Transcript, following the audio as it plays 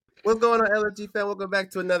What's going on, LFG fan? Welcome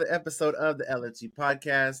back to another episode of the LFG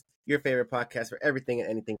Podcast, your favorite podcast for everything and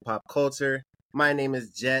anything pop culture. My name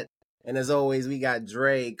is Jet, and as always, we got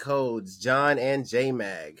Dre, Codes, John, and J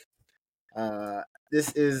Mag.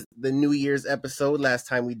 This is the New Year's episode. Last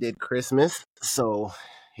time we did Christmas, so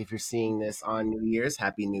if you're seeing this on New Year's,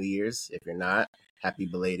 Happy New Year's. If you're not, Happy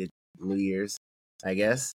belated New Year's, I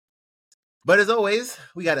guess. But as always,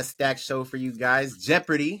 we got a stacked show for you guys.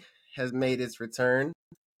 Jeopardy has made its return.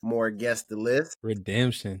 More guests to list.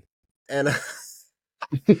 Redemption. And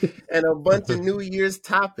and a bunch of New Year's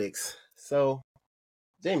topics. So,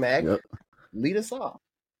 J Mag, lead us off.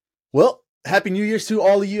 Well, Happy New Year's to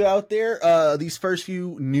all of you out there. These first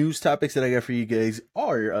few news topics that I got for you guys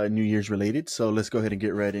are New Year's related, so let's go ahead and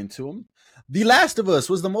get right into them. The Last of Us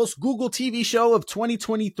was the most Google TV show of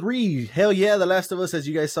 2023. Hell yeah, The Last of Us, as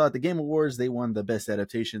you guys saw at the Game Awards, they won the best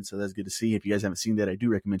adaptation, so that's good to see. If you guys haven't seen that, I do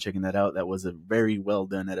recommend checking that out. That was a very well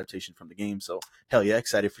done adaptation from the game, so hell yeah,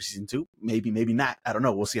 excited for season 2. Maybe not. I don't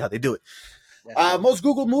know. We'll see how they do it. Most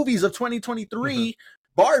Google movies of 2023.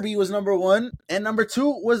 Barbie was number 1, and number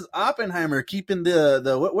 2 was Oppenheimer, keeping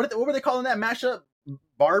the what were they calling that mashup?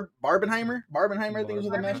 Barbenheimer, I think it was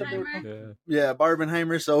the mashup they were calling. Yeah,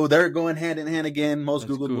 Barbenheimer. So they're going hand in hand again. Most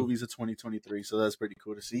Google movies of 2023. So that's pretty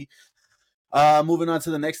cool to see. Moving on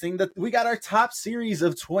to the next thing, that we got our top series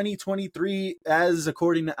of 2023 as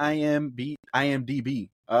according to IMDb.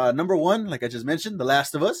 Number 1, like I just mentioned, The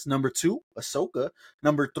Last of Us. Number 2, Ahsoka.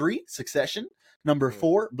 Number 3, Succession. Number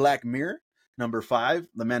 4, Black Mirror. Number 5,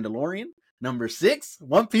 The Mandalorian. Number 6,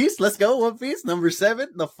 One Piece. Let's go, One Piece. Number 7,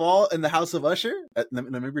 The Fall in the House of Usher. Let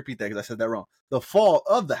me repeat that because I said that wrong. The Fall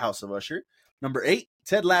of the House of Usher. Number 8,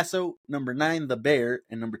 Ted Lasso. Number 9, The Bear.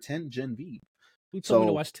 And number 10, Genevieve. Who told me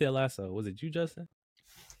to watch Ted Lasso? Was it you, Justin?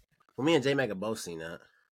 Well, me and J Mag have both seen that.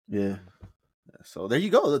 Yeah. So there you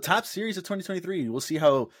go. The top series of 2023. We'll see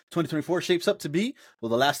how 2024 shapes up to be. Will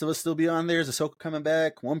The Last of Us still be on there? Is Ahsoka coming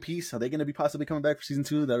back? One Piece, are they going to be possibly coming back for season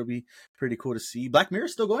 2? That'll be pretty cool to see. Black Mirror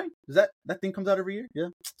still going? Is that thing comes out every year? Yeah.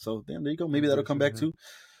 So damn, there you go. Maybe that'll come back too.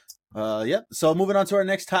 Yeah. So moving on to our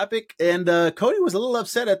next topic. And Cody was a little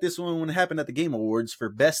upset at this one when it happened at the Game Awards for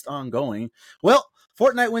Best Ongoing. Well,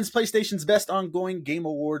 Fortnite wins PlayStation's Best Ongoing Game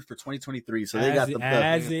Award for 2023. So they got the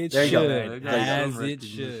as it there you should. go. As it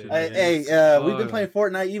should. We've been playing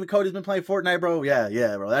Fortnite. Even Cody's been playing Fortnite, bro.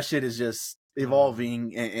 Yeah, bro. That shit is just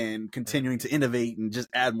evolving and continuing to innovate and just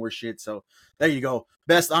add more shit. So there you go.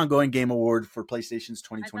 Best Ongoing Game Award for PlayStation's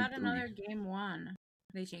 2023. I thought another game won.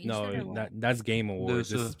 They changed it. No, that's Game Awards.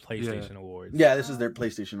 This is PlayStation Awards. Yeah, this is their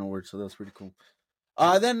PlayStation Awards, so that's pretty cool.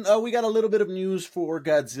 Then we got a little bit of news for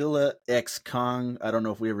Godzilla X Kong. I don't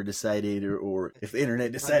know if we ever decided or if the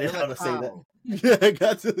internet decided how to say that. Yeah,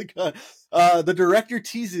 Godzilla Kong. The director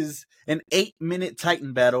teases an 8-minute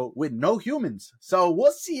Titan battle with no humans. So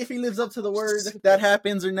we'll see if he lives up to the word, if that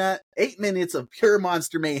happens or not. 8 minutes of pure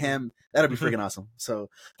monster mayhem. That'll be freaking awesome. So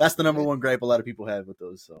that's the number one gripe a lot of people have with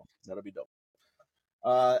those. So that'll be dope.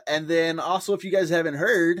 And then also, if you guys haven't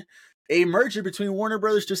heard, a merger between Warner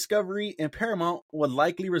Brothers Discovery and Paramount would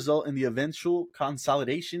likely result in the eventual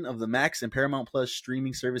consolidation of the Max and Paramount Plus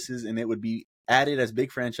streaming services, and it would be added as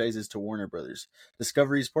big franchises to Warner Brothers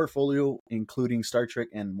Discovery's portfolio, including Star Trek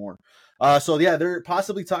and more. So yeah, they're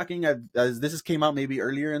possibly talking, as this came out maybe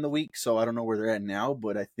earlier in the week, so I don't know where they're at now,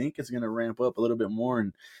 but I think it's going to ramp up a little bit more,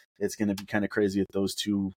 and it's going to be kind of crazy if those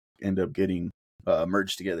two end up getting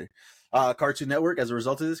merged together. Cartoon Network, as a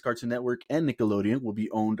result of this, Cartoon Network and Nickelodeon will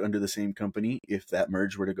be owned under the same company if that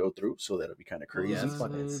merge were to go through. So that'll be kind of crazy. Yeah, that's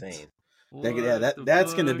fucking insane.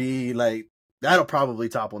 That's going to be like, that'll probably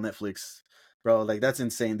topple Netflix, bro. Like, that's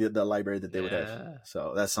insane, the library that they would have.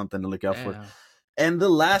 So that's something to look out for. And the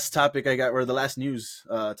last topic I got, or the last news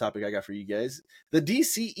topic I got for you guys, the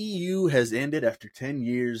DCEU has ended after 10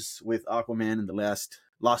 years with Aquaman and the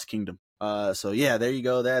Lost Kingdom. So yeah, there you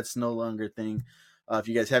go. That's no longer a thing. If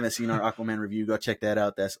you guys haven't seen our Aquaman review, go check that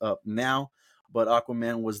out. That's up now. But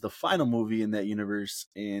Aquaman was the final movie in that universe,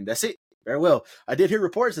 and that's it. Very well. I did hear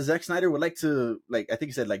reports that Zack Snyder would like to, I think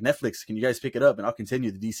he said, Netflix, can you guys pick it up and I'll continue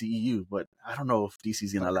the DCEU? But I don't know if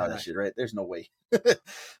DC's going to allow that shit, right? There's no way.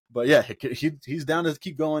 But yeah, he's down to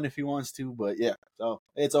keep going if he wants to. But yeah, so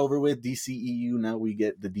it's over with DCEU. Now we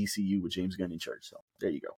get the DCU with James Gunn in charge. So there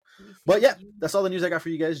you go. But yeah, that's all the news I got for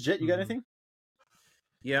you guys. Jet, you got anything?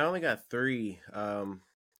 Yeah, I only got 3.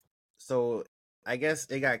 So I guess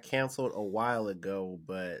it got canceled a while ago,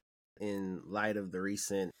 but in light of the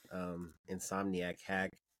recent Insomniac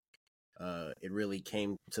hack, it really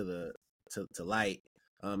came to light.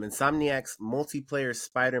 Insomniac's multiplayer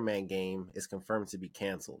Spider-Man game is confirmed to be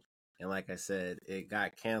canceled, and like I said, it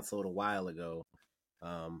got canceled a while ago.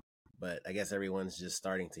 but I guess everyone's just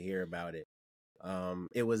starting to hear about it.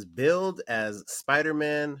 It was billed as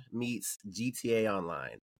Spider-Man meets GTA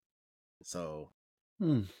Online. So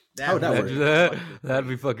how would that work? That'd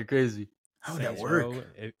be fucking crazy. How would that work?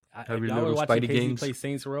 If y'all were watching Casey play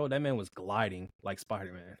Saints Row, that man was gliding like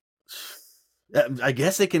Spider-Man. I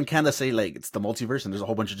guess they can kind of say like it's the multiverse and there's a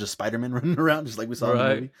whole bunch of just Spider-Man running around just like we saw in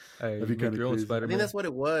the movie. That'd be kind of crazy. I think that's what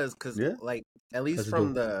it was because like at least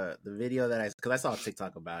from the video that because I saw a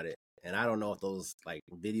TikTok about it and I don't know if those like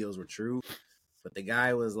videos were true, but the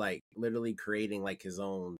guy was like literally creating like his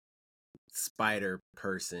own spider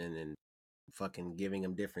person and fucking giving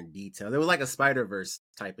him different details. It was like a Spider-Verse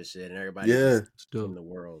type of shit and everybody in the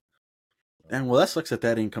world. And well, that sucks that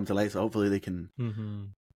didn't come to light. So hopefully they can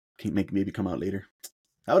maybe come out later.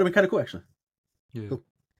 That would have been kind of cool, actually. Yeah.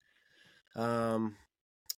 Cool.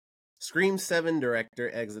 Scream 7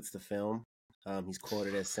 director exits the film. He's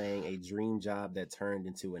quoted as saying, "A dream job that turned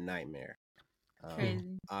into a nightmare."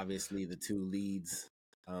 Obviously, the two leads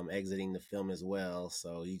exiting the film as well,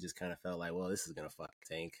 so he just kind of felt like, well, this is gonna fuck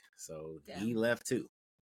tank. So he left too.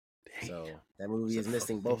 So that movie is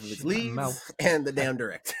missing both of its leads and the damn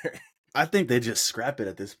director. I think they just scrap it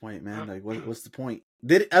at this point, man. Like, what's the point?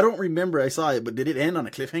 I don't remember. I saw it, but did it end on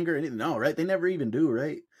a cliffhanger? No, right? They never even do,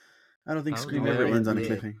 right? I don't think Scream ever ends on a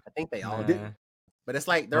cliffhanger. I think they all did, but it's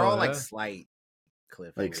like they're all like slight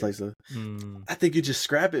cliffhangers. Like slice of. I think you just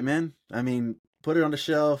scrap it, man. I mean, put it on the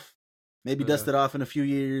shelf, maybe dust it off in a few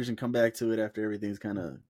years, and come back to it after everytheverything's kind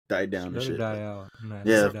of died down and shit. Die out.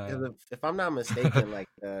 If I'm not mistaken, like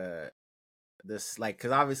this, like,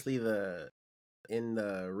 because obviously in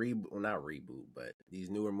the reboot, well, not reboot, but these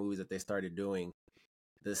newer movies that they started doing,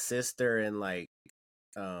 the sister and like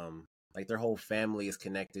their whole family is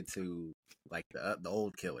connected to like the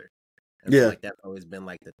old killer. And so, like that's always been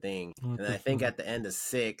like the thing. And I think at the end of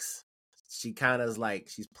 6, she kind of is like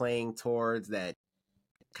she's playing towards that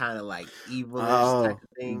kind of like evilish type of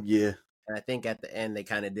thing. Yeah. And I think at the end they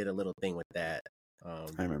kind of did a little thing with that. I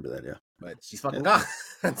remember that. Yeah. But she's fucking gone.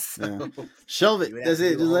 So, shelve it. That's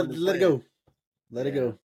it. Just let it go. Let it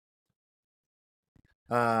go.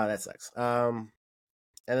 That sucks. And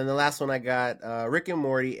then the last one I got, Rick and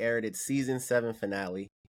Morty aired its season 7 finale.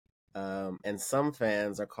 And some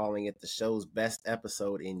fans are calling it the show's best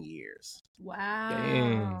episode in years. Wow.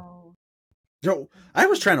 Dang. Yo, I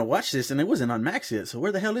was trying to watch this and it wasn't on Max yet. So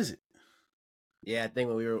where the hell is it? Yeah, I think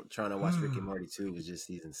when we were trying to watch Rick and Morty 2, it was just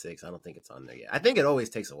season 6. I don't think it's on there yet. I think it always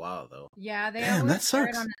takes a while though. Yeah, they Damn, always that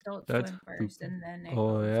sucks. start on Adult Swim first, and then they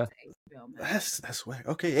That's whack.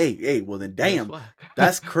 Okay, hey, well then, damn,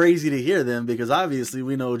 that's crazy to hear them because obviously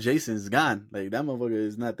we know Jason's gone. Like that motherfucker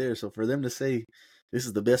is not there. So for them to say this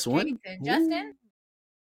is the best one, Justin.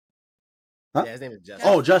 Huh? Yeah, his name is Justin.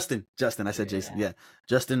 Oh, Justin. I said Jason. Yeah,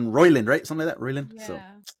 Justin Roiland, right? Something like that. Roiland. Yeah. So,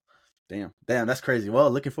 damn, that's crazy.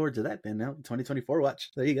 Well, looking forward to that then. Now, 2024 watch.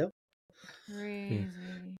 There you go. Crazy.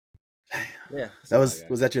 Yeah, that was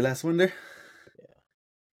that your last one there?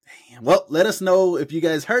 Well, let us know if you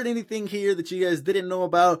guys heard anything here that you guys didn't know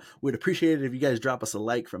about. We'd appreciate it if you guys drop us a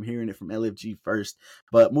like from hearing it from LFG first.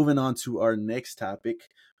 But moving on to our next topic,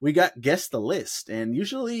 we got Guess the List. And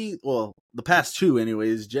usually, well, the past 2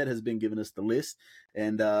 anyways, Jet has been giving us the list.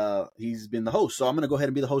 And he's been the host. So I'm going to go ahead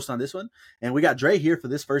and be the host on this one. And we got Dre here for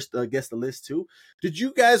this first Guess the List too. Did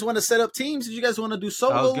you guys want to set up teams? Did you guys want to do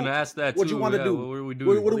solo? I was going to ask that too. What do you want to do? What are we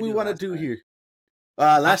doing? What do we want to do here?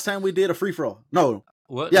 Last time we did a free-for-all. No.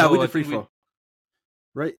 What? Yeah, no, we did free-for-all.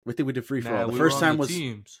 Right? We think we did free-for-all. The first time was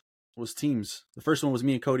teams. The first one was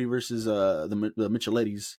me and Cody versus the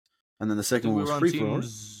Michelettis. And then the second one was free-for-all.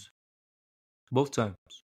 Both times.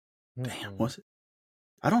 Damn, was it?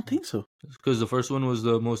 I don't think so. Because the first one was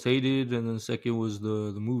the most hated, and then the second was the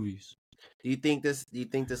movies. Do you think this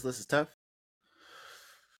list is tough?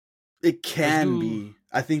 It can be.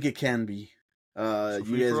 I think it can be. You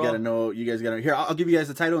guys gotta know. Here, I'll give you guys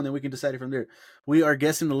the title, and then we can decide it from there. We are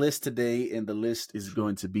guessing the list today, and the list is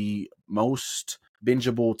going to be most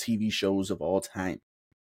bingeable TV shows of all time,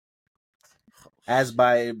 as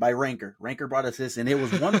by Ranker. Ranker brought us this, and it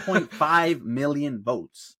was 1.5 million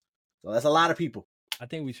votes. So that's a lot of people. I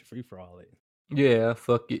think we should free for all it. Yeah,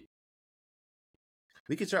 fuck it.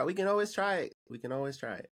 We can try. We can always try it.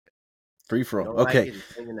 Free for all. Okay.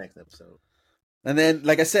 In the next episode. And then,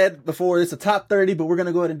 like I said before, it's a top 30, but we're going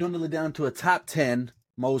to go ahead and dwindle it down to a top 10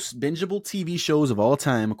 most bingeable TV shows of all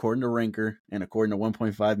time, according to Ranker and according to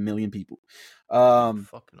 1.5 million people.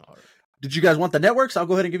 Fucking hard. Did you guys want the networks? I'll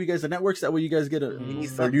go ahead and give you guys the networks. That way you guys get a.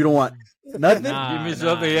 Or you don't want nothing? Give me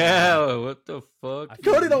something. Yeah. What the fuck?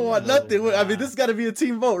 Cody don't want nothing. I mean, this has got to be a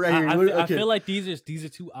team vote right here. I feel like these are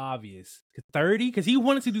too obvious. 30, because he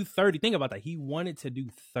wanted to do 30. Think about that. He wanted to do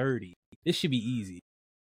 30. This should be easy.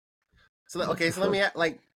 So let me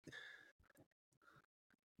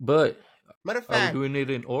But matter of fact, are we doing it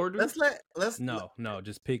in order? Let's No,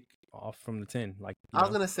 just pick off from the 10. Like I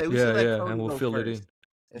was gonna say we yeah, should yeah, Cody and we'll go fill first it in.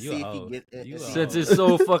 and see if he gets it. Since it's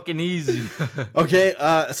so fucking easy. Okay,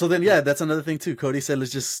 so then that's another thing too. Cody said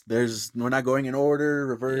we're not going in order,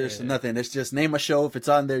 reverse, nothing. It's just name a show. If it's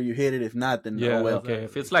on there, you hit it. If not, then yeah, oh well. okay.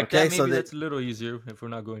 If it's like that, maybe that's a little easier if we're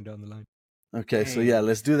not going down the line. Okay, so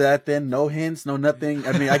let's do that then. No hints, no nothing.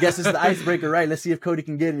 I mean, I guess it's the icebreaker, right? Let's see if Cody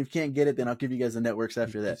can get it. If you can't get it, then I'll give you guys the networks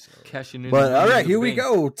after that. Cashing in. But all right, here we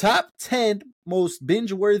go. Top 10 most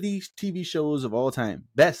binge-worthy TV shows of all time.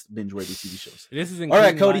 Best binge-worthy TV shows. This is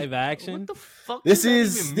including Cody. live action. What the fuck? This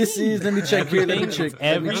is. Let me check here.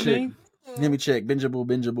 Everything. Let me check.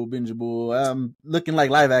 Bingeable. Looking like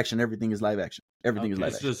live action. Everything is live action. Everything is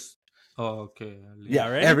live action. Just. Oh, okay. Yeah,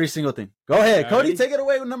 every single thing. Go ahead, Cody. Take it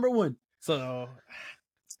away with number 1. So,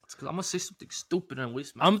 because I'm gonna say something stupid and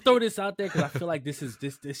waste my. I'm gonna throw this out there because I feel like this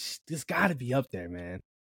got to be up there, man.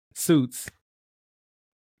 Suits.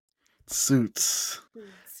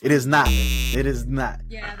 It is not. It is not.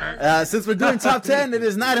 Yeah. Since we're doing top 10, it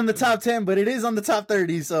is not in the top 10, but it is on the top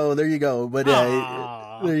 30. So there you go. But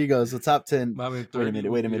there you go. So top 10. Wait a minute.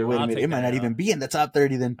 It might not even be in the top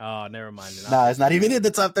 30 then. Oh, never mind. Nah, it's not even in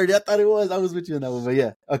the top 30. I thought it was. I was with you on that one, but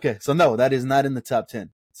yeah. Okay, so no, that is not in the top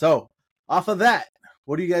 10. So off of that,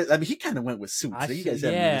 what do you guys? I mean, he kind of went with Suits. So you guys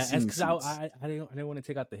haven't because I didn't want to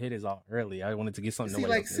take out the hitters all early. I wanted to get something. See,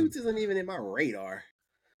 like Suits isn't even in my radar.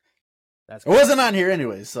 It wasn't on here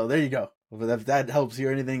anyway, so there you go. If that helps you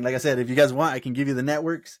or anything, like I said, if you guys want, I can give you the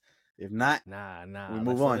networks. If not, nah, we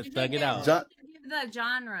move on. Let's thug it out. Give the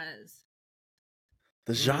genres.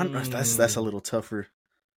 The genre that's a little tougher.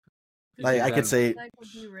 Like I could say, That would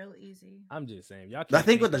be real easy. I'm just saying, y'all. I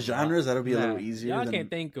think with the genres that'll be a little easier. Y'all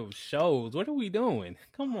can't think of shows. What are we doing?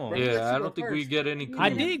 Come on. Yeah, I don't think we get any. I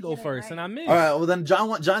did go first, and I missed. All right, well then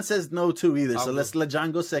John says no too either. So let's let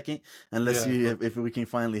John go second, and let's see if we can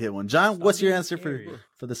finally hit one. John, what's your answer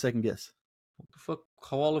for the second guess? What the fuck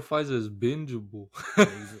qualifies as bingeable?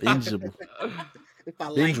 Bingeable.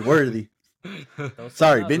 Binge-worthy.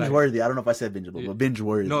 Sorry, binge-worthy. I don't know if I said bingeable, but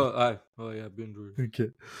binge-worthy. No, binge-worthy.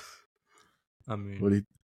 Okay. I mean,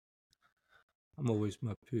 I'm always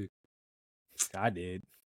my pick. I did.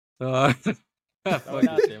 Throw it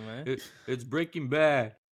out there, man. It's Breaking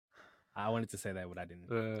Bad. I wanted to say that, but I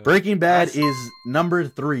didn't. Breaking Bad is number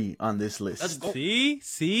 3 on this list.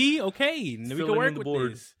 See? Okay. We can work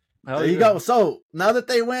with this. There you go. So, now that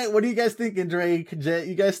they went, what are you guys thinking, Drake?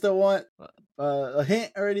 You guys still want a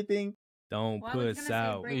hint or anything? Don't puss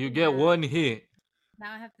out. You get one hint.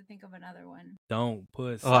 Now I have to think of another one. Don't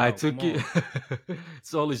puss out. Oh, I took it. It's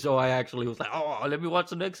the only show I actually was like, oh, let me watch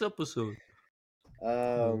the next episode.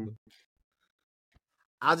 I'll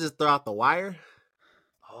just throw out The Wire.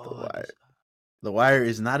 The Wire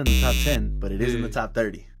is not in the top 10, but it is in the top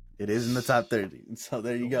 30. It is in the top 30. So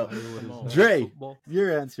there you go. Dre,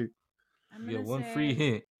 your answer. You get one free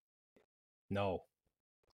hint. No.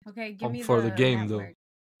 Okay, give me for the game network. though.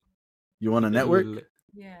 You want a network?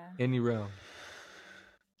 Yeah. Any round.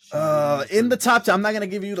 In the top 10, I'm not gonna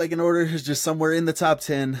give you like an order. It's just somewhere in the top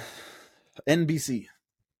 10. NBC.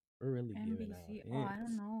 We're really NBC. Oh, I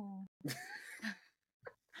don't know.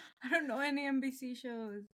 I don't know any NBC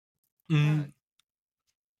shows.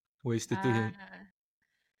 Wasted the hint.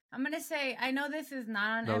 I'm gonna say I know this is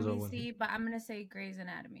not on NBC, but I'm gonna say Grey's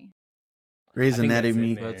Anatomy. Grey's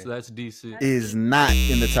Anatomy that's decent. Is not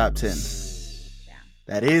in the top 10.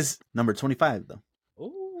 That is number 25 though.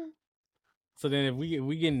 Ooh. So then if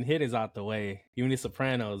we getting hitters out the way, give me The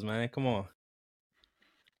Sopranos, man. Come on.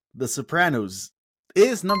 The Sopranos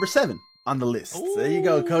is number 7 on the list. Ooh. There you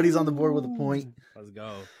go. Cody's on the board with a point. Let's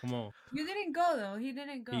go. Come on. You didn't go though. He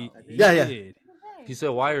didn't go. He yeah. Did. He said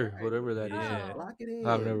Wire, whatever that is. Yeah. Lock it in.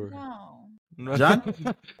 I've never. No. John?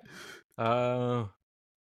 I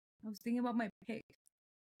was thinking about my pick.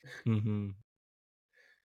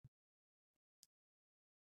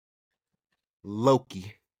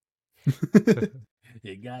 Loki.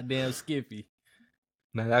 You goddamn Skippy.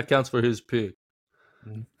 Now that counts for his pick.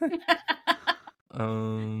 It's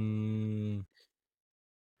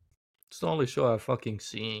the only show I've fucking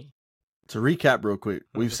seen. To recap real quick,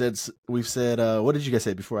 we've said what did you guys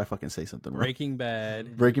say before I fucking say something? Right? Breaking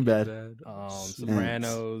Bad.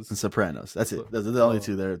 Sopranos. And Sopranos. That's it. Those are the only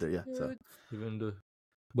two there. Yeah. So.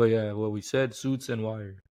 But yeah, what we said, Suits and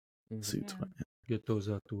Wire. Let's see, Yeah. Get those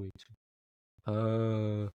out the way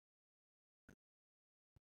too.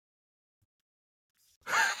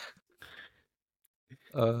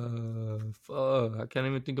 Fuck. I can't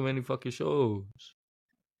even think of any fucking shows.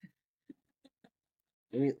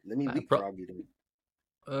 Let me I leapfrog you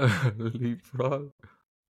then. Leapfrog.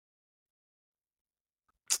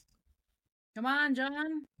 Come on,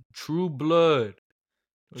 John. True Blood.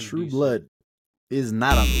 Was True decent Blood is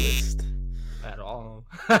not on the list. at all.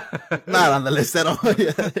 Not on the list at all.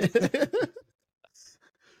 Yeah.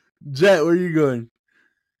 Jet, where you going?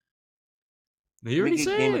 You already Make it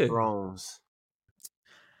said Game of it. Thrones.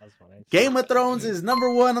 That's funny. Game of Thrones is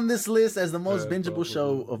number 1 on this list as the most Yeah, bingeable probably.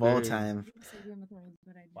 show of all Dang. time. I say Game of Thrones,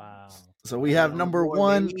 but I didn't. Wow. So we have number boy,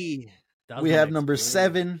 1, baby. That was we my have next number pick.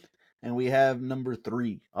 7, and we have number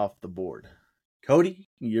 3 off the board. Cody,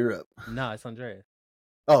 you're up. No, it's Andrea.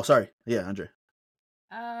 Oh, sorry. Yeah, Andre.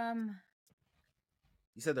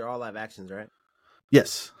 You said they're all live actions, right?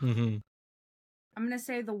 Yes. Mm-hmm. I'm gonna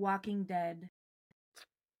say The Walking Dead.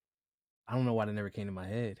 I don't know why that never came to my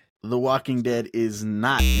head. The Walking Dead is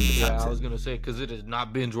not in the top Yeah, 10. I was gonna say because it is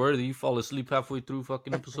not binge worthy. You fall asleep halfway through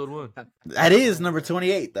fucking episode 1. That is number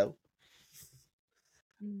 28, though.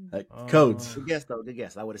 Mm. Codes. Good guess, though. Good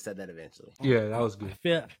guess. I would have said that eventually. Yeah, that was I good.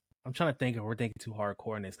 feel I'm trying to think if we're thinking too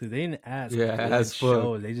hardcore in this because they didn't ask. Yeah, good as fuck.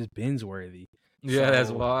 shows. They just binge worthy. Yeah, that's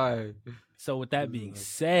So- why. So with that being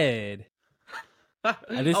said, this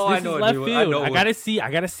I is know left what- field. know I what-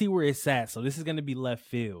 gotta see where it's at. So this is gonna be left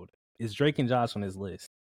field. Is Drake and Josh on this list?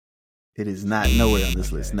 It is not nowhere on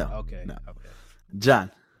this list. No. Okay. No. Okay.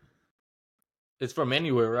 John, It's from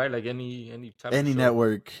anywhere, right? Like any type. any of show?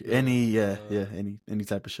 network, Yeah. any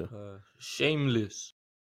type of show. Shameless.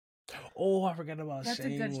 Oh, I forgot about That's a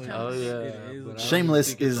good Shameless. show. Oh It yeah. is but I don't Shameless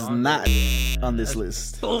think it's is on not there. on this That's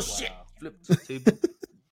list. Bullshit. Wow. Flip the table.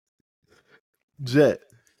 Jet.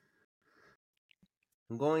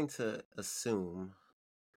 I'm going to assume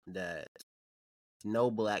that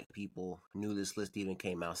no black people knew this list even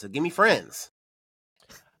came out. So give me Friends.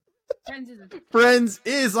 Friends is a Friends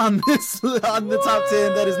is on this on the top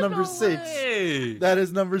 10. That is number No 6. way. That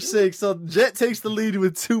is number 6. So Jet takes the lead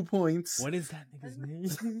with 2 points. What is that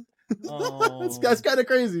nigga's name? That's kind of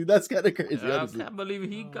crazy. That's kind of crazy. I Honestly. can't believe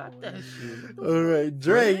he got that shit. What the All fuck? right,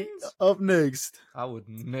 Drake Friends? up next. I would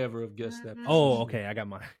never have guessed that. Oh, okay. I got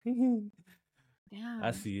mine. Damn.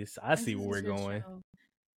 I see. I Friends see is where a we're good going. show.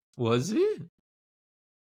 Was it?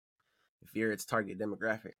 If you're its target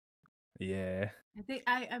demographic. Yeah. I think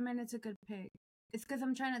I mean it's a good pick. It's because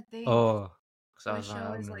I'm trying to think. Oh, 'cause I what was like,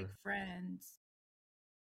 show I've is never- like Friends?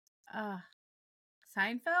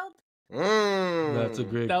 Seinfeld. That's a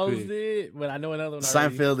great That was pick. it. But I know another one.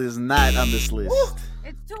 already. Seinfeld is not on this list.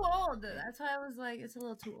 It's too old. That's why I was like, it's a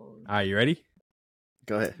little too old. All right, you ready?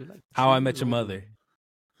 Go ahead. You're like How I too Met Your old. Mother.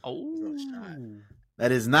 Oh,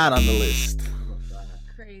 That is not on the list.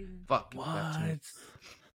 Crazy. fuck. What?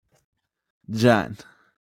 John.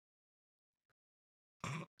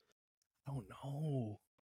 I don't know.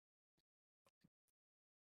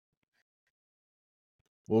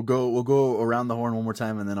 We'll go around the horn one more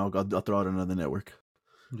time, and then I'll throw out another network.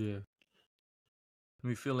 Yeah. Let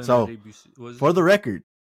me fill in So, that ABC. Was For it? the record,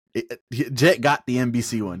 Jet got the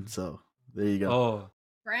NBC one, so there you go. Oh.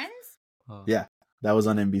 Friends? Yeah. That was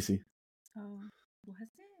on NBC. Oh, was it?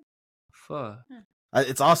 Fuck.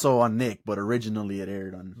 It's also on Nick, but originally it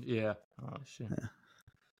aired on. Yeah. Oh shit. Yeah.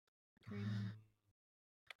 Crazy.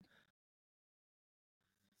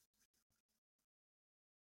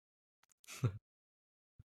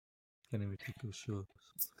 Can't even take those shows.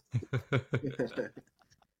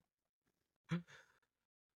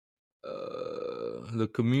 The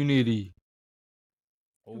Community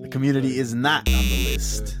The Community is not on the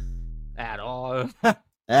list at all.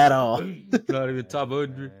 at all. Not even top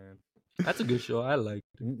 100. Man. That's a good show. I like.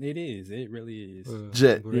 It is. It really is.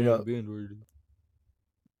 Jet, Grand you're up. binge-worthy.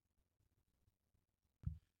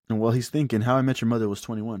 And while he's thinking, How I Met Your Mother was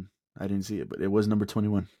 21. I didn't see it, but it was number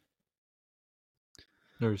 21.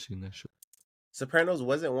 Never seen that show. Sopranos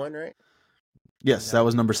wasn't one, right? Yes, No, that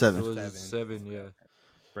was number It 7. was Seven. 7, yeah.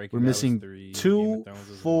 Breaking We're Bad was missing 3, Game 2, of Thrones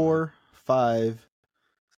was 4, 5,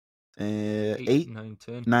 8, 8, 9,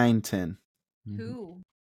 10. 9, 10. Two. 1.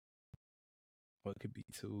 What could be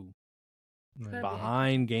 2? Nine. Behind.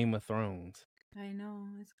 Behind Game of Thrones. I know.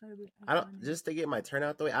 It's gotta be. I don't just to get my turn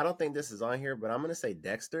out the way. I don't think this is on here, but I'm gonna say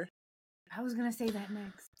Dexter. I was gonna say that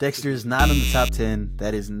next. Dexter is not in the top 10.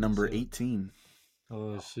 That is number 18.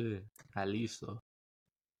 Oh shit. At least though.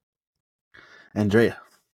 Andrea.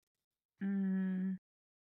 Mm.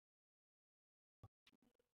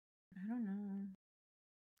 I don't know.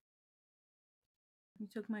 You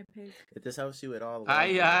took my pick. If this helps you at all,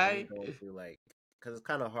 Aye. going through because it's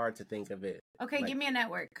kind of hard to think of it. Okay, Like, give me a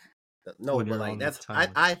network. No, When but you're on the that's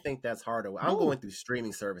timer. I think that's harder. I'm going through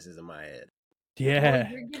streaming services in my head. Yeah.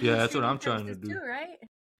 Well, you're getting Yeah, that's what streaming I'm trying to services do. Too, right?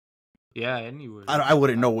 Yeah, anyway. I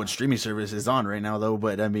wouldn't know what streaming service is on right now though,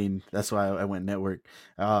 but I mean that's why I went network.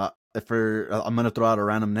 I'm gonna throw out a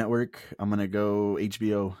random network. I'm gonna go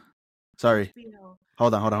HBO. Sorry, HBO.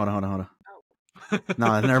 hold on.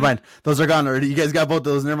 No, never mind. Those are gone already. You guys got both of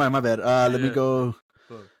those. Never mind. My bad. Let me go.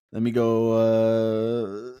 Fuck. Let me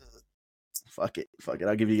go. Fuck it.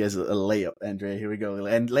 I'll give you guys a layup, Andre. Here we go.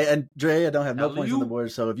 And Andre, I don't have no points on the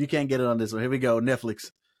board, so if you can't get it on this one, here we go.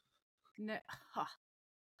 Netflix.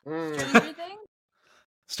 Stranger Things?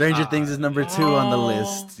 Stranger Things is number 2 on the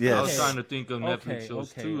list. I Yes. was trying to think of Netflix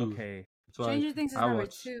shows too. Okay. So Stranger Things is number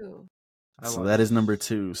 2. So that is number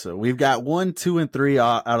 2. So we've got 1, 2, and 3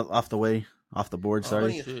 off the board. Sorry.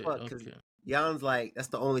 Funny as shit, fuck, 'cause okay. Jan's like, that's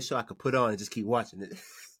the only show I could put on and just keep watching it.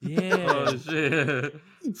 Yeah. Oh shit.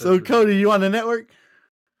 So Cody, you on the network?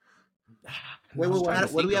 Wait, was trying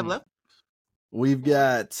to what do we think have of- left? We've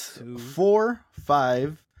got 2. 4,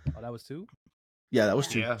 5. Oh, that was 2? Yeah, that was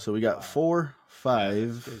 2. Yeah. So we got 4,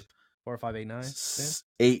 5, 4, 5, 8, 9.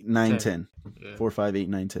 8, 9, 10. Yeah. 4, 5, 8,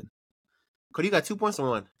 9, 10. Cody, you got 2 points or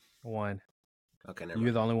 1? 1. Okay, never You're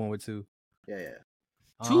mind. the only one with 2. Yeah.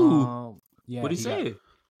 2? Yeah. What'd he say?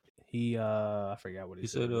 I forgot what he He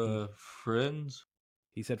said. said Friends.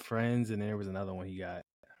 He said Friends, and then there was another one he got.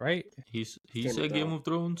 Right? He Game of said Game Thrones. of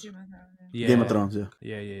Thrones. Yeah. Game of Thrones, yeah.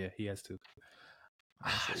 Yeah. He has 2.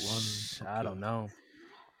 So one, I okay. don't know.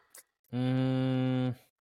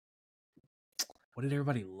 What did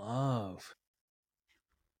everybody love?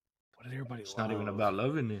 It's not even about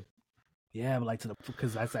loving it. Yeah, but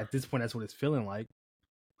because at this point that's what it's feeling like.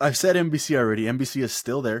 I've said NBC already. NBC is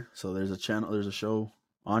still there. So there's a show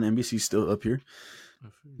on NBC still up here.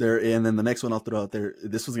 There, and then the next one I'll throw out there.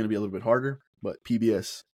 This was going to be a little bit harder, but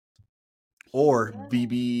PBS or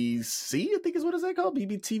BBC, I think is what is that called?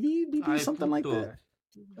 BBTV, Ay, something like puto. that.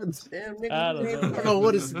 Damn, I don't know. I don't know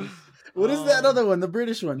what is that other one? The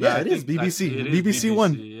British one? Yeah, it is BBC. It is BBC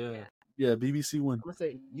One. Yeah. Yeah, BBC One. I'm gonna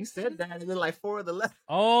say you said that, and then like 4 of the left.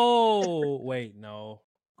 Oh wait, no.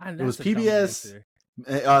 It was PBS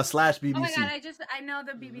slash BBC. Oh my god, I know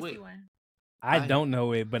the BBC Wait. one. I don't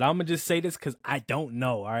know it, but I'm gonna just say this because I don't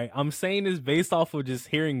know. All right, I'm saying this based off of just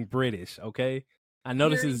hearing British. Okay, I know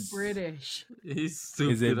this is British. He's Is it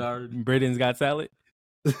stupid already. Britain's Got Salad?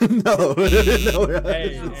 No.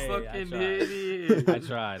 Hey, You hey, fucking I tried. idiot.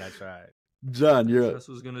 I tried. John, you're up. That's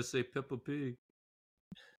was gonna say Peppa Pig.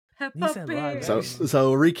 He said live Pig. So action.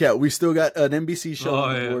 recap. We still got an NBC show Oh,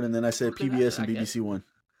 on the yeah. board, and then I said Okay, PBS and I guess. BBC One.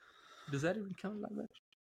 Does that even count live action?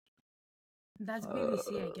 That's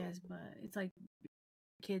BBC, I guess, but it's like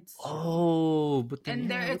kids. show. Oh, but then,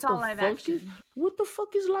 And there, yeah, it's what all the live fuck action. Is, what the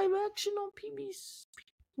fuck is live action on PBS?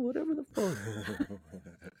 Whatever the fuck.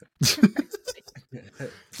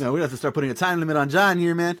 Now we have to start putting a time limit on John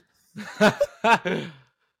here, man. I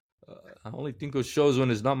only think of shows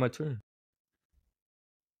when it's not my turn.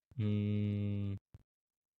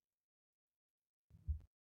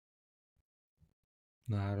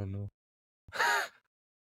 Nah, I don't know.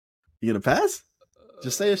 You gonna pass?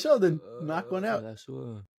 Just say a show, then knock one out. That's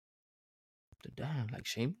what. Damn, like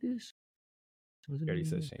Shameless. You already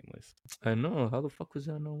said Shameless. I know. How the fuck was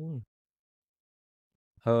that not one?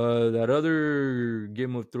 That other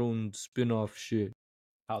Game of Thrones spin-off shit.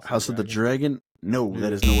 House of the Dragon? No,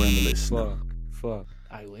 that is nowhere on the list. No. Fuck.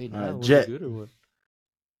 I wait. Uh, Was Jet. it good or what?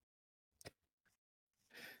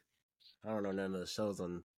 I don't know none of the shows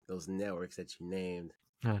on those networks that you named.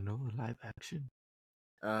 I know live action.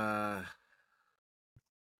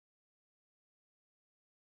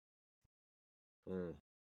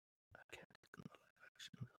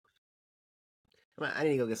 I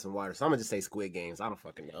need to go get some water, so I'm gonna just say Squid Games. I don't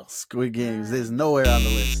fucking know. Squid Games is nowhere on the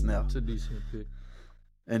list now. It's a decent pick.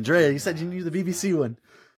 Andrea, you said you knew the BBC one.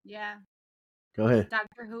 Yeah, Go ahead.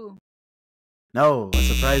 Doctor Who. No,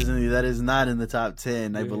 surprisingly, that is not in the top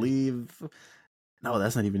 10. I Yeah. believe. No,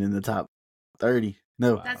 that's not even in the top 30.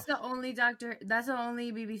 No. Wow. That's the only That's the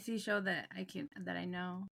only BBC show that I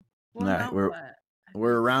know. Well, All right, no, but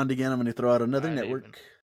We're around again. I'm going to throw out another All right, network. Evan.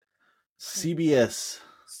 CBS.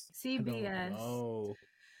 CBS. Oh,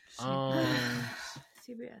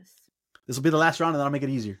 CBS. This will be the last round, and then I'll make it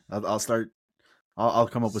easier. I'll start. I'll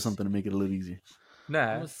come up with something to make it a little easier. I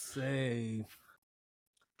Nah, would say.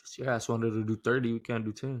 because your ass wanted to do 30. We can't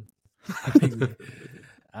do 10.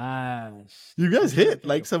 You guys hit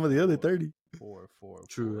like some of the other 30. Four.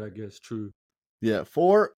 True, I guess. True. Yeah,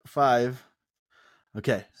 4, 5.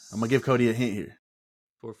 Okay, I'm gonna give Cody a hint here.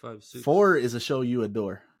 4, 5, 6. 4 is a show you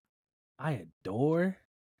adore. I adore.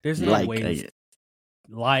 There's You no like, way. it.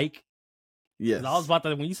 Like, Yes. 'cause I was about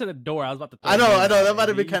to when you said adore, I was about to. I know. That might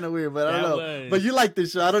have been kind of weird, but I don't That know. was. But you like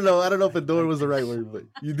this show. I don't know if adore like was the this right word, show. but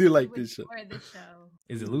you do like Which this show. or the show?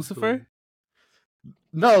 Is it Lucifer?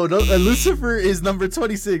 No, Lucifer is number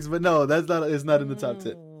 26, but no, that's not. It's not in the top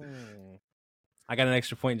 10. I got an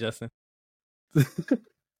extra point, Justin.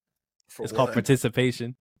 For It's called what?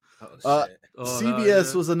 participation. Oh, shit.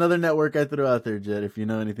 CBS was another network I threw out there, Jet. If you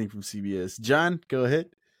know anything from CBS, John, go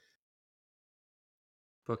ahead.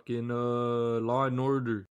 fucking Law and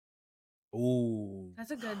Order. Ooh,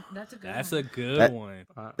 That's a good. That's a good. that's one. a good That- one.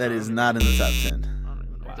 That is not in the top 10. I don't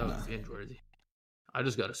even know if that Wow. was binge worthy. I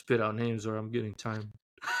just gotta spit out names or I'm getting time.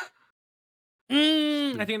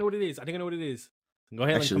 I think I know what it is. Go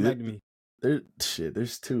ahead Actually, and come back to me.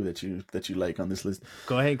 There's 2 that you like on this list.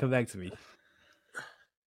 Go ahead and come back to me.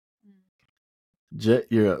 Jet,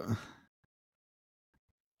 you're up.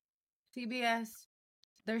 CBS.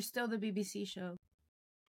 There's still the BBC show.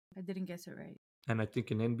 I didn't guess it right. And I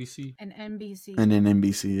think in NBC. And NBC. And then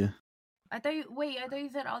NBC. Yeah. I thought you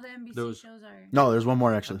said all the NBC There was- shows are. No, there's one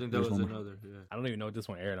more I actually. think that There's was one more. another. Yeah. I don't even know what this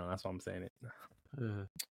one aired on. That's why I'm saying it. Yeah.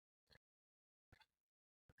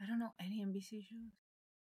 I don't know any NBC shows.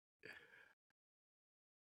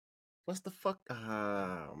 What's the fuck?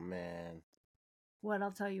 Oh, man. What?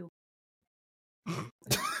 I'll tell you.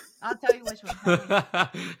 I'll tell you which one. Tell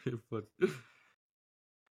me. You're funny.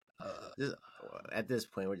 This- at this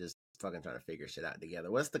point, we're just fucking trying to figure shit out together.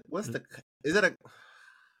 Is it a, I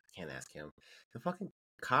can't ask him. The fucking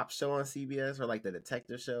cop show on CBS or like the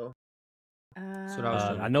detective show? So that was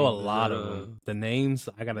trying to I know a think. Is lot that of them. The names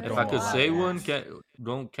I gotta There's throw. If I could them say out. one,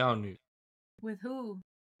 don't count it. With who?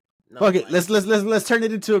 No, Fuck it. like- Let's turn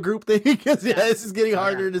it into a group thing because Yeah. this is getting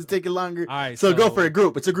harder and it's taking longer. All right, So go for it.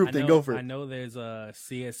 Group. It's a group I thing. know- Go for I it. know there's a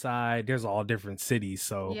CSI. There's all different cities.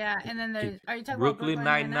 So Yeah, and then there's. Are you talking Brooklyn about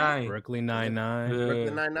Nine-Nine. Brooklyn Nine-Nine.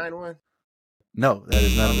 Brooklyn 991? No, that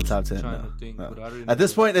is not in the I top was 10. trying no. to think, No. but I didn't At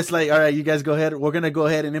this know. point, it's like, all right, you guys go ahead. We're gonna go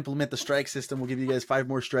ahead and implement the strike system. We'll give you guys 5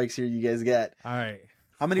 more strikes here. You guys got All right.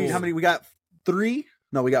 how many? Cool. How many? We got 3.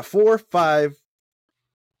 No, we got 4, 5,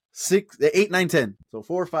 6, 8, 9, 10. So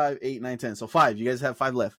 4, 5, 8, 9, 10. So 5. You guys have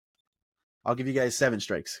 5 left. I'll give you guys 7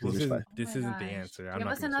 strikes. 'cause This, there's 5. this Oh my isn't the gosh. answer. I'm Give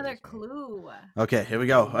not us gonna say another this one. clue. Okay, here we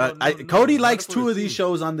go. No, Cody not likes for 2 the of these clue.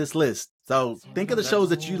 shows on this list. So think of the shows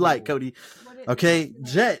that you like, Cody. What it- Okay, what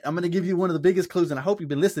is it? Jet, I'm going to give you one of the biggest clues, and I hope you've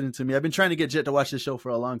been listening to me. I've been trying to get Jet to watch this show for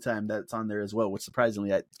a long time. That's on there as well, which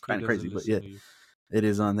surprisingly, it's He kind of doesn't crazy, but listen yeah, to you. it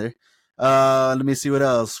is on there. Let me see what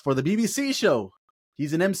else. For the BBC show,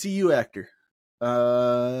 he's an MCU actor.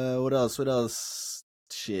 What else?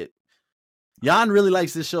 Shit. Jan really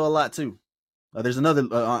likes this show a lot, too. There's another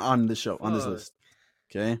on this show, on this Fuck. list.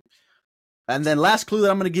 Okay. And then last clue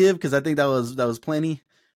that I'm going to give, because I think that was plenty.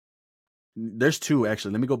 There's 2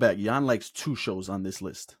 actually. Let me go back. Jan likes 2 shows on this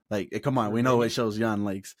list. Like, come on, we know what shows Jan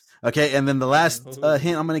likes. Okay, and then the last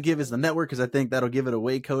hint I'm gonna give is the network because I think that'll give it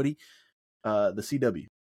away, Cody. The CW.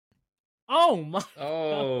 Oh my!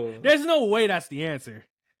 Oh, There's no way that's the answer.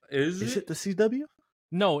 is Is it? it the CW?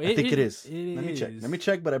 No, I think it is. It Let me check. is. Let me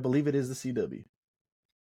check, but I believe it is the CW.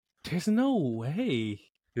 There's no way.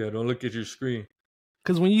 Yeah, don't look at your screen.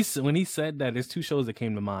 Because when he said that, there's 2 shows that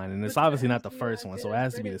came to mind, and it's But obviously not the MCU first one, so it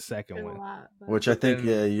has to be the second did a one, lot, but- Which I think,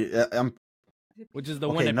 then- I'm which is the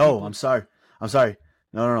one okay. that No, people- I'm sorry.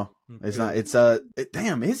 No. It's not. It's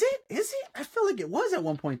damn. Is it? I feel like it was at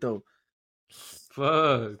one point though.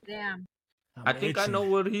 Fuck. Damn. I'm I think I itching. know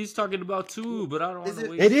what he's talking about too, but I don't Is want to it-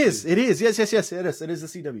 waste It is. It is. Yes. It is. It is the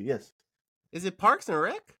CW. Yes. Is it Parks and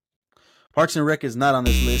Rec? Parks and Rec is not on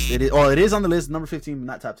this list. It is. Oh, it is on the list. Number 15, but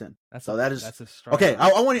not top 10. That's a strike. Okay. I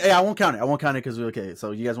won't count it. I won't count it because okay.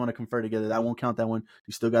 So you guys want to confer together? I won't count that one.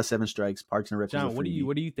 You still got 7 strikes. Parks and Rec. John, was a what are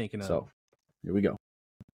freebie. you thinking of? So here we go.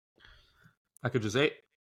 I could just say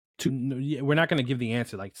No, yeah, we're not gonna give the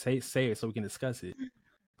answer. Like say it so we can discuss it.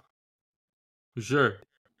 for sure.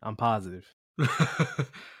 I'm positive.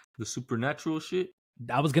 The supernatural shit.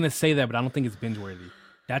 I was gonna say that, but I don't think it's binge worthy.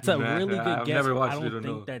 That's a Nah, really good I've guess. never but watched I it, don't I think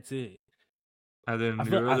know. that's it. And then I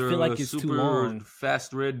feel- your I other feel like it's too super long.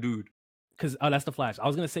 fast red dude. Because that's the Flash. I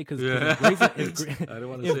was gonna say because Yeah. if I didn't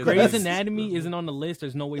want to say Grey's Grey's that. Anatomy isn't on the list,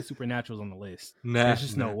 there's no way Supernatural's on the list. Nah, There's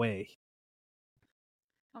just nah. no way.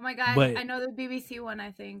 Oh my god! But- I know the BBC one.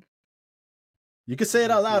 I think. You can say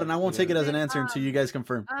it out loud, and I won't take it Yeah. as an answer until you guys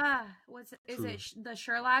confirm. What's is True. it? The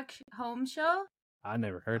Sherlock Holmes show I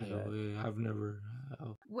never heard of Hell that. yeah, I've never.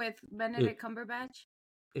 with Benedict Cumberbatch?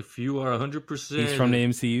 If you are 100%, He's from the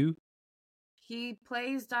MCU. He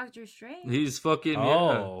plays Doctor Strange. He's fucking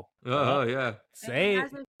Oh, yeah. Oh yeah. And say he it.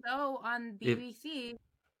 has a show on If- BBC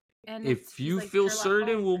And If he's you like feel Sherlock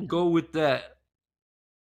certain, Holmes. we'll go with that.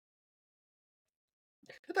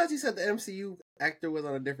 I thought you said the MCU actor was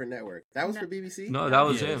on a different network. That was No. for BBC. No, that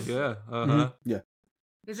was Yes. him. Yeah. Mhm. Yeah.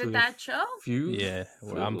 Is So it that show? If you Yeah,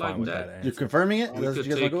 well, feel I'm like fine with that, that You're answer. confirming it? We That's what could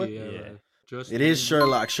you guys want to go take with? it. Yeah. Just It is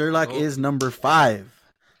Sherlock. Sherlock Oh. is number 5.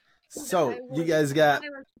 So you guys got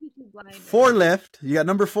 4 left. You got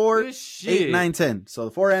number 4, Good 8, shit. 9, 10. So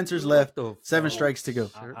the 4 answers What left. the 7 fuck? strikes to go.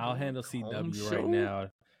 I'll handle Home CW show? right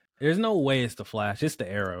now. There's no way it's the Flash. It's the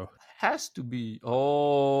Arrow. Has to be.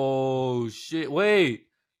 Oh shit! Wait,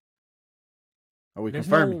 Are we There's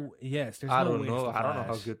confirming? no. Yes, there's I no don't way know. it's the I don't know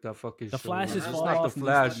how Flash. good that fucking The show Flash is. is It's far not the off, needs to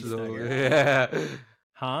Flash be though. staggered. Yeah,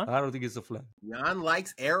 Huh? I don't think it's the Flash. Jan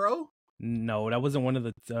likes Arrow. No, that wasn't one of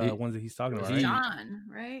the He- ones that he's talking about. he- Right? John,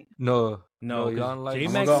 right? No, No, 'cause Jan likes. I'm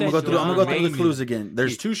J-Max gonna said go through. I'm gonna go through the mainly. clues again.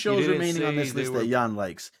 There's He- 2 he shows didn't remaining on say this they list were- that Jan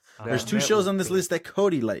likes. Uh-huh. There's That 2 shows on network this show. list that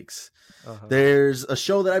Cody likes. Uh-huh. There's a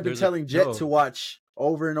show that I've been There's telling a- Jet no. to watch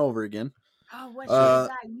over and over again. Oh, what show Uh, is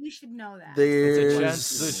that? You should know that. It's a There's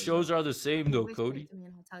chance. The shows are the same though, Whisper it Cody. to me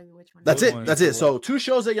and I'll tell you which one. That's Which it. one? That's it. So 2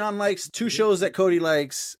 shows that Jan likes, 2 shows that Cody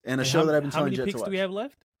likes, and a And show that I've been how telling many Jet to picks watch. do we have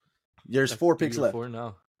left? There's Like 4 three picks or left. 4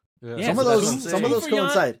 now. Yeah, Yeah, Some so of those- two- some of two those for Jan,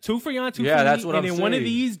 coincide. 2 for Jan, 2 Yeah, for that's me, what and I'm then one of saying.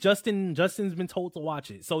 these, Justin's been told to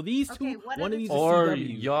watch it. So these Okay, two, what one are of these the- is Or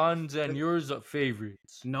CW. Jan's and yours are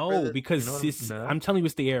favorites. No, the- because you know what it's, I'm- I'm telling you,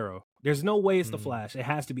 it's the Arrow. There's no way it's the Mm. Flash. It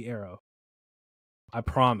has to be Arrow. I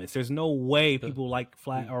promise. There's no way Yeah. people like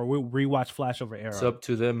Flash or will rewatch Flash over Arrow. It's up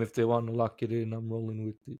to them if they want to lock it in. I'm rolling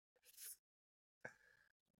with it.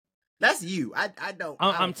 That's you. I don't. I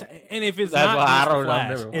I'm don't- and if it's That's not, why I it's the don't- I've Flash.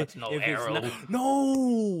 never watched If- no if it's Arrow. not-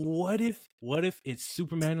 no. What if it's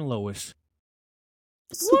Superman and Lois?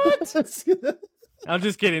 What? I'm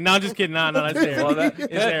just kidding. No, I'm just kidding. No, that's Arrow. Well, that,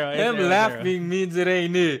 It's Arrow. It's him Arrow, it's laughing means it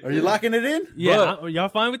ain't it. Are you locking it in? Yeah, But- y'all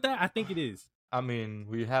fine with that? I think it is. I mean,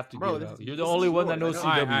 we have to Bro, get it out. this- You're the this only is one that yours. knows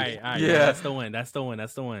I CW. know. All right. Yeah. That's the one. That's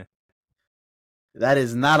the one. That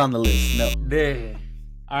is not on the list. No. There.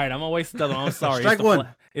 All right, I'm gonna waste the other one. I'm sorry. Strike it's the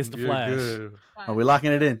one. It's the You're Flash. good. Are we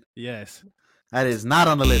locking it in? Yes. That is not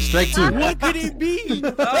on the list. Strike 2. What could it be? Oh,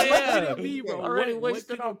 yeah. What could it be, bro? Already What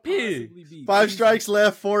wasted could our it pick. possibly be? 5 Please- strikes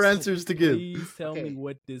left, 4 answers to give. Please tell Okay. me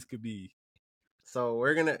what this could be. So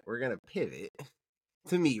we're gonna pivot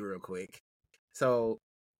to me real quick. So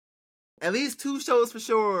at least 2 shows for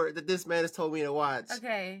sure that this man has told me to watch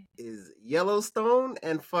Okay. is Yellowstone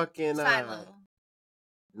and fucking Silo.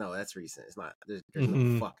 no, that's recent. It's not. There's no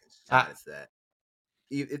Mhm. fucking shot. It's that.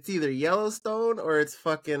 It's either Yellowstone or it's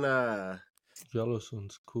fucking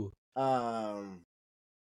Yellowstone's cool.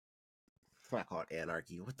 it's not called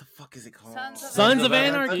Anarchy. What the fuck is it called? Sons of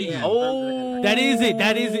Anarchy. Yeah, Oh. That is it.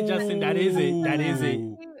 That is it, Justin. That is it. That is it.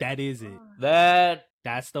 Ooh. That is it. That's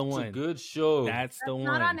That's the a one. good show. That's the That's one.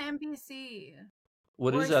 not on NBC.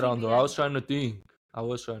 What or is that on though? I was CBS. trying to think. I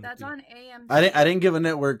was trying to That's think. on AMC. I didn't give a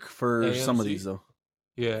network for some of AMC? these though.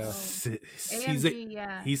 Yeah. AMC,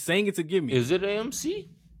 yeah. He's saying it's a gimme. Is it AMC?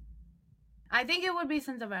 I think it would be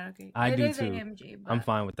Sons of Anarchy. I It do is too. AMG, but... I'm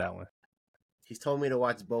fine with that one. He's told me to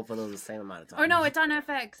watch both of those the same amount of times. Or no, it's on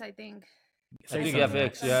FX, I think. I Say think Sons of-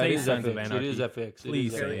 FX. Yeah, say it is Sons of FX. It Anarchy. is FX.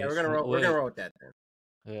 Please it is say FX. Yeah, we're gonna roll. We're gonna roll with that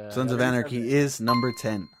then. Yeah. Sons of Yeah, Anarchy is number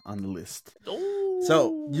 10 on the list. Ooh,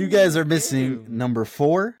 So you guys are missing damn. number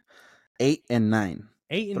 4, 8, and 9.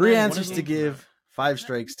 8 and 3 9, answers what to is- give, 5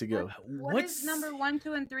 strikes to go. What is number 1,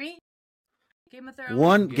 2, and 3? Game of Thrones?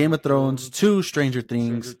 1, Game of Thrones. 2, Stranger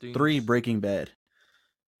Things. Stranger Things. 3, Breaking Bad.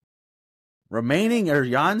 Remaining are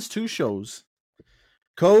Jan's 2 shows.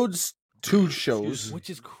 Code's 2 shows. me. Which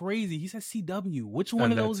is crazy. He said CW. Which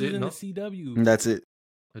one And of those that's is it, in no? the CW? And that's it.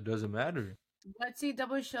 It doesn't matter. What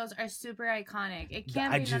CW shows are super iconic? It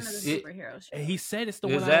can't I be none of just- the it- superhero shows. He said it's the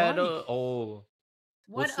Is one that I like. oh? What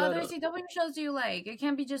what's that, other CW shows do you like? It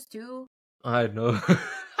can't be just 2. I know.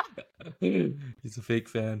 He's a fake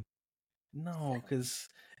fan. No, because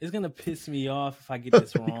it's gonna piss me off if I get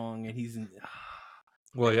this wrong. And he's in.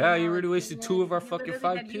 Well, yeah, you No, already it's- wasted 2 of our you fucking literally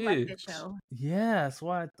 5 said you like this picks. show. Yeah, that's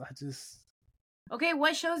why I just. Okay,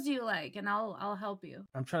 what shows do you like? And I'll help you.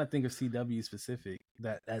 I'm trying to think of CW specific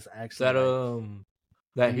that's actually That like- that in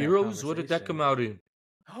that Heroes. What did that conversation. come out in?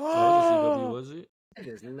 That was CW, was it? It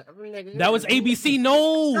is n- I mean, nigga, That was ABC.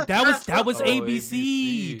 No, that was Oh,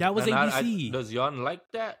 ABC. That was And ABC. does Jan like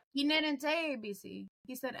that? He didn't say ABC.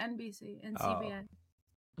 He said NBC and Oh. CBS.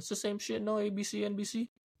 It's the same shit. No ABC, NBC.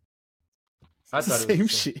 It's I the thought it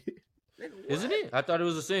was same the same. shit. Isn't it? I thought it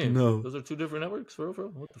was the same. No. Those are 2 different networks. For real?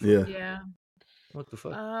 What the fuck? Yeah. Yeah. What the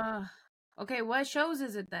fuck? Okay, what shows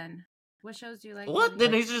is it then? What shows do you like? What? Cody?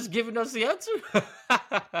 Then he's just giving us the answer?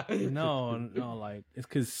 No, like it's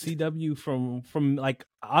because CW from like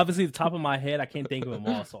obviously the top of my head, I can't think of them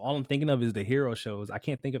all. So all I'm thinking of is the hero shows. I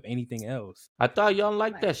can't think of anything else. I thought y'all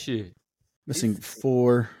liked that shit. Missing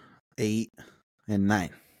 4, 8, and 9.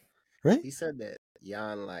 Right? He said that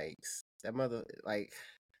Jan likes that mother like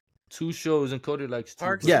 2 shows and Cody likes 2.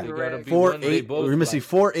 Parks but Yeah. and they gotta Rec. be 4, one they 8. both We're missing like.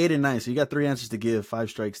 4, 8, and 9. So you got 3 answers to give. 5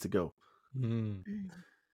 strikes to go. Mm.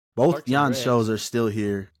 Both Parks and Jan Rec. shows are still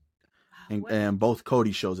here, and, What- and both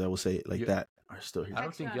Cody shows, I will say it like Yeah. that, are still I here.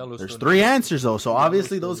 don't think Next Yellowstone. There's 3 answers though, so Yellowstone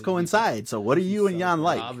obviously those is coincide. So what do you and Jan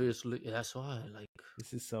like? Obviously, that's why. Like,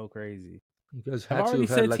 This is so crazy. you guys I've had to already have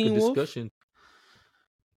had said like a Teen Wolf. discussion.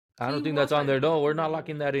 I don't Teen think that's Wolf on there. and- No, we're not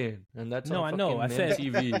locking that in, and that's No, on I know. I fucking said-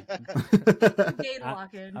 MTV. Gay to I-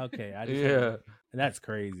 lock in. Okay, I just Yeah, that's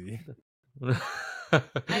crazy.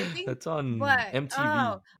 think- that's on But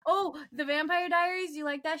MTV. oh, the Vampire Diaries. You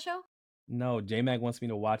like that show? No, J Mac wants me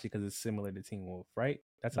to watch it because it's similar to Teen Wolf, right?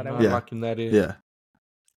 That's how I'm that not works. Yeah. locking that in. Yeah.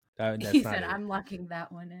 That's He not said, it. "I'm locking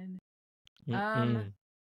that one in." Mm-mm.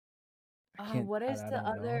 I Oh, can't- what is I the don't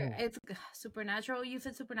other? know. It's Supernatural. You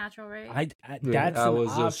said Supernatural, right? I Yeah, that's that an was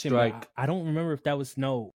a option. But strike. I don't remember if that was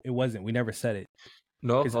no. It wasn't. We never said it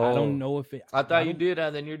No, because I don't know if it. I thought you don't- did,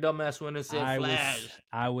 and then your dumbass went and said I Flash.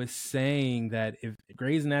 was saying that if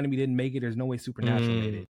Grey's Anatomy didn't make it, there's no way Supernatural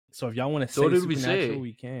made Mm. it. So if y'all want to So say what did we Supernatural, say?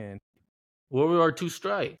 we can. What were our 2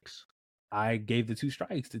 strikes? I gave the 2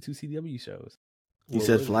 strikes to 2 CW shows. He What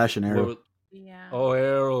said was it? Flash and What Arrow. was- Yeah. Oh,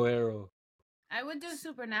 Arrow. I would do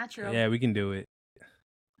Supernatural. Yeah, we can do it.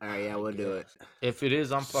 all right, yeah, we'll do it. If it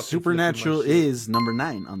is, I'm fucking Supernatural flipping my shit. is number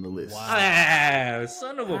 9 on the list. Wow. Ah,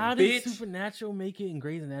 son of a How did bitch. Supernatural make it and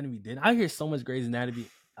Grey's Anatomy did? I hear so much Grey's Anatomy.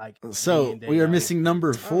 Like day So in, day we are out. missing number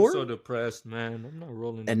I'm 4 so depressed, man. I'm not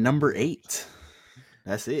rolling. and number 8.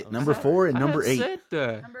 That's it. I'm Number sorry. 4 and I number had 8. said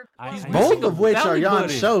that. Number I- four. I- Both missing of a which are Valley Jan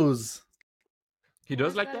Buddy. shows. He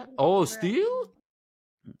does like that? Oh, Steel?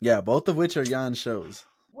 Yeah, both of which are Jan shows.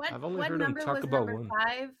 What, I've only what heard him number talk was about number one.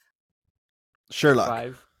 5? Sherlock,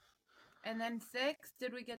 5. And then 6?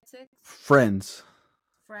 Did we get 6? Friends.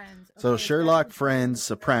 Friends. So Okay, Sherlock, Friends, Friends,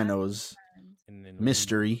 Sopranos, Friends. And then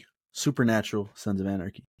Mystery, Supernatural, Sons of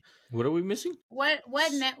Anarchy. What are we missing? What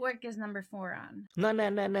network is number 4 on? No.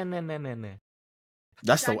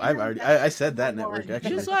 That's the Jack, I've you already haven't I said that said network one.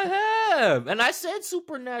 actually. Yes, I have. And I said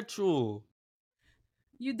Supernatural.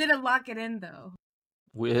 You didn't lock it in though.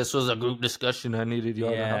 This was a group discussion. I needed y'all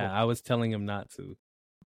to yeah, have. I was telling him not to.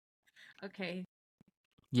 Okay,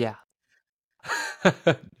 Yeah.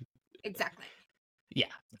 exactly. Yeah,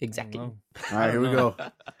 exactly. Well, All right, here we go.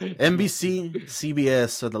 NBC,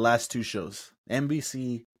 CBS are the last 2 shows.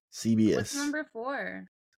 NBC, CBS. What's number 4?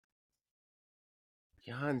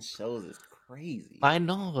 Jan shows is crazy. I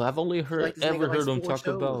know. I've only Like this nigga ever likes heard him 4 talk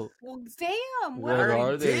shows. about. Well, damn. What already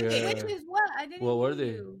are they? did it. Which is what? I didn't. What were hear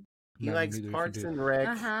they? you. He Nah, likes neither if you Parks did. and Rec.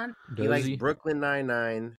 Uh huh. He Does likes he? Brooklyn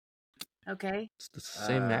Nine-Nine. Okay. It's the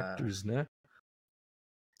same actors, nah?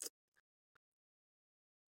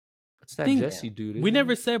 What's that Think- Jesse dude? we isn't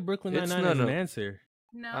never it? said Brooklyn It's Nine-Nine as an no. answer.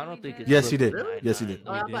 No, I don't we think didn't. it's Yes, he did. Brooklyn Yes, he Nine-Nine. did.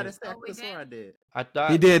 Oh, I'm about to did. say, Oh, I we could've sworn I did? did. I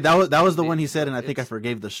thought He did. That was the He one he did, said, and but I think I it's-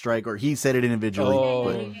 forgave the strike, or he said it individually. Oh.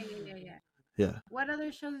 But Yeah. yeah, What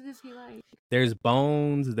other shows does he like? There's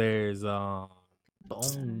Bones. There's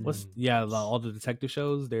Bones. what's all the detective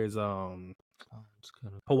shows. There's It's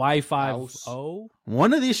kind of Hawaii Five House. O.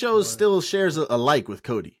 one of these shows Or- still shares a like with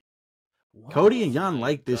Cody. Cody and Jan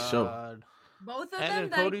like this show. God. Both of And them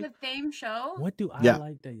then Cody? like the same show. What do I Yeah.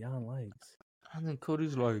 like that Jan likes? And then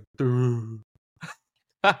Cody's like, "Duh."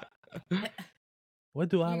 What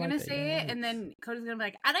do I You're like? gonna that say Jan it, likes? and then Cody's gonna be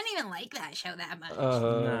like, "I don't even like that show that much."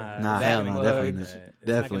 Nah, Nah, it's hell not no, gonna definitely go not. like that. It's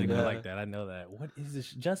Definitely not gonna not. go like that. I know that. What is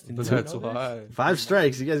this, Justin? But do you that's know this? why. 5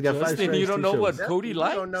 strikes. You guys got 5 Justin, strikes. you don't 2 know what shows. Cody You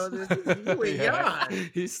likes? don't know this. You and Jan.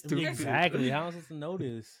 He's stupid. Exactly. How am I supposed to know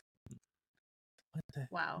this? What the?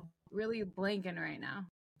 Wow, really blanking right now.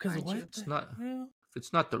 Because Aren't what? you? It's not- hell? If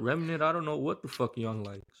it's not the Remnant, I don't know what the fuck Young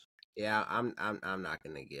likes. Yeah, I'm not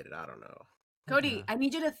gonna get it. I don't know. Cody, I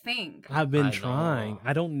need you to think. I've been I trying. know.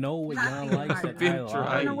 I don't know what Not Jan even likes hard. that Been I I don't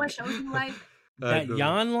trying. know like. what shows you like. That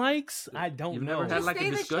Jan likes? I don't You've know. never had Just like say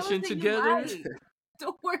a the shows discussion that you together? like.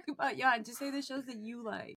 Don't worry about Jan. Just say the shows that you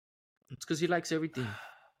like. It's because he likes everything.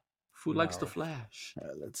 Food likes the No. Flash.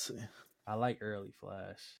 Let's see. I like early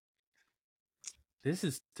Flash. This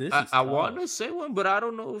is I tough. want to say one, but I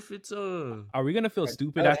don't know if it's Are we gonna feel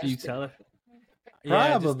stupid after you tell it? Yeah,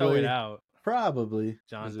 just throw Probably. it out. Probably.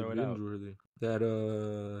 John, is throw it it out. binge-worthy.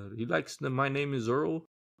 That he likes the My Name Is Earl.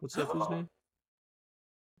 What's that fool's name?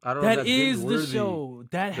 I don't know. That That's is binge the worthy. show.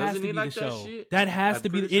 That has Doesn't to he be like the that show. shit? That has I'm to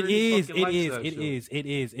be. pretty It sure he is. fucking It likes is. that It show. is. It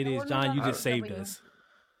is. It I is. wouldn't John, know you that just was saved W. us.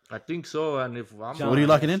 I think so. And if I'm John. What are you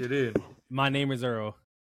locking that in? shit My name is Earl.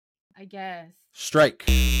 I guess. Strike.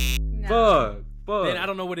 No. Fuck. Then I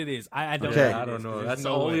don't know what it is. I don't Okay. know. I what it don't is, know. 'cause there's That's the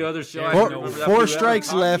no only way. other show There's I Four, no remember way. that four we were strikes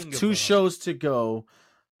talking left. 2 about. shows to go.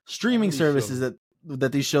 Streaming Only services show.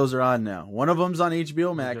 that these shows are on now. One of them's on HBO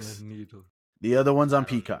We're Max. gonna need to- The other one's on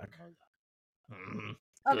Peacock. Mm.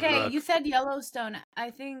 Good Okay, luck. you said Yellowstone.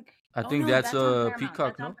 I think. I Oh, think no, that's on Paramount. Peacock,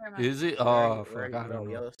 That's on no? Paramount. Is it? We Oh, already fuck, I know. don't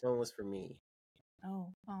know. Yellowstone was for me.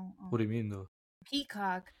 Oh. What do you mean though?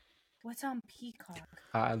 Peacock. What's on Peacock?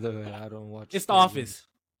 I don't watch. It's The those Office.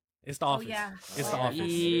 It's The Office. yeah. It's Oh, The yeah. Office.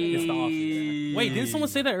 It's The Office. Wait, didn't someone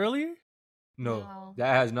say that earlier? No, No.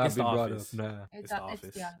 that has not It's been The brought Office. up. Nah. It's It's The The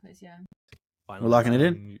Office. Office, yeah. Finally. We're locking it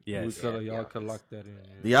in? Yes. Y'all The could Office. lock that in.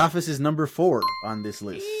 The Office is number 4 on this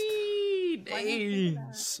list. Why do you think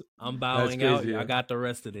that? I'm bowing That's out. crazy, I yeah. got the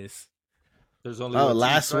rest of this. There's only Oh, what, two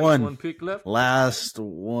last strikes, one. one pick left. Last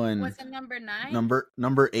one. What's it, number 9?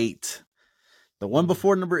 Number 8. The one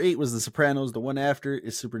before number 8 was The Sopranos. The one after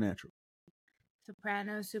is Supernatural.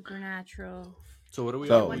 Sopranos, Supernatural. So what are we?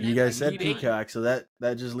 So on? you guys said Need eight? Peacock, so that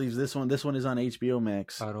just leaves this one. This one is on HBO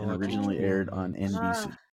Max I don't and watch originally HBO, aired man. on NBC.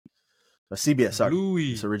 Ugh. CBS, sorry.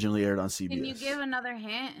 Louis. It's originally aired on CBS. Can you give another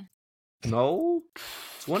hint? No,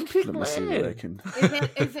 it's one pick Let me see what I left. can.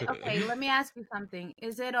 Is it okay? Let me ask you something.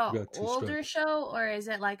 Is it a got two older strikes. show or is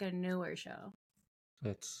it like a newer show?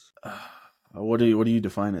 That's What do you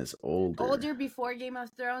define as older? Older before Game of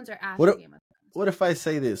Thrones or after What if- Game of Thrones? What if I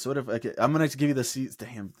say this? What if I'm gonna give you the season?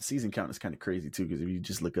 Damn, the season count is kind of crazy too. Because if you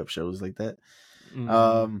just look up shows like that,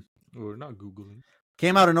 we're not googling.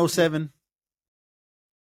 came out in 2007,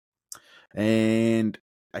 and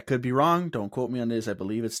I could be wrong. Don't quote me on this. I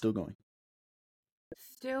believe it's still going.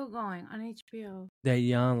 Still going on HBO. That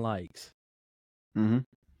Jan likes. Mm-hmm.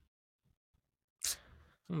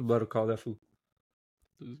 I'm about to call that fool.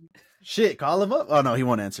 Shit, call him up. Oh no, he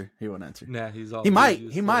won't answer. He won't answer. Nah, he's all. He might. busy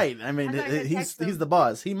as He fuck. might. I mean, I thought I said he's text him. he's the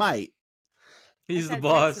boss. He might. He's I the said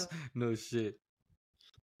boss. text him. No shit.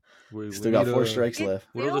 We Still got need 4 a- strikes It's left.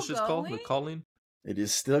 What are those still shits called? The going? calling? It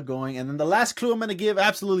is still going. And then the last clue I'm gonna give,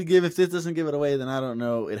 absolutely give. If this doesn't give it away, then I don't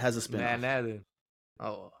know. It has a spin. Nah, then.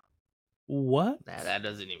 Oh, What? nah, that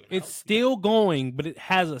doesn't even. It's help. still going, but it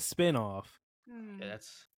has a spinoff. Hmm. Yeah,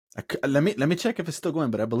 that's. Let me check if it's still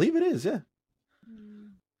going, but I believe it is. Yeah, Hmm.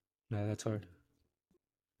 Nah, that's hard.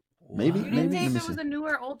 Maybe, You What? didn't maybe. say Let if me it was see. a new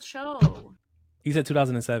or old show. He said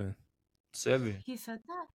 2007. 7. He said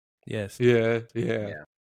that. Yes. Yeah.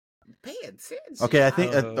 Pay attention. Okay, I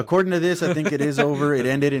think according to this, I think it is over. It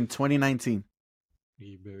ended in 2019.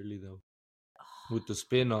 He barely though. With the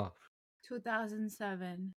spin off.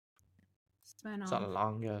 2007. It's a Spinoff.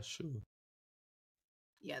 long ass show.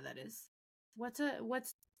 Yeah, that is. What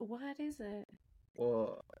is it?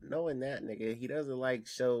 Well, knowing that nigga, he doesn't like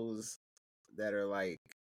shows that are like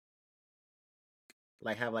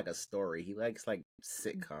have like a story. He likes like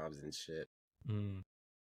sitcoms and shit. Mm.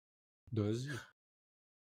 Does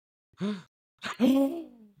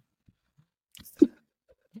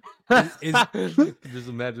Is- Just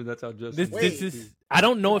imagine that's how Justin. This Wait. is. I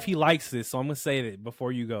don't know if he likes this, so I'm gonna say it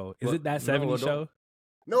before you go. Is What? it that No, 70s I don't. show?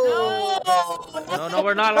 No, No,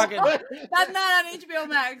 we're not locking. That's not on HBO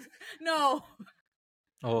Max. No.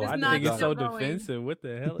 Oh, It's I not think it's so still going. defensive. What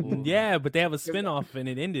the hell? Ooh. Yeah, but they have a spinoff and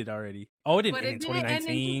it ended already. Oh, it didn't But end in it didn't end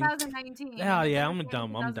in 2019. 2019. Hell yeah, It I'm ended in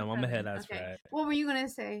dumb. I'm 2007. ahead. That's Okay. right. What were you gonna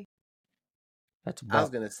say? That's I was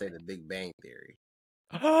about. gonna say The Big Bang Theory.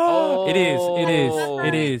 It is. It is. Oh.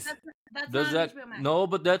 It is. That's Does not on that? HBO Max. No,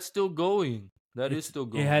 but that's still going. That is It's- still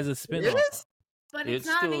going. It has a spinoff. is? But it's it's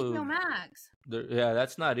not on still- HBO Max. Yeah,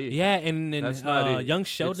 that's not it. Yeah, and That's not it. Young It's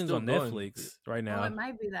Sheldon's still on going. Netflix right Well, now. it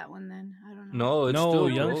might be that one then. I don't know. No, it's No, still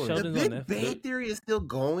Young going. The Sheldon's on Big Netflix. Bang Theory is still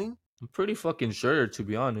going. I'm pretty fucking sure, to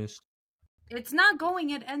be honest. It's not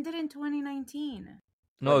going. It ended in 2019.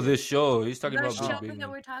 No, this show. He's talking The about show Big Bang. that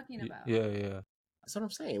we're talking about. Yeah. That's what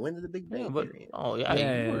I'm saying. When did The Big Bang Yeah, but Theory end? oh yeah,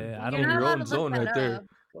 Yeah, you were I in don't- You're not your allowed own to zone look right that there. up.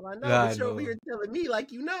 Well, I know, Yeah, but I you're over know. here telling me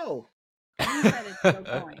like you know. You said it's still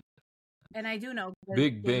going. And I do know. because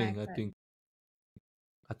Big Big Bang, Mac I said. think.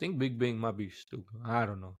 I think Big Bang might be still going. I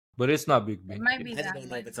don't know, but it's not Big It Bang. might be I just that don't know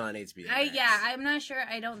one. if it's on HBO. Yeah, Max. I'm not sure.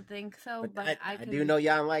 I don't think so, but I could do be- know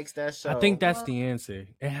Jan likes that show. I think that's Well- the answer.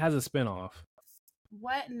 It has a spinoff.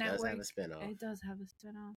 What It does have network? a spinoff. It does have a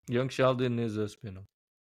spinoff. Young Sheldon is a spin-off.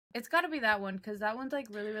 It's got to be that one because that one's like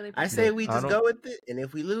really, really. I popular. say we I just don't- go with it, and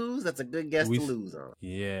if we lose, that's a good guess We to s- lose on.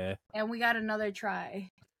 Yeah. And we got another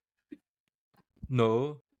try.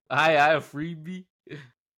 No, I have freebie.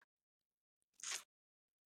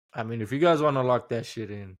 I mean, if you guys want to lock that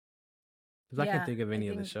shit in, Because I can't think of any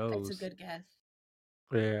of the think shows. That's a good guess.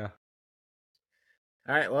 yeah.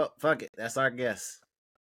 All right, well, fuck it. That's our guess.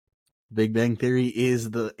 Big Bang Theory is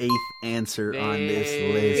the 8th answer on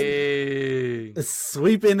this list. Dang.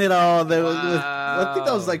 Sweeping it all. I think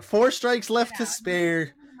that was like 4 strikes left to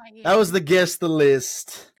spare. That was the guess the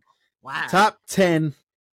list. Wow. Top 10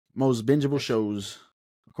 most bingeable shows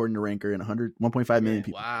according to Ranker and 1.5 million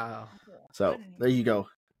people. Wow. So there you go.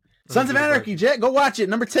 Sons of Anarchy, Jet, go watch it.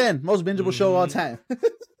 Number 10, most bingeable show of all time.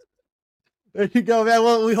 There you go, man.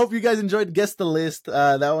 Well, we hope you guys enjoyed Guess the List.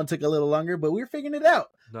 That one took a little longer, but we're figuring it out.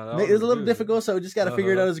 No, It was a little difficult, so we just got to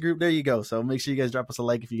figure it out as a group. There you go. So make sure you guys drop us a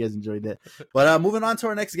like if you guys enjoyed that. But moving on to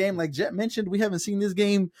our next game, like Jet mentioned, we haven't seen this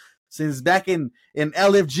game since back in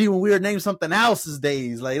LFG when we were named something else's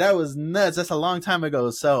days. Like, that was nuts. That's a long time ago.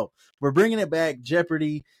 So we're bringing it back.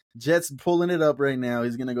 Jeopardy. Jet's pulling it up right now.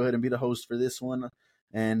 He's gonna go ahead and be the host for this one.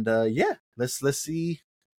 And yeah, let's see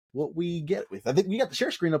what we get with. I think we got the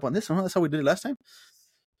share screen up on this one. Huh? That's how we did it last time.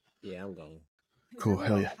 Yeah, I'm going. Cool.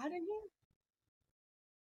 Hell yeah.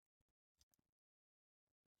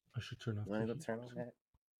 I should turn off. You want to go turn on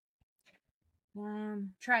that?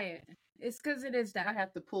 Try it. It's because it is that. I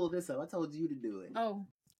have to pull this up. I told you to do it. Oh,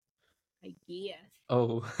 I guess.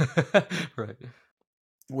 Oh, right.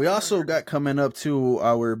 We also got coming up to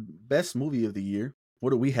our best movie of the year.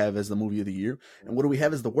 What do we have as the movie of the year? And what do we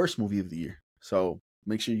have as the worst movie of the year? So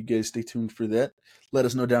make sure you guys stay tuned for that. Let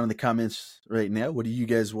us know down in the comments right now. What are you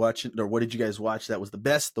guys watching, or what did you guys watch that was the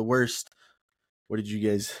best, the worst? What did you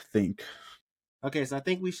guys think? Okay, so I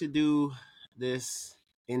think we should do this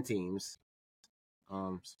in teams.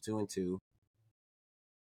 2 and 2.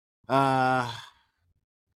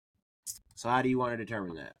 So how do you want to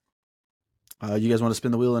determine that? You guys want to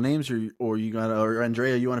spin the wheel of names, or you got, or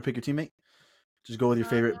Andrea, you want to pick your teammate? Just go with your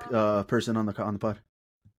favorite person on the pod.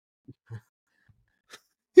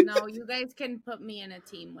 No, you guys can put me in a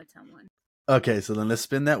team with someone. Okay, so then let's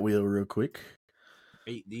spin that wheel real quick.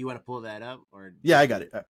 Do you want to pull that up, or? Yeah, I got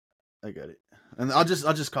it. I got it, and I'll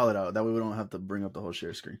just call it out. That way we don't have to bring up the whole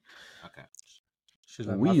share screen. Okay. She's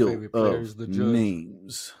like, my Wheel favorite player is of the judge.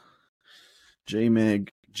 names: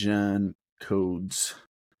 J-Meg, John, Codes,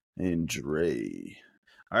 and Dre.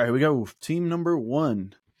 All right, here we go. Team number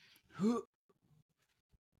 1. You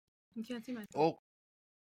can't see my. Oh,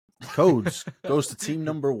 Codes goes to team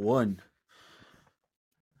number 1.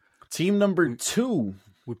 Team number 2.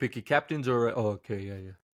 We picky captains or okay,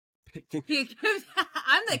 yeah.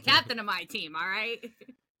 I'm the captain of my team. All right.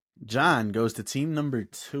 John goes to team number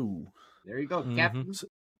 2. there you go, Mhm. Captain. So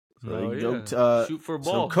Oh, there you go. yeah. Shoot for a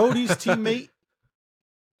So ball. Cody's teammate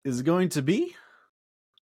is going to be.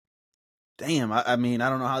 Damn, I mean, I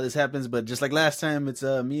don't know how this happens, but just like last time, it's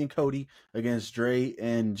me and Cody against Dre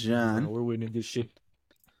and John. We're winning this shit.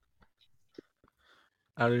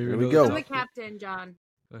 I don't even Here we know go. I'm the captain, John.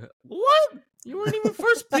 What? You weren't even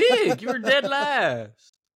first pick. You were dead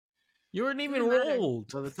last. You weren't even Doesn't matter.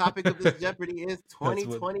 rolled. So the topic of this Jeopardy is what-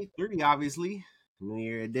 2023, obviously. New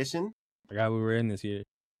Year edition. I forgot we were in this year.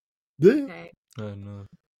 Okay. I know.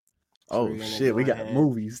 Oh We're gonna shit, we go got ahead.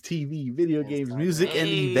 movies, TV, video Yes, games, I music, know. and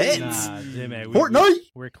Hey. events. Nah, J-Man, Fortnite.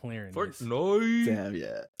 we're clearing this. Fortnite. Damn,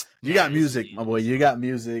 yeah. You got music, my boy. You got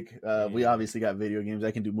music. We Yeah. obviously got video games.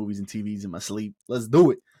 I can do movies and TVs in my sleep. Let's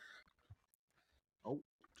do it.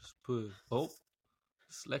 Just put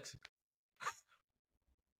dyslexic.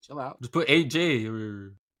 Chill out. Just put AJ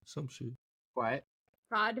or some shit. Quiet.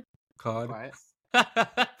 Rod. COD. Quiet.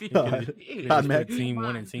 We God, just Mac. put team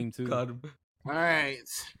 1 and team 2. COD. All right.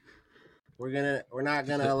 We're not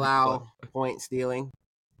gonna allow point stealing.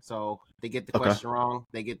 So if they get the Okay. question wrong,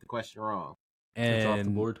 they get the question wrong. It's off the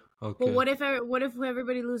And board. Okay. But what if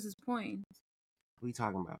everybody loses points? What are you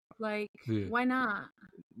talking about? Like, Yeah. why not?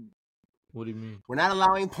 What do you mean? We're not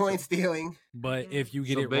allowing point stealing. but if you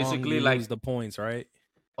get So it wrong, basically, you like- lose the points, right?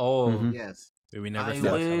 Oh, Mhm. Yes. We never I fought each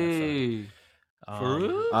other, way. so, For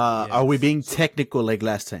real? Are we yes. being technical like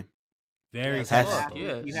last time? Very Yes, Has- technical.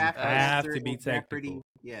 Yes. You have to, Have answer to be in Jeopardy. technical.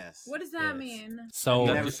 Yes. What does that Yes. mean? So You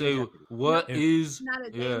never have to say say Jeopardy. what If- is. Not a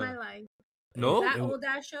day Yeah. in my life. No? That It- old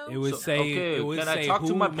ass show. it would So- say okay, it would can I say talk to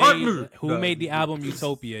who my made partner? who No. made the album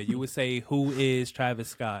Utopia. You would say who is Travis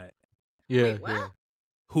Scott. Yeah. Wait, what? Yeah.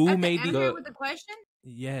 Who I have to made answer the the- with the question.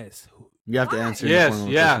 yes? You have to Why? answer. in the Yes. form of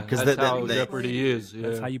a Yeah. question, 'cause That's that- how that- Jeopardy is.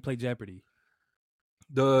 That's Yeah. how you play Jeopardy.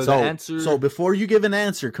 The So, answer. so before you give an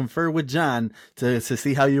answer, confer with John to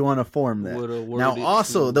see how you want to form that. would award Now, it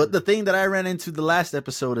also, to- the thing that I ran into the last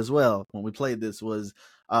episode as well when we played this was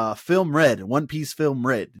Film Red, One Piece Film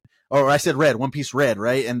Red. Or I said red, One Piece Red,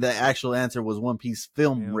 right? And the actual answer was One Piece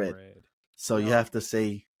Film Damn Red. red. So you No. have to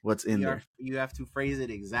say what's in there. You have to phrase it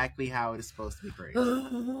exactly how it is supposed to be phrased.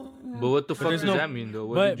 But what the fuck there's does no- that mean, though?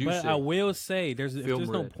 What But did you say? I will say, if Film there's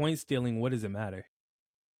no red. point stealing, what does it matter?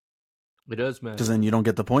 It does, man. Because then you don't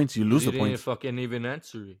get the points. You lose you the didn't points. fucking even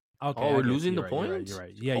answer it. Okay, Oh, I we're guess losing you're the right, you're right, points? You're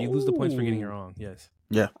right. Yeah, you lose the points for getting it Oh. wrong. Yes.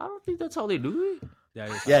 I don't think that's how they do it. Yeah.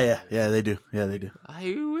 Yes, Yeah, they do. Yeah, they do. I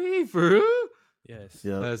wait for real? Yes.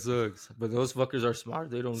 Yeah. That sucks. But those fuckers are smart.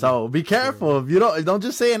 They don't. So be careful. If you don't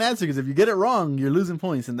just say an answer, because if you get it wrong, you're losing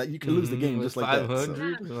points, and that you can lose the game just like that. So.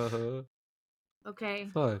 500. Okay.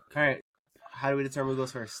 Fuck. All right. How do we determine who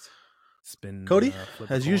goes first? Spin. Cody,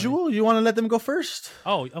 flip a as coin. usual, you want to let them go first,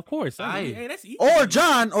 Oh, of course. Aye. Hey, that's easy. or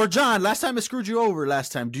John. Last time I screwed you over.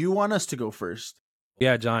 Last time, do you want us to go first?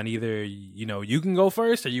 Yeah, John. Either you can go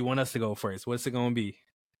first, or you want us to go first. What's it gonna be?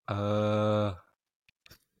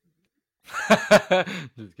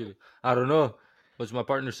 Just kidding. I don't know. What's my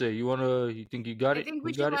partner say? You think you got it? I think You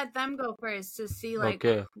we got should it? let them go first to see like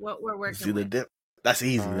Okay. what we're working See the with. dip. That's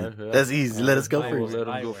easy. All man. right, yeah. That's easy. Let us go Alright, We'll first. let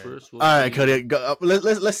him I go will. first. All right, Cody. Go,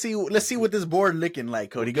 let's see what this board looking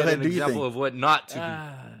like, Cody. Go Get ahead, an do your example thing. of what not to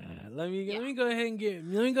do. Let me go ahead and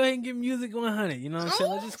get music 100. You know what I'm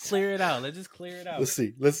saying? Let's just clear it out. Let's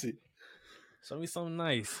see. Show me something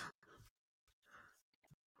nice.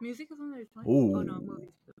 Music is on their point. Ooh. Oh no, movies.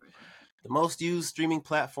 The most used streaming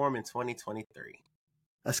platform in 2023.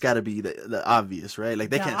 That's got to be the obvious, right?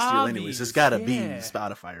 Like they The can't steal anyways. It's got to be obvious, yeah.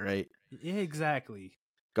 Spotify, right? Yeah, exactly.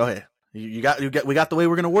 Go ahead. We got the way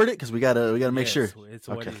we're gonna word it because we gotta make sure. It's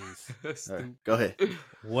what Okay. it is. All right, go ahead.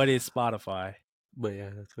 What is Spotify? But yeah,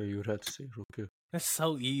 that's what you would have to say. Okay. That's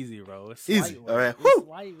so easy, bro. It's Easy. light work. All right. It's Woo.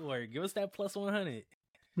 light work. Give us that plus 100.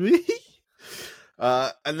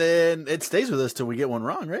 And then it stays with us till we get one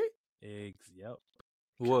wrong, right? Yep.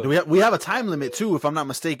 What? We have a time limit too, if I'm not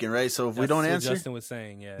mistaken, right? So if we That's don't what answer, Justin was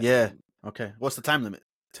saying, yeah. yeah. Okay. What's the time limit?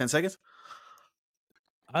 10 seconds?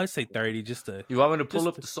 I would say 30 just to You want me to pull Just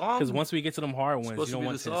up the song? because once we get to them hard It's ones, supposed you don't to be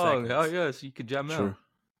want the 10 song. seconds. Hell yeah, so you could jam Sure.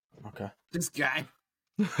 out. Okay. This guy.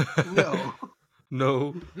 No.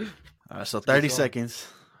 No. So 30 song. seconds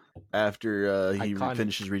after he Iconic.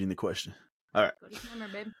 finishes reading the question. Go to timer,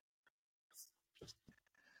 babe.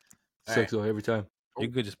 All Sucks though every time. You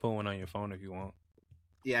could just pull one on your phone if you want.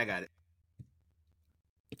 Yeah, I got it.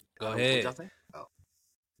 Go What ahead. y'all say? Oh.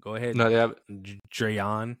 Go ahead. No, they have.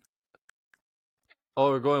 Drayon. Oh,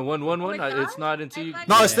 we're going 1-1-1. Oh my It's not until you. God.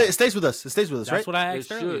 No, Yeah. it stays with us. It stays with us, That's right? what I It asked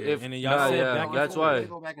should, earlier. if- And then y'all nah, said yeah, back and that's forth. why. We're gonna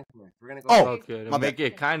go back and forth. We're gonna go. Oh. back and Okay, to My make bad.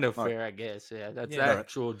 it kind of All right. fair, I guess. Yeah, that's Yeah.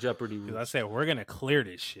 actual Jeopardy Because I rules. said we're gonna clear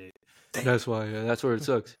this shit. That's why. Yeah, that's where it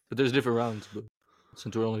sucks. But there's different rounds. But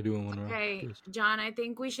since we're only doing one round. Okay, yes. John, I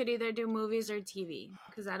think we should either do movies or TV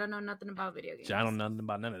because I don't know nothing about video games. I don't know nothing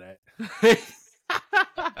about none of that.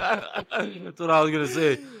 That's what I was gonna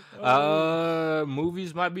say.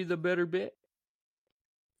 Movies might be the better bet.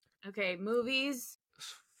 Okay, movies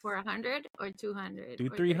for 100 or 200. Do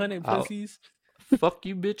or 300 I'll- pussies. Fuck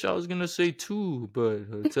you, bitch. I was gonna say 2, but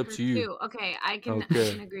it's up For to you. 2. Okay, I can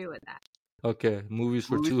Okay. agree with that. Okay, movies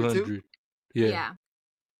for Movies for 2? 200. Yeah. Yeah.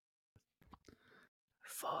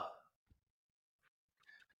 Fuck.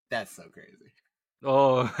 That's so crazy.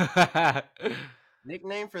 Oh.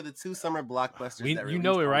 Nickname for the 2 summer blockbusters. that You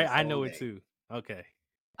know released it, on right? the I same know day. it too. Okay.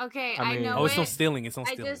 Okay, I I, mean- know Oh, it's on it. stealing. It's on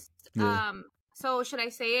I stealing. just Yeah. so should I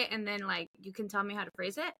say it and then like you can tell me how to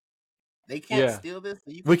phrase it? They can't Yeah. steal this.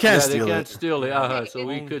 So you We can- can't Yeah, they steal can't it. steal it. Okay, So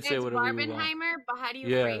we could say It's whatever we want. Barbenheimer, but how do you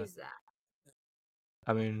Yeah. phrase that?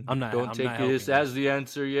 I mean, I'm not don't take helping this you. as the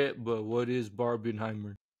answer yet, but what is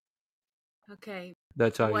Barbenheimer? Okay.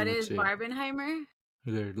 That's how What you would is say Barbenheimer? it.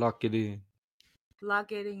 There, lock it in.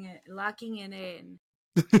 Locking it in.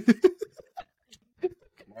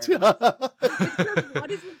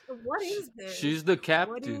 What is this? She's the What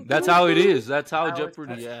captain. is That's this? how it is. That's how How it's-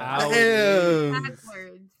 Jeopardy. that's Yeah. how- Damn.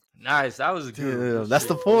 backwards. Nice. That was good. Damn, that's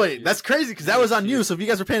the point. That's crazy because that was on news. So if you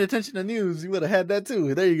guys were paying attention to news, you would have had that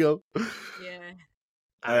too. There you go. Yeah.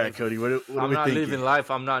 All right, Cody. What are I'm we not thinking? living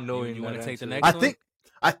life. I'm not knowing. you wanna that take the answer. next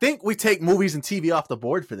I think we take movies and TV off the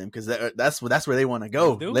board for them because that's where they want to go.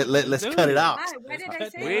 Let's do it. Let's Let's cut do it it. out. Why did I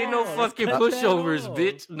cut say that We ain't no that? Let's fucking cut that pushovers, off.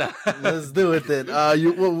 bitch. Nah. Let's do it then.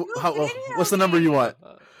 What's the number you want?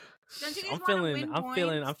 Don't you guys I'm wanna feeling. win I'm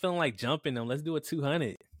feeling. points? I'm feeling like jumping them. Let's do a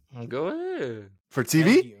 200. Go ahead. For Thank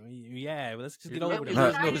TV? you. Yeah, but let's just get You're over lucky it.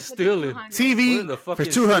 there's Started no with stealing. 200. We're in TV the for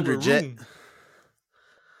fucking 200, silver Jet. room.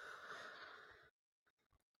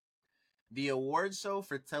 The award show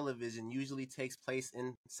for television usually takes place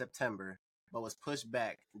in September, but was pushed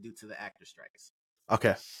back due to the actor strikes.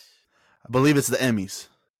 Okay. I believe it's the Emmys.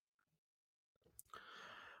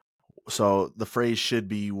 So the phrase should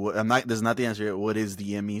be. This is not the answer yet. What is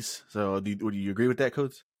the Emmys? So do you agree with that,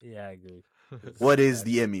 Coach? Yeah, I agree. What is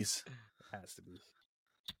the Emmys? Has to be.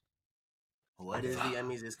 What is the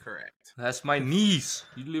Emmys is correct. That's my niece.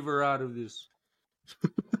 You leave her out of this.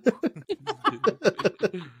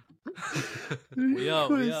 We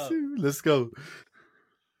up. Let's go.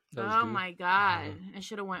 That was Oh good. my god. I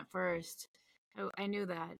should have went first. I knew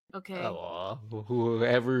that. Okay. Oh,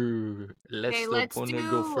 whoever lets Okay, the let's opponent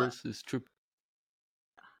go do- first is tripping.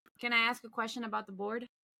 Can I ask a question about the board?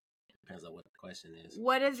 Depends on what the question is.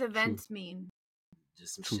 What does events mean?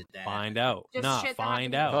 Just some True. shit that Find out. Just Nah, shit that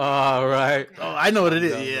find happened. out. All right. Oh, I know what it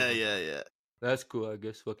is. I'm down Yeah, with it. yeah. That's cool, I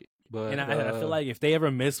guess. Fuck it. But And I feel like if they ever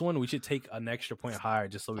miss one, we should take an extra point higher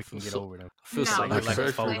just so we can get So- over them. feels no, like we're like just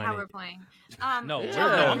a play how 400. we're playing. No, Yeah,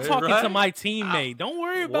 no, I'm talking to right? my teammate. Don't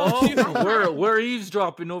worry about Whoa, you. we're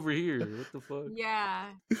eavesdropping over here. What the fuck?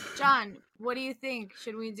 Yeah. John, what do you think?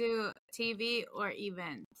 Should we do TV or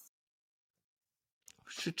events?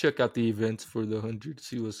 Should check out the events for the 100.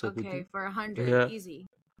 See what's up with Okay, it. for 100. Yeah. Easy.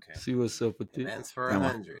 See what's up with it. Events for Come on.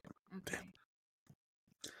 100. Okay.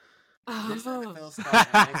 This Oh, NFL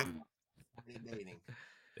stuff makes me dating.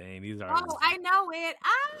 Dang, these are. oh, I know it.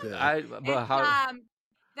 Ah! But It's, how?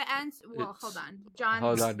 the answer. Well, hold It's- on, John.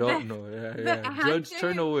 Hold on, the- don't know. Yeah, the yeah. Judge, answer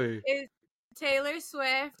turn away. Is Taylor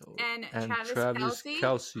Swift Oh, and, and Travis, Travis Kelce.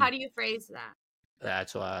 Kelce. How do you phrase that?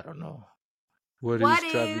 That's why I don't know. What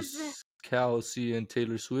is Travis is- Kelce and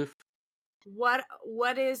Taylor Swift?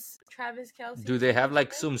 What is Travis Kelce? Do they have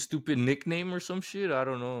like some stupid nickname or some shit? I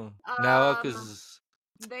don't know. Now, because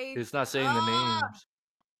They it's not saying the names.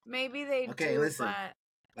 Maybe they Okay, do, listen. but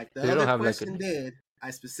Like the They don't other have, like, question a- did,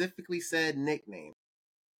 I specifically said nickname.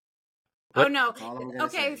 oh What? no. That's all I'm gonna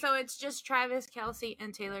Okay, say. so it's just Travis Kelce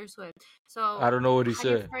and Taylor Swift. So I don't know what he how do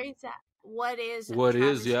you said. phrase that? What is What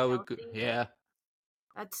Travis is? Yeah, we could. Kelce? Yeah.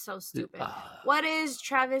 That's so stupid. Ah. What is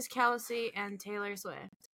Travis Kelce and Taylor Swift?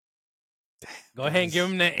 Go ahead and give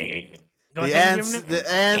him the. Go The ahead and answer,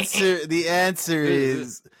 give him the answer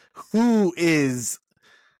is who is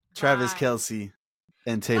Travis Why? Kelce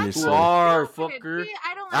and Taylor That's Who Swift? are, stupid. fucker? See,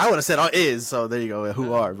 I don't I would have said is, so there you go.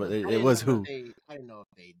 Who are, but I it didn't was know who. if I didn't know if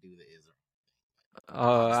they do the is or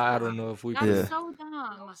I don't know if we That's could. Yeah. so no,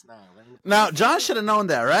 dumb. it's not. Now, John should have known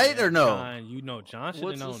that, right? Or no? John, you know, John should have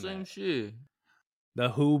What's the known same that. shit? The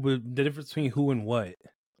who, but the difference between who and what.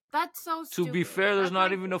 That's so To stupid. be fair, there's That's not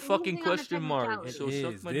like even a fucking losing on a question mark. It So technicality.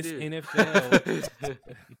 suck is. my This dick. NFL.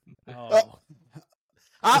 Oh.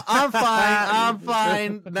 I'm fine. I'm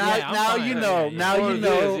fine. Now, Yeah, I'm now fine. you know. Yeah, Now Or you this,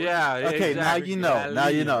 know. Yeah. Okay, now exactly. you know. At Now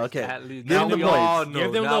you least, know. Okay. at least. Give Now him the we all points. know.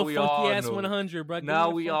 Give them Now little we funky all ass know. 100, bro. Give Now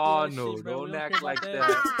them we funky all ass know. shit, bro. Don't We act care like about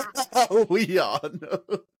that. We all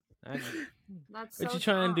know. That's What so you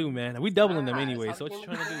trying to do, dumb. man? We doubling them Ah, anyway. it's So what you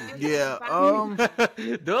trying to do?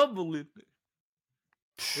 Yeah. Double it.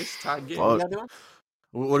 It's tie game. Fuck.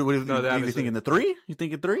 What do you No, think? that You is thinking it. the 3? You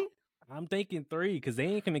thinking 3? I'm thinking 3 because they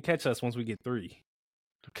ain't gonna catch us once we get 3.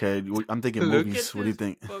 Okay, I'm thinking Look movies. at What do you this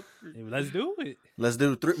think? fucker. Hey, let's do it. Let's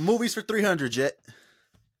do movies for 300, Jet.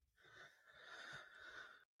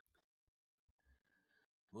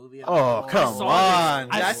 Movie Oh, about- come saw on.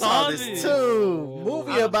 this. I saw this too.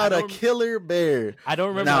 Movie I about a don't- killer bear. I don't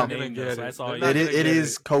remember Now- the name, though, so that's all. They're I not know. gonna It get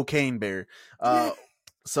is it. Cocaine Bear.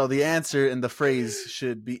 So the answer in the phrase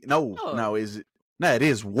should be no. It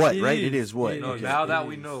is what, It right? It is. is what. It No, is. now It that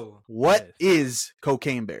we is. know. What Yes. is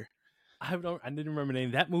Cocaine Bear? I didn't remember the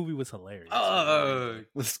name. That movie was hilarious. I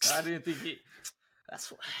didn't think it.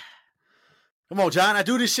 That's what. Come on, John. I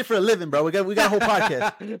do this shit for a living, bro. We got a whole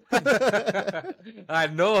podcast. I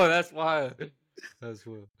know. That's why. That's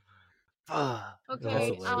what.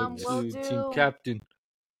 Okay, hilarious. we'll Team do. captain.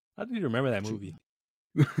 I didn't remember that movie.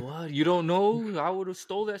 What? You don't know? I would have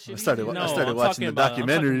stole that shit. I started- easy. I started I'm watching talking the about,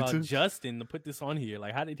 documentary, I'm talking about too. Justin to put this on here.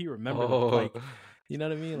 Like, how did he remember? Oh. Like, you know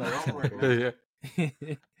what I mean? Like, Yeah.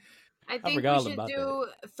 I think forgot all we should about do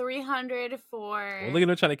 300 for. well, look at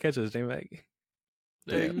him trying to catch us, J-Mac.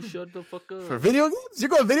 Hey, Damn. you shut the fuck up. For video games? You're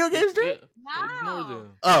going video games, Drake? Yeah, ignore No.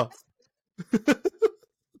 them. Oh.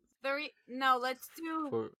 No, let's do.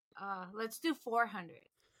 For Let's do 400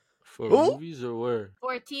 Who? movies or where?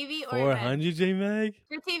 for TV or 400, J-Mac?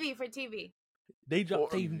 For TV. They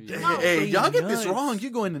dropped they. No. Hey, y'all get this nuts. wrong.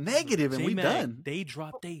 You're going to negative, and we J-Mac, done. They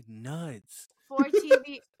dropped they nuts. For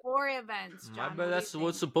TV, 4 events. John, My what bad. do you That's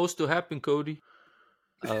what's think? supposed to happen, Cody.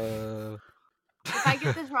 If I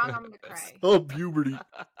get this wrong, I'm gonna cry. Oh, puberty.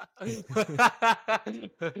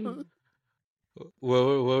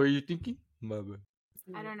 what were you thinking? My bad.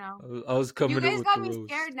 I don't know. I was coming You in guys with got the me roast.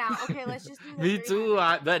 scared now. Okay, let's just do the Me too.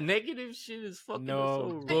 300. That negative shit is fucking us No,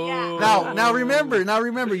 over. boo. Yeah. Now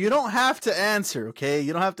remember, you don't have to answer, okay?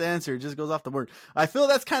 You don't have to answer. It just goes off the board. I feel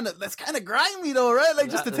that's kind of grimy though, right? Like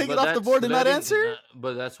just to take it off the board and not answer.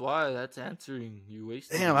 But that's why that's answering. You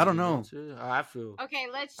wasted. Damn, I don't know. I feel. Okay,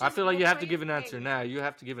 let's. I feel like we'll you have to play give it an answer safe. now. You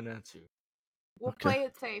have to give an answer. We'll Okay. play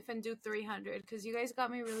it safe and do 300 because you guys got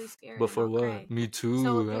me really scared. But and for I'll what? cry. Me too.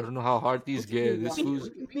 So, I don't know how hard these get. This fool's.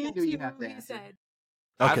 Me do you too, have to he answer? said.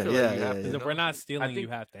 I Okay, feel yeah, like you yeah, have yeah. to If know. we're not stealing, think- you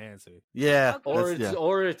have to answer. Yeah, Okay.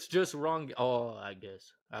 Or it's just wrong. Oh, I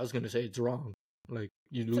guess I was gonna say it's wrong. Like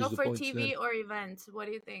you lose So the for points. TV Then. or events, what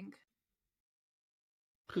do you think?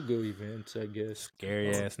 Could go events, I guess.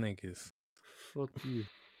 Scary ass niggas. Fuck you.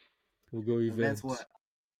 We'll go events. Events what?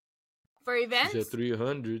 For She events? said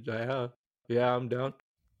 300. Yeah, I'm down.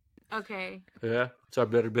 Okay. Yeah, it's our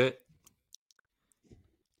better bet.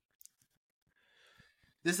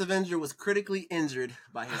 This Avenger was critically injured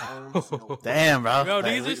by his own snow. Damn, bro. Bro,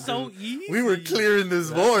 Like, these are so easy. we were clearing this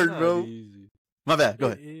That's board, not bro. easy. My bad. Go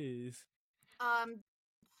It ahead. is.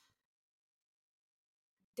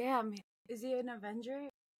 Damn. Is he an Avenger?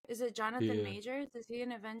 Is it Jonathan Yeah. Majors? Is he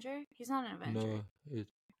an Avenger? He's not an Avenger. No,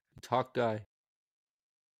 it's Hawkeye.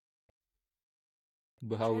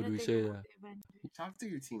 But how Trying would to we think say of that? what the Avenger- Talk to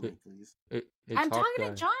your teammate, please. It's I'm talking Hawkeye.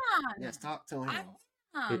 to John. Yes, talk to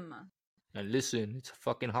him. And listen, it's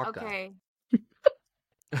fucking Hawkeye.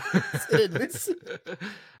 Okay.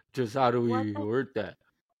 Just how do What we the- word that?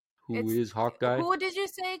 Who It's- is Hawkeye? Who did you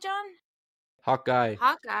say, John? Hawkeye.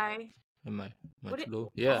 Hawkeye. Am I What too it-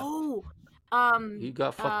 low? Yeah. Oh. He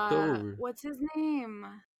got fucked over. What's his name?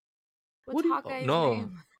 What's What do you- Hawkeye's no.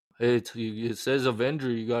 name? It says Avenger.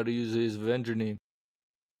 You got to use his Avenger name.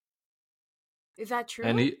 Is that true?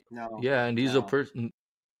 And he, No. yeah, and he's a No. person.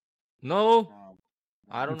 No, No.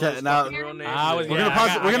 I don't know Okay, his now- fucking real name. I was- We're Yeah, gonna pause.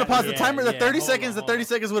 I got- we're gonna I got- pause the yeah, timer. The yeah, 30 hold seconds. on, The hold 30 on.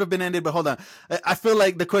 seconds would have been ended. But hold on. I feel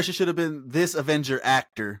like the question should have been: this Avenger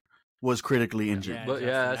actor was critically injured. Yeah, But Justin,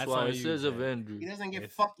 yeah, that's that's why on it you, says Jay. Avenger. He doesn't get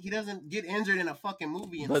It's- He doesn't get injured in a fucking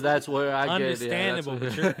movie. But that's where I get it. Understandable,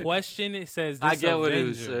 but your question it says this I get what it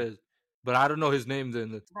Avenger. says, but I don't know his name.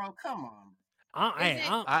 Then Bro, come on. I, Is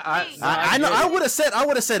it- I know. get I it.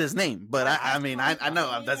 would have said his name, but I mean, I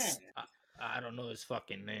know that's. I don't know his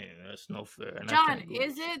fucking name. That's no fair. And I John, can't go-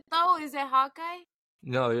 is it though? Is it Hawkeye?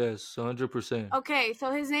 No, yes, 100%. Okay, so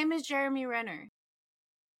his name is Jeremy Renner.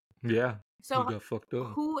 Yeah, So he got fucked up.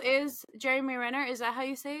 who is Jeremy Renner? Is that how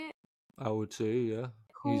you say it? I would say, yeah.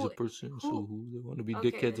 He's a Who- person, so who- who they want to be Okay,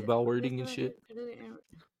 dickheads about wording and shit.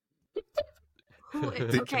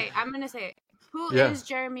 Okay, I'm gonna say it. Who is Yeah.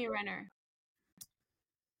 Jeremy Renner?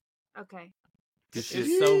 Okay. This It's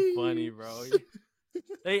shit. so funny, bro.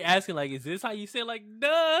 They asking like, is this how you say it? Like,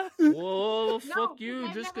 duh. Whoa, fuck No, you!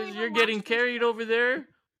 I've Just never because even you're getting watched this carried show. over there,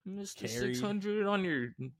 Mr. Carried. 600 on your.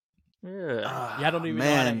 Yeah. Y'all don't even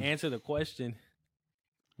know how to man, answer the question.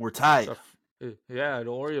 we're tied. Yeah,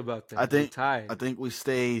 don't worry about that. I think- Ty. I think we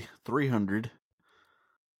stay 300,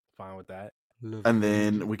 Fine with that. and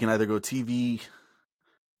then we can either go TV,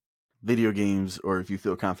 video games, or if you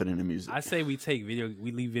feel confident in music. I say we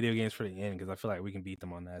leave video games for the end because I feel like we can beat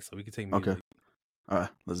them on that. So we can take music. Okay. All right,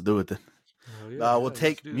 let's do it then. Oh, yeah, We'll let's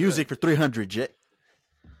take do music that. for 300, Jet.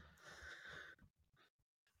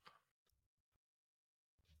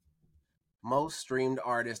 Most streamed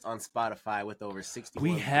artist on Spotify with over 60.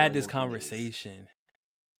 We had this conversation.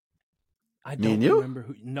 I Me don't and you? remember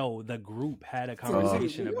who. No, the group had a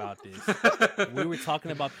conversation about this. We were talking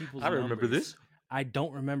about people's. I remember numbers. this. I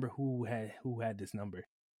don't remember who had this number.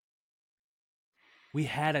 We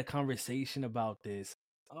had a conversation about this.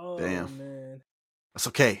 Oh Damn. man. That's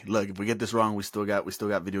okay. Look, if we get this wrong, we still got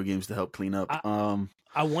video games to help clean up.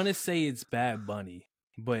 I want to say it's Bad Bunny,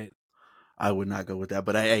 but I would not go with that.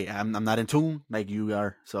 But hey, I'm not in tune like you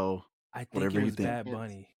are, so I think Whatever it you was think. Bad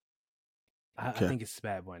Bunny. I Okay. think it's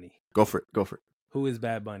Bad Bunny. go for it. Go for it. Who is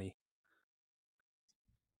Bad Bunny?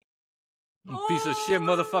 You piece of shit,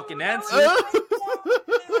 motherfucking that answer. was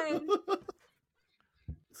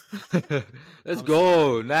Let's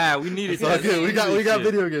go. Nah, we needed It's all to good. We got shit.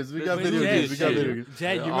 video games. We got Wait, video Jed, games. We got Jed, video games.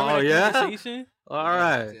 Jed, you Oh, remember that yeah? conversation? All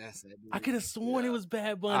right. Yes, I could have sworn it was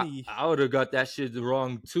Bad Bunny. I would have got that shit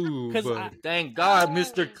wrong too. 'Cause But thank God,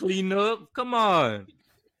 Mr. Cleanup. Come on.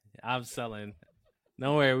 I'm selling.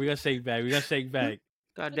 Don't worry, we're gonna shake back. We're gonna shake back.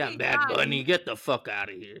 Goddamn Okay, Bad God. Bunny, get the fuck out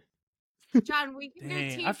of here. John, we can do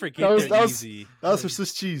Dang, TV. I forget That was- they're that was- easy. That was for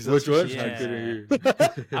Swiss cheese. That Which was for one? Swiss Yeah. I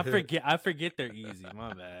couldn't hear. I forget they're easy.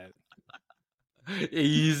 My bad.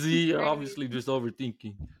 Easy. You're obviously just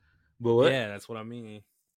overthinking. But what? Yeah, that's what I mean.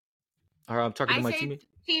 All right, I'm talking to I my say teammate.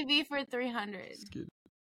 TV for 300.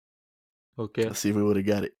 Okay. Let's see if we would have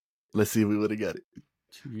got it.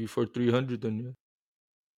 TV for 300 then, yeah.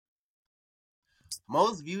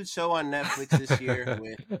 Most viewed show on Netflix this year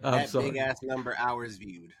with I'm that sorry. big ass number hours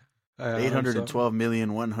viewed. I'm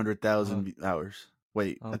 812,100,000 hours.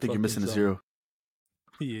 Wait, I I'm think you're missing a fucking zero.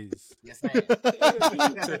 He is. Yes, I am.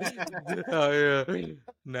 Oh yeah.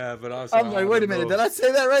 Nah, but I'm I'm like, wait a minute. Did I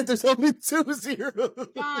say that right? There's only 2 zeros.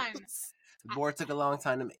 John, The board took a long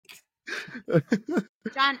time to make.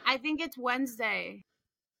 John, I think it's Wednesday.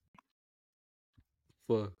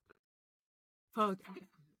 Fuck. Fuck.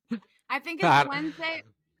 I think I- it's Wednesday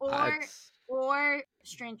or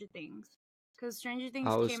Stranger Things, because Stranger Things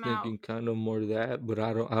I was came thinking out. kind of more that, but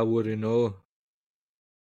I wouldn't know.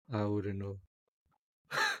 Do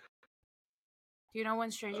you know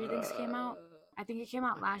when Stranger Things came out? I think it came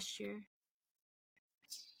out last year.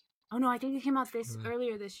 Oh no, I think it came out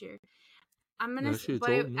earlier this year. I'm gonna, That shit but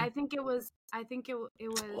told me. I think it was.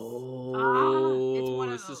 It's Oh, one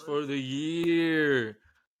of this is those. for the year.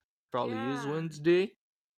 Probably is Yeah. Wednesday.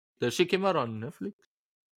 That shit came out on Netflix.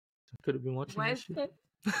 I could have been watching that Wednesday.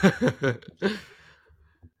 shit.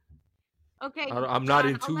 Okay, I'm not John,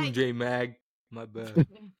 in I'll tune, let- J Mag. My bad.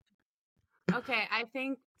 Okay, I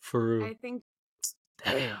think. For real.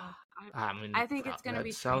 Damn. I mean, I think it's gonna that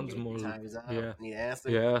be sounds Stranger more. Things. Time's up. Yeah. Need an answer?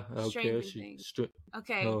 Yeah. Okay. Stranger Things.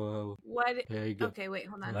 Okay. Oh, What? there you go. Okay, wait,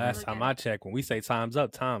 hold on. Last time I checked, when we say time's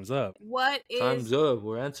up, time's up. What is Time's up.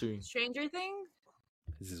 We're answering. Stranger Things?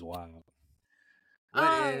 This is wild.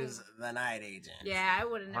 What is The Night Agent? Yeah, I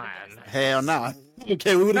would have never Man. guessed that. Hell no.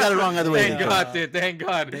 Okay, we would have got it wrong either way. Thank God, dude. Thank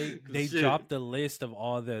God. They Shit. dropped the list of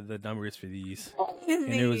all the numbers for these,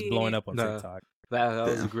 and it was blowing up on Nah. TikTok. That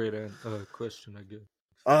was a Damn. great question, I guess.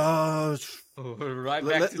 Let, Right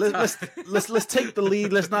back to let's take the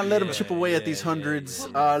lead. Let's not let them Yeah, chip away at yeah, these yeah, hundreds.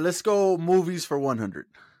 yeah. Let's go movies for 100.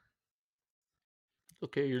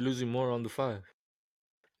 Okay, you're losing more on the 5.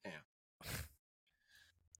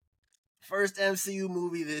 First MCU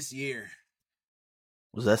movie this year.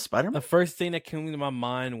 Was that Spider-Man? The first thing that came to my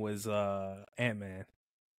mind was Ant-Man.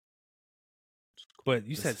 But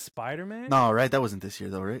you said Spider-Man? No, right? That wasn't this year,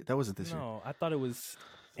 though, right? That wasn't this year. No, I thought it was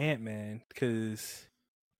Ant-Man because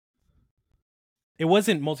it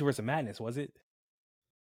wasn't Multiverse of Madness, was it?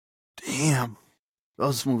 Damn.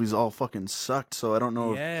 Those movies all fucking sucked, so I don't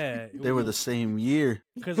know Yeah, if they were the same year.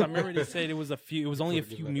 because I remember they said it was only a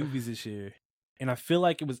few movies this year, and I feel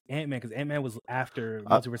like it was Ant-Man because Ant-Man was after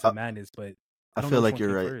Multiverse of Madness, but I don't feel know which like one you're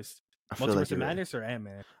came right. First. I feel Multiverse like of you're right. Madness or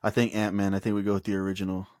Ant-Man? I think Ant-Man. I think we go with the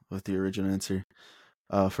original answer.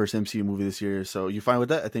 First MCU movie this year. So you fine with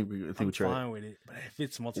that? I think we I'm try it. fine with it, but if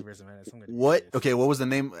it's Multiverse of Madness, I'm gonna. What? Yes. Okay, what was the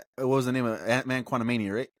name? What was the name of Ant-Man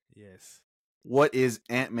Quantumania, right? Yes. What is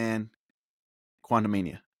Ant-Man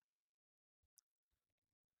Quantumania?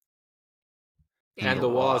 And the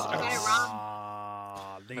Wasp. You got it wrong.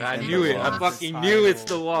 I knew it. I fucking knew it's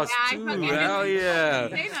the Wasp Yeah, I too. fucking Hell knew it. yeah.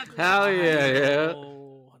 Say nothing. Hell yeah, yeah.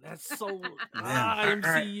 Oh, that's so Damn.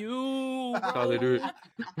 MCU. That's how they do it.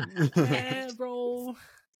 Yeah, bro.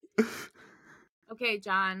 Okay,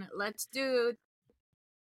 John, let's do.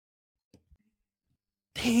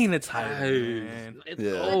 Dang, that's high, Nice. man. Let's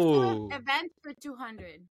Yeah. go. Event for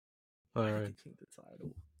 200. All right.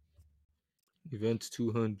 Event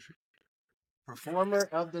 200. Performer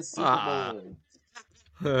of the Super Ah. Bowl.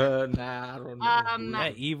 Nah, I don't know.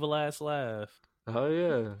 That evil ass laugh. Oh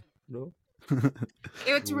yeah. No.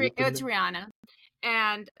 It's Whooping it. Rihanna,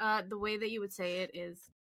 and the way that you would say it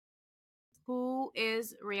is, "Who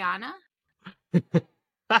is Rihanna?"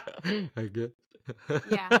 I guess.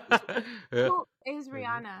 Yeah. Yeah. Who is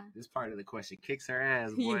Rihanna? This part of the question kicks her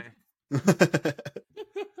ass, boy. And her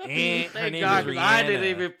Thank name God, is 'cause I didn't Rihanna.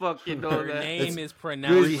 even fucking know Her that. name is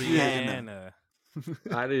pronounced Rihanna. Rihanna.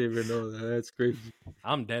 I didn't even know that. That's crazy.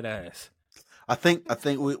 I'm dead ass. I think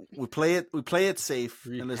we play it safe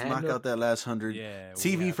and let's knock Rihanna? out that last 100. Yeah. we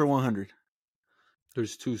TV have- for 100.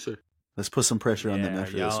 There's 2, sir. Let's put some pressure on them Yeah,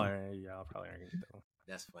 after this one. y'all probably aren't gonna get that one.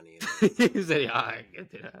 That's funny. He said, "Yeah, I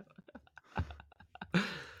get that."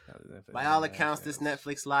 By all accounts, this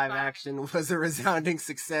Netflix live action was a resounding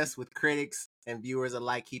success with critics and viewers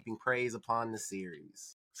alike keeping praise upon the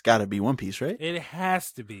series. It's got to be One Piece, right? It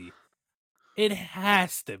has to be. It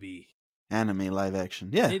has to be. Anime live action.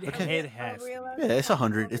 Yeah. It, Okay. it has to be. Yeah, it's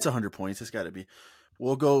 100. It's 100 points. It's got to be.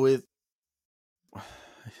 We'll go with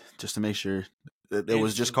just to make sure. It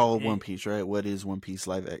was just called One Piece, right? What is One Piece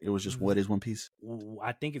live? It was just what is One Piece? Ooh,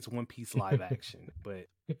 I think it's One Piece live action, but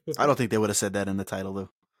I don't think they would have said that in the title though.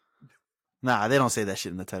 Nah, they don't say that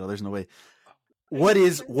shit in the title. There's no way. What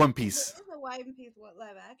is One Piece? What is a One Piece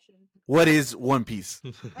live action? What is One Piece?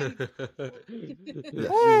 She's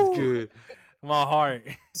Woo. good. my heart.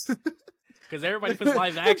 because everybody puts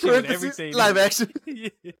live action and Parentheses, everything. live action. Yeah.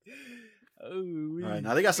 Oh, All right,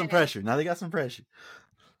 now they got some pressure.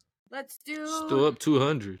 Let's do. Still up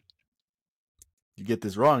 200. You get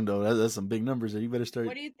this wrong though. That's some big numbers. That you better start.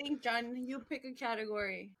 What do you think, John? You pick a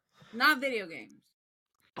category, not video games.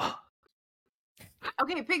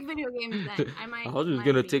 Okay, pick video games then. I was just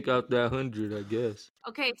gonna take out that 100, I guess.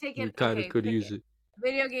 Okay, take it. We kind of okay, could pick use it.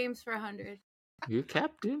 Video games for 100. You're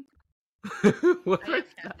captain. What? I am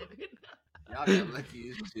captain. Y'all got lucky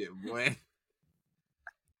as shit, boy.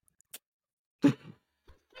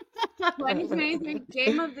 2023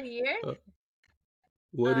 Game of the Year.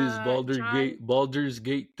 What is John- Baldur's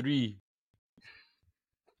Gate 3?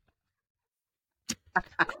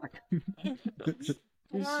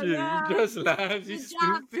 Oh, Shit, yeah. you just laughed. You Good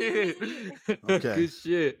job, stupid. Okay. Good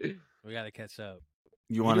shit. we gotta catch up.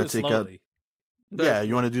 You We want do to it take out? slowly. Yeah,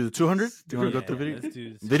 you want to do the 200? Do you want to Yeah, go through let's do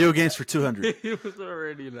this. video games for 200? He was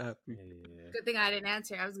already laughing. Yeah. Good thing I didn't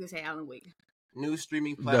answer. I was gonna say Alan Wake. New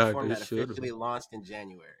streaming Nah, platform they that should've. officially launched in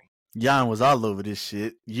January. Jan was all over this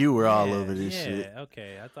shit. You were all Yeah, over this yeah, shit.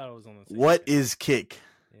 Okay, I thought it was on the same What page. is Kick?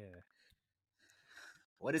 Yeah.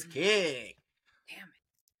 What is Kick? Damn it.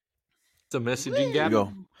 It's a messaging Here gap. you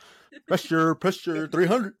go. Pressure,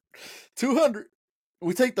 300, 200.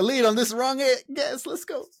 We take the lead on this wrong guess. Let's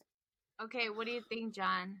go. Okay, what do you think,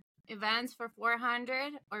 John? Events for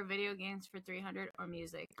 400 or video games for 300 or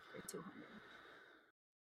music for 200?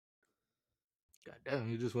 God damn,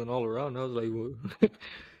 you just went all around. I was like, what?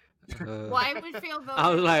 Well, I would feel those. I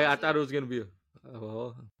was are like, I easy. thought it was gonna be a.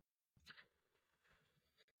 Well,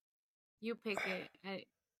 You pick it. I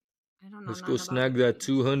don't know. let's nothing go about snag video that games.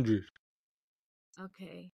 200.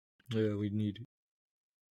 Okay. Yeah, we need it.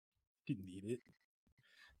 You need it.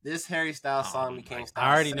 This Harry Styles Oh song my- became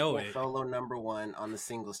I already know second it. solo #1 on the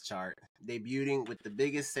singles chart, debuting with the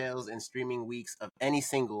biggest sales and streaming weeks of any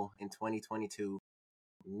single in 2022,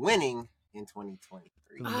 winning in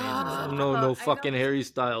 2023. Ah, I know I no know- fucking Harry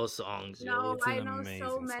Styles songs. No, yo. It's I an know so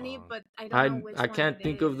amazing many, song. but I don't know which I one can't it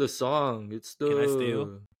think of the is. song. It's the. Can I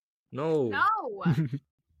steal? No. No.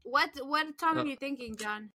 What song are you thinking,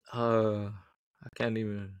 John? I can't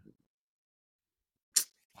even.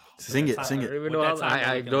 Sing it, I sing don't it. even What know that how. timer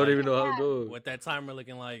I looking don't like? even know how Yeah. to go. What that timer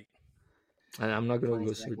looking like? I'm not gonna 20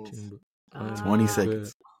 go seconds. searching. But 20 Ah.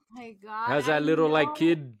 seconds. Oh my God. Has I that little like know.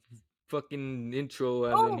 kid fucking intro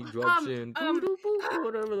and then he drops in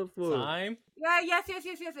whatever the fuck. Time? Yeah, yes.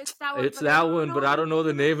 It's that one. It's but I that don't one, but I don't know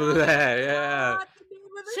the name of that. Yeah. Not the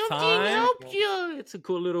name of the Something song. help you. It's a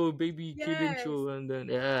cool little baby kid Yes. intro, and then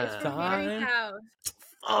It's yeah. from Harry's Time. house.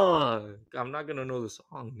 Fuck, I'm not gonna know the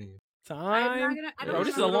song name. Time? I Bro, don't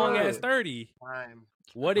this is a remember long the ass word. 30. Time.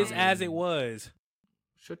 What is As It Was?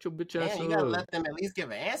 Shut your bitch ass Damn, you gotta up. let them at least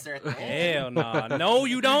give an answer at the end. Hell nah. No,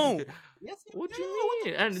 you don't. Yes, What do. you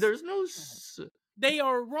mean? And there's no. They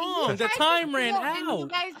are wrong. You The tried to time ran steal, and you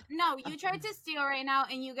out. guys, no, you tried to steal right now,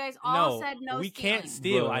 and you guys all No, said no. we can't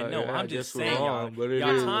stealing. steal. I know. Yeah, I'm I just guess we're saying, wrong, but it y'all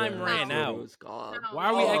is, time yeah, ran that's what out. it was called. No, Why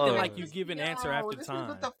are we acting Oh. like you give an answer No, after this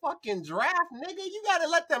time? is the fucking draft, nigga. You gotta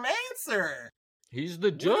let them answer. He's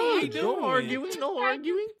the What are you judge. No doing? arguing. You No tried to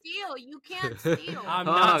arguing. steal. You can't steal. I'm How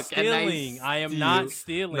not can I stealing. I am not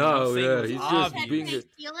steal? stealing. No, I'm saying yeah, it was he's just obvious. being Can a- I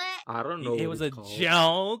steal it? I don't know. It what was a it's called.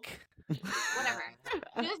 joke. Whatever.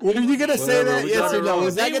 Just Were you gonna say Whatever, that? we Yes gotta or no? roll.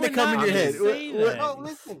 Was that They gonna were come in not your gonna head? say What- that. No,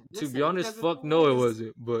 listen. To be honest, fuck no, it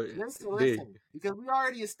wasn't. But Listen, they- listen. Because we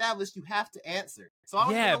already established you have to answer. So I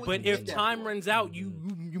don't Yeah, know what but you if did that time for. runs out, you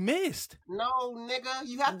missed. No, nigga,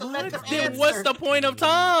 you have to let them Then answer. what's the point of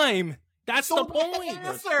time? That's the So let them point.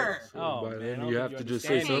 answer. Oh, by man, I then don't you think have you to just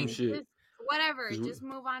say understand some me. shit. whatever. Just- Just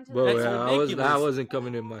move on to But the That's next yeah, one. ridiculous. that wasn't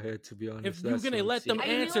coming in my head to be honest. If you're That's gonna what let them it I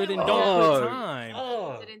knew answer, it then was don't Oh. put time.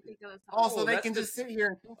 Oh, Didn't think of the song. Also, they that's can the- just sit here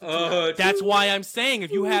and think for 2 hours. That's why I'm saying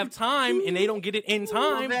if you have time and they don't get it in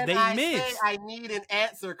Well, time, then they I miss. say I need an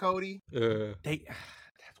answer, Cody. Yeah. They.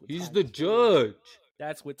 That's what He's time the is for. judge.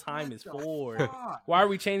 That's what time What is the for. fuck? Why are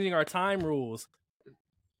we changing our time rules?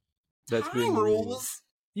 That's Time been the rule. rules.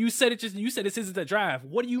 You said this isn't a draft.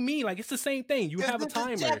 What do you mean? Like it's the same thing. You have a This is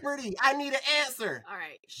timer. Jeopardy. I need an answer. All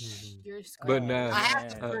right. Shh. You're But screwed. now, I have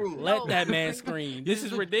to uh, scream. Let No. that man scream. This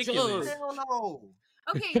is the ridiculous. judge. Hell no.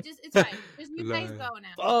 Okay, it's fine. Just you guys Like- go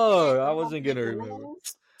now. Oh, I wasn't gonna remember.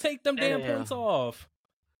 Take them damn Yeah. points off.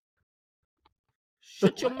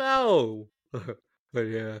 Shut your mouth. But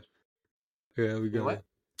yeah, we got what?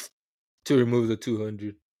 to remove the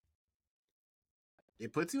 200. They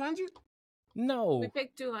put 200? No. We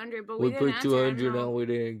picked 200, but We we didn't put answer. 200 no. and we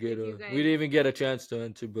didn't get Thank you, a. guys. We didn't even get a chance to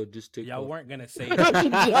answer, but just take. Y'all off. weren't gonna say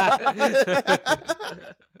that.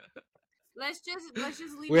 Let's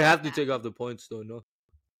just leave. We it have at to that. take off the points though, no?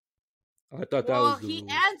 I thought that Well, was the he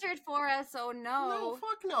rule. answered for us, so No, no.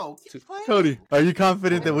 fuck no. Keep playing. Cody, are you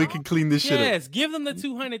confident that we can clean this shit up? Yes, give them the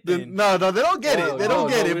 200 then. No, they don't get Oh, it. They don't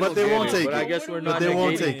get it, we but don't they get won't it, take But I it. guess we're But not they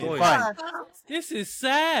won't negating take it. points. Fine. This is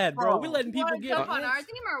sad, bro. We're letting You people want to get. jump on our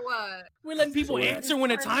team or what? We're letting people So- answer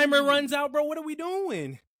when a timer runs out, bro. What are we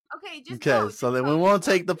doing? Okay, just Okay, go. so just then go. we won't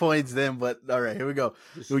take the points then. But all right, here we go.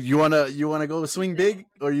 You wanna go swing big,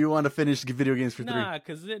 or you wanna finish video games for 3? Nah,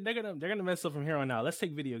 because they're gonna mess up from here on out. Let's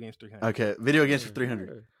take video games 300. Okay, video games for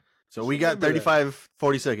 300. So we Just got remember that. 35,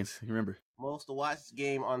 40 seconds. Remember. Most watched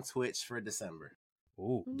game on Twitch for December.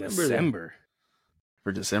 Ooh, Remember December.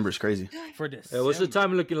 For December is crazy. For December. Hey, what's the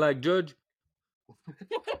time looking like, Judge?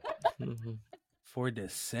 For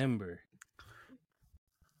December.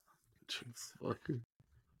 Fucker.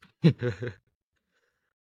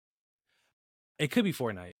 It could be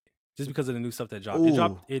Fortnite. Just because of the new stuff that dropped.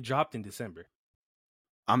 Ooh. It dropped in December.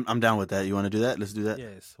 I'm down with that. You want to do that? Let's do that.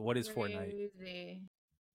 Yes. What is Fortnite? Crazy.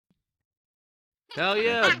 Hell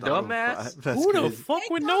yeah, dumbass. That's Who the crazy. fuck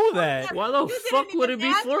would know that? Why the You didn't fuck would it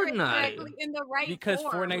even be answer it Fortnite? correctly in the right Because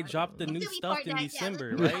form. Fortnite dropped the Give new me stuff in Fortnite, yeah,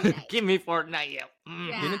 December, let's do right? Fortnite. Give me Fortnite, yeah.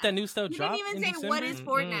 Yeah. Didn't that new stuff You drop didn't even in say December? what is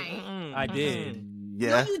Fortnite. I did.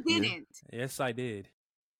 Yeah. No, you didn't. Yes, I did.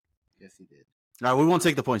 Yes, he did. All right, we won't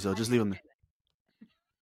take the points though. Just leave them there.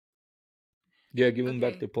 Yeah, give him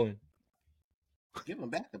back Okay. the point. Give him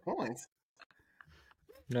back the points.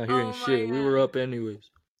 Not hearing Oh my shit. We were God. up anyways.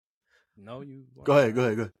 No, you. Go ahead. Go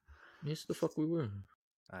ahead. Yes, the fuck we were.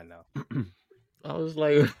 I know. I was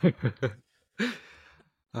like, I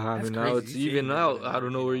That's mean, now it's crazy. even out. I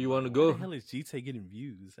don't know where you want to How go. the hell is GTA getting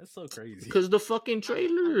views? That's so crazy. Because the fucking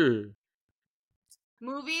trailer.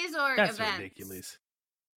 Movies or That's events? ridiculous.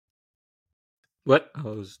 What? I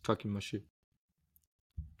was talking my shit.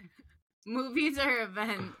 Movies or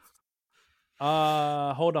events?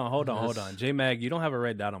 Hold on. Yes. J Mag, you don't have a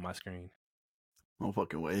red dot on my screen. No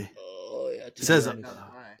fucking way. Oh, yeah. It says.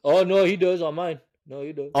 Oh, no, he does on mine. No,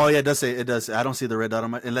 he does. Oh yeah, it does say it does. I don't see the red dot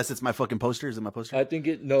on my unless it's my fucking poster. Is it my poster? I think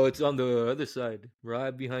it's on the other side.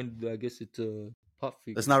 Right behind, I guess it's Pop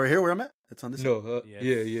Fig. It's not right here where I'm at. It's on this. No, Yeah,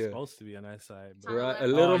 yeah, it's yeah. supposed to be on that side. But... Right, a Oh,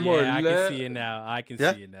 little more yeah, I left. can see it now. I can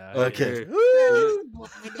Yeah? see it now. Okay.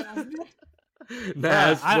 Nah,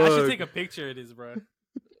 Yeah. it's I should fuck. take a picture of this, bro.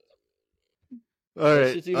 All That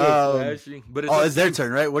right. shit's even flashing, but Oh, up it's their to-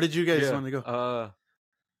 turn, right? What did you guys yeah, want to go?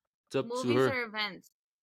 It's up Movies to her. or events?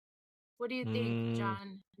 What do you think, Mm.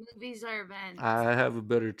 John? Movies or events? I have a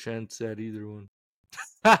better chance at either one.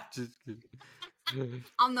 Just kidding.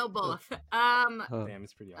 I'll know both. Damn,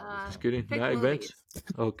 it's pretty obvious. Just kidding. Pick Not events. movies.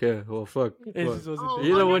 Okay. Well, fuck. It's Fuck. just supposed to Oh, be-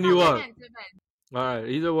 Either no, one no, you want. events. All right.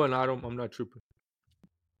 Either one. I'm not tripping.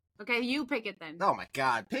 Okay, you pick it then. Oh my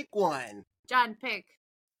god, pick one. John, pick.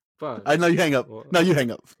 Fuck. I know you hang up. Well, No, you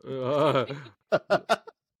hang up.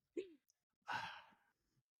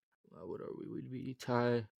 What are we? We'd be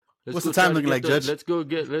tie. What's go the time try to looking get like, the-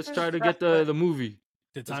 Judge? Let's try to get the movie.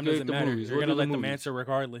 The time get doesn't the matter. movies. You're What gonna are the let them movies? answer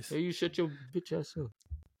regardless. Hey, you shut your bitch ass up.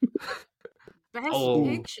 Best Oh.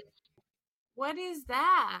 picture. What is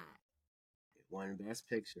that? One best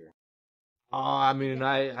picture. Oh, I mean,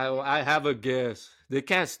 I have a guess. They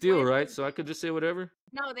can't steal, Wait. right? So I could just say whatever.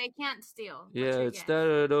 No, they can't steal. What's Yeah, your it's guess?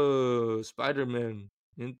 that Spider-Man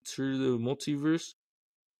Into the Multiverse.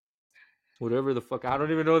 Whatever the fuck. I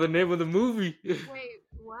don't even know the name of the movie. Wait,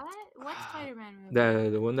 what? What Spider-Man movie?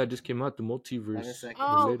 The one that just came out, the Multiverse, seconds. the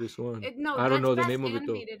Oh, latest one. No, I don't that's know the best name of it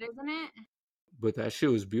though. animated, isn't it? But that shit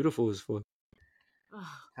was beautiful as fuck. Ugh.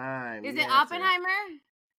 Time. Is you it answer. Oppenheimer?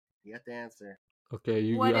 You have to answer.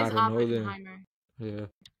 Okay, What I is don't know then. Oppenheimer? Yeah.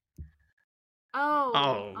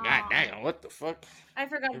 Oh. goddamn! What the fuck? I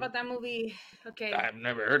forgot about that movie. Okay. I've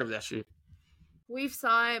never heard of that shit. We've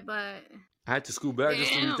saw it, but I had to school back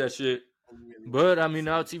just to read Damn. that shit. Really But I mean,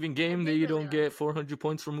 now it's even game that did you really don't like get 400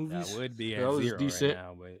 points for movies. That would be That at was 0 decent. right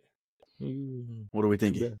now, but What are we Too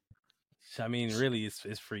thinking? bad. I mean, really,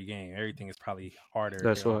 it's free game. Everything is probably harder.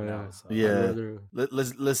 That's here why. on Yeah. out, so. Yeah. I'd rather-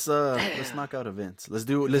 Let's knock out events. Let's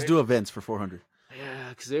do events for 400. Yeah,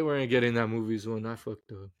 because they weren't getting that movies when I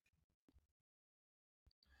fucked up.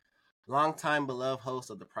 Longtime beloved host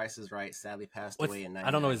of The Price is Right sadly passed What's- away in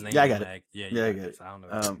I don't know his name. Yeah, I got it. Mag. Yeah, Yeah, I you get got it. this. I don't know.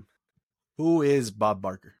 his name. Who is Bob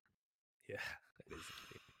Barker? Yeah. that is-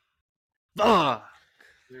 Ah,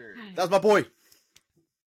 That's my boy.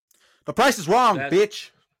 The price is wrong, That's-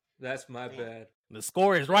 bitch. that's my bad. The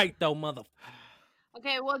score is right though, mother.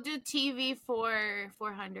 okay, we'll do TV for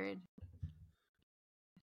 400.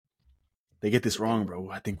 They get this wrong, bro.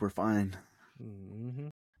 I think we're fine. Mm-hmm.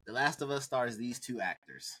 The Last of Us stars these two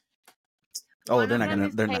actors. Oh, One they're of not them gonna.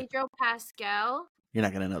 is They're not. Pedro Pascal, You're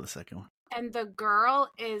not gonna know the second one. and the girl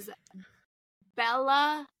is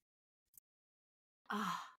Bella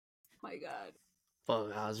Oh my god.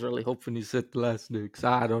 Fuck, I was really hoping he said the last name, 'cause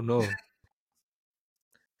I don't know.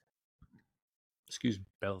 Excuse me.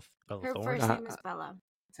 Bella Her Thorne. first name is Bella.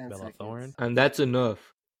 10 Bella seconds. Thorne. And that's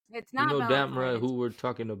enough. It's You not know Bella damn Thorne, right it's- who we're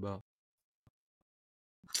talking about.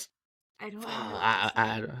 I don't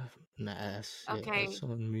know. Nah, that's, yeah, Okay. that's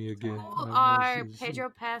on me again. Who Nah, are this is- Pedro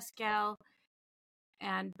Pascal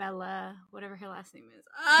and Bella, whatever her last name is?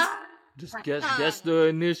 Just guess the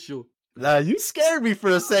initial. Nah, you scared me for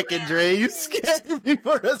a second, Dre. You scared me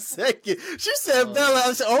for a second. She said Bella.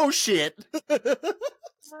 I said, oh shit. Fuck.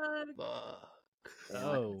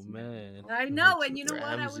 Oh man. I know, and you know what?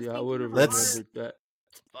 I was Ramsey, thinking would have of Let's- remembered that.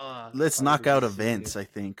 Fuck, Let's I knock would've out seen events, it. I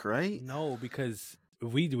think, right? No, because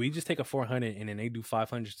if we just take a 400 and then they do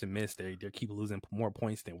 500 to miss, they keep losing more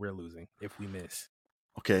points than we're losing if we miss.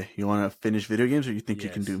 Okay, you want to finish video games, or you think you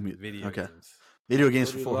can do video Okay, games? video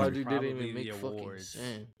games for Cody 400. Logic didn't Probably even the make fucking awards.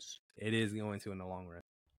 sense. It is going to in the long run.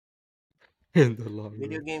 In the long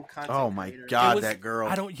Video run. game content. Oh my creator. god, It was- that girl.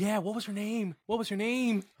 I don't. Yeah, what was her name? What was her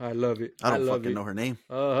name? I love it. I don't love fucking it. know her name.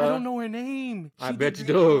 I Uh-huh. don't know her name. I She bet did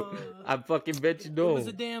you the- don't. I fucking bet you It don't. was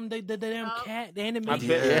the damn the damn Oh. cat, the I animation.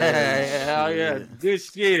 bet. Yeah, Yeah, hell yeah. shit. Good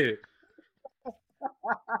shit.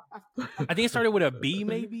 I think it started with a B,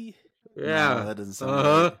 maybe. Yeah. No, that doesn't sound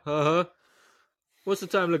Uh huh. What's the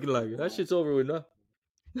time looking like? That shit's over with now.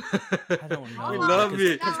 I don't know. We love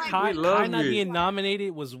it. Because We Kai love not it. being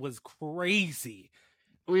nominated was crazy.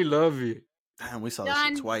 We love it. Damn, we saw this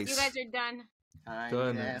Done. shit twice. You guys are done. Time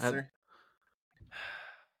Done. to answer.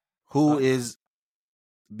 Who is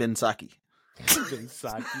Ben Saki? Ben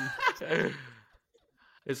Saki.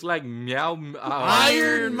 It's like Meow.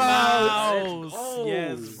 Iron Mouse. Oh,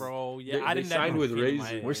 yes, bro. Yeah, They- I they didn't signed with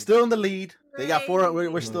Razer. We're still in the lead. They got four.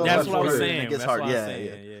 We're still. That's at what I was 400, and saying. It gets That's hard. what I was Yeah,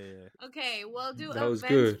 saying. yeah. Yeah. Okay, we'll do That was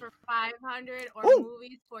events good. for 500 or Woo!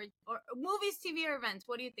 movies for movies, TV, or events.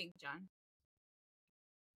 What do you think, John?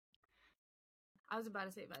 I was about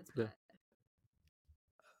to say events, Yeah.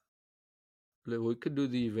 but We could do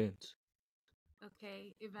the events.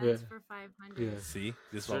 okay, events Yeah. for 500. Yeah. See,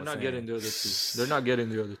 this is They're what not I'm getting the other two. They're not getting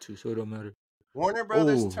the other two, so it don't matter. Warner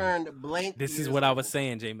Brothers Ooh. turned blank. This is years what I old. was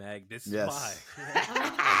saying, J Mag. This is Yes.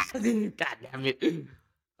 why. God damn it.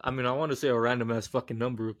 I mean, I want to say a random ass fucking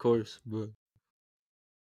number, of course, but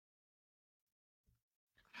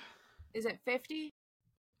Is it 50?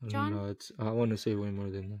 John? no, I want to say way more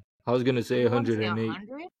than that. I was gonna say You wanna say 108.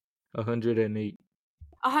 100? 108.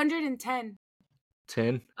 110.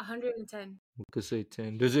 10. 110. We could say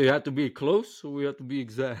 10. Does it have to be close or we have to be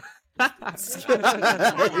exact?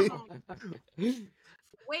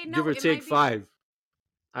 Wait, no. Give or it take might be 5.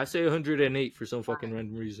 I say 108 for some fucking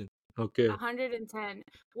random reason. Okay. 110.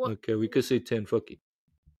 What? Okay, we could say 10. Fuck it.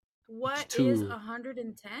 What two. is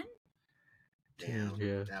 110? Damn,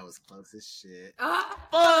 Yeah. that was close as shit. Ah!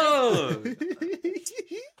 Oh!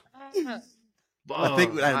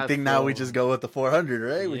 I think now we just go with the 400,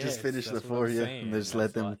 right? We just Yes, finish the that's what 4, I'm yeah, saying. and just let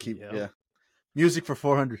That's them why- keep, yeah. yeah. Music for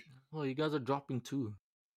 400. Oh, you guys are dropping 2.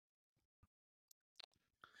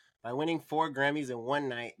 By winning 4 Grammys in one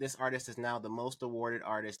night, this artist is now the most awarded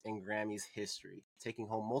artist in Grammys history, taking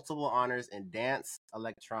home multiple honors in dance,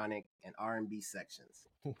 electronic, and R&B sections.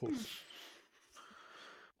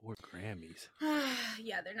 Or Grammys.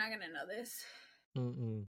 Yeah, they're not gonna know this.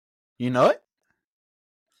 Mm-mm. You know it?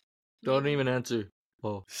 Don't Maybe. even answer.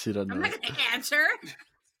 Oh, Shit, I I'm know not it. gonna answer.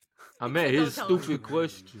 I meant Don't his tell us. stupid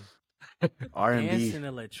question. R&B. Dance and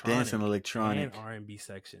electronic. Dance and electronic. And R&B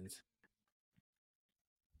sections.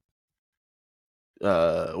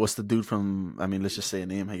 What's the dude from, I mean, let's just say a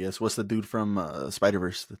name, I guess. What's the dude from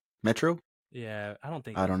Spider-Verse? Metro? Yeah, I don't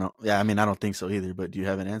think. I don't know. Yeah, I mean, I don't think so either, but do you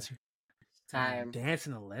have an answer? Time. Dance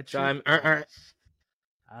and electric. Time.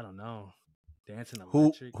 I don't know. Dance and Who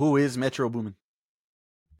electric. Who is Metro Boomin?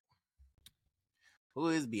 Who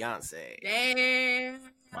is Beyonce? Damn.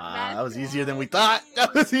 Wow, that was easier than we thought.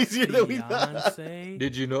 That was easier than we thought. Beyonce.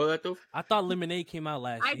 Did you know that though? I thought Lemonade came out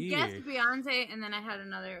last I year. guessed Beyonce, and then I had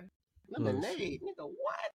another. Lemonade, nigga,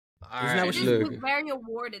 what? Isn't that what She she- just Look, was very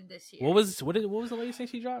awarded this year. What was the latest thing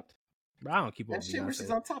she dropped? Bro, I don't keep up That with shit where she's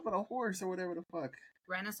Beyonce. on top of the horse or whatever the fuck.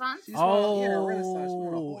 Renaissance? She's on, yeah, Renaissance. She's on a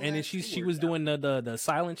Oh, whole and then ass she tour. was doing the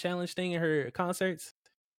silent challenge thing in her concerts.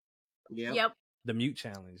 Yep. Yep. The mute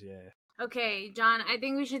challenge, yeah. Okay, John. I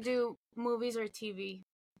think we should do movies or TV.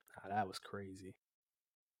 Ah, that was crazy.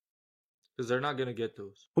 because they're not gonna get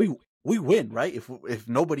those. We win, right? If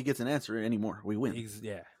nobody gets an answer anymore, we win.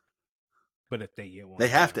 Yeah. But if they get one, They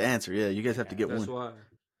have to answer. Yeah, you guys have to get That's one. why.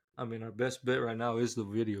 I mean, our best bet right now is the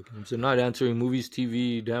video games. So not answering movies,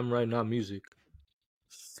 TV, damn right, not music.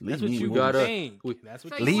 Leave That's what me you movies. gotta- think. we- That's So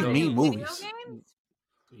what you Leave wanna me do video movies. games?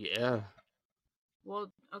 Yeah.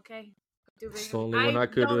 Well, okay. Do It's video. the only one I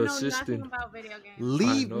could don't know assist nothing in. about video games,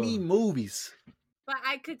 Leave know. me movies. but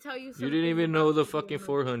I could tell you. You didn't something even know about the video fucking movies.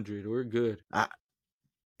 400. We're good.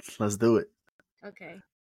 Let's do it. Okay.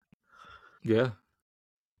 Yeah.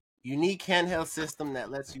 Unique handheld system that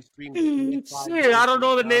lets you stream. the PS5 Shit, I don't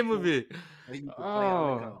know the games name of it. that you can play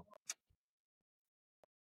on the Oh. go.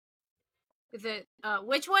 Is it?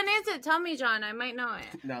 Which one is it? Tell me, John. I might know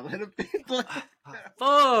it. No, let it be. Fuck.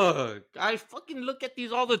 I fucking look at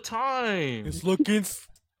these all the time. It's looking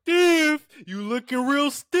stiff. You looking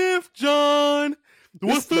real stiff, John.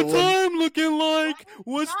 What's the the one- time looking like?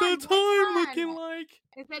 What's John, the which time one? looking like?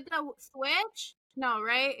 Is it the Switch? No,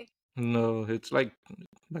 right? No, it's like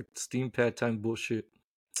Steam Pad time bullshit.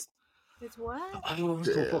 It's what? Oh,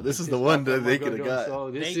 Yeah, this is the one that they coulda got.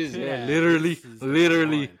 So this They is could have. literally, This is the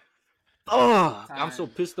literally. one. Oh, I'm Time. so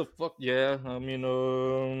pissed the fuck. Yeah, I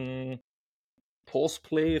mean, Pulse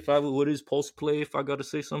Play. What is Pulse Play? If I gotta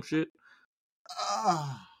say some shit,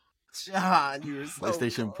 Ah, John, you were so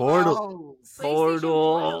PlayStation Portal. close.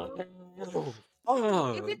 Portal.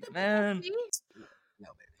 Oh, Is it the man. PSP? No,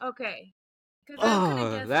 baby. Okay. 'Cause I couldn't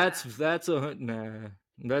Oh, guess that's nah.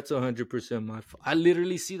 That's 100% my fault. I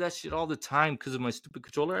literally see that shit all the time because of my stupid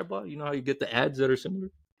controller I bought. You know how you get the ads that are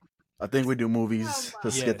similar? I think we do movies. Oh,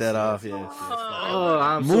 Let's Yes, get that yes, off. yes, Yeah. yes. Oh,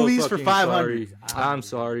 I'm Movies so for fucking 500. sorry. I'm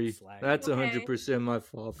sorry. Slack. That's Okay. 100% my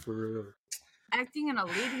fault for real. acting in a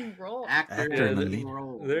leading role. Actor Actor in in the the leading lead.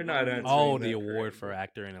 role. They're not answering Oh, that the award correctly. for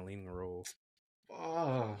actor in a leading role.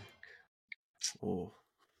 Oh, Oh.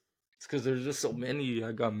 it's because there's just so many.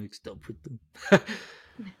 I got mixed up with them.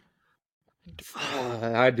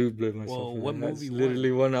 I do blame myself. Well, for what that. That's movie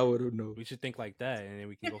literally one I would have known. We should think like that, and then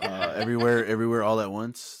we can go. From there. Everywhere, all at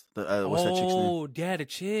once. What's that chick's name? Oh, yeah, the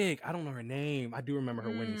chick. I don't know her name. I do remember her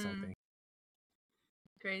winning Mm. something.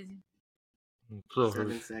 Crazy. So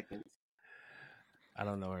 7 hurt. seconds. I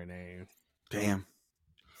don't know her name. Damn.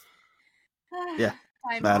 Yeah.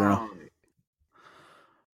 Time I don't know.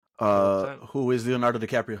 out. Who is Leonardo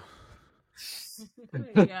DiCaprio?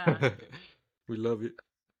 Yeah. We love it.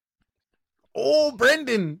 Oh,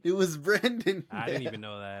 Brendan. It was Brendan. I didn't even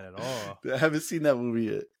know that at all. I haven't seen that movie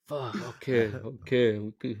yet. Fuck. Okay.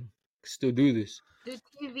 We could still do this. Do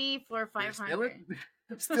TV for Still 500.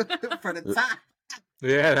 Still for the top.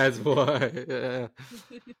 Yeah, that's why. Yeah.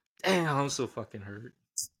 Damn, I'm so fucking hurt.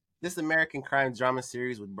 This American crime drama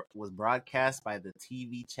series was broadcast by the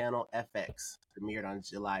TV channel FX, premiered on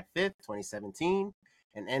July 5th, 2017,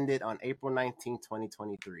 and ended on April 19th,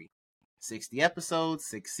 2023. 60 episodes,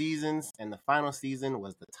 6 seasons, and the final season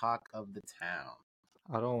was the talk of the town.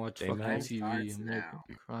 I don't watch They fucking might TV. starts American now.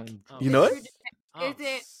 crime. Oh. You know it? Is I'm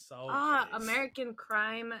it so pissed. American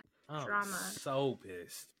Crime I'm drama So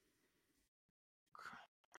pissed.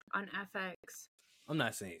 on FX? I'm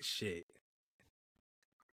not saying shit.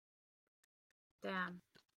 Damn.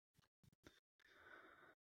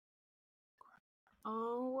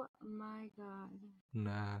 Oh my god.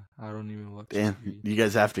 Nah, I don't even watch Damn, TV. you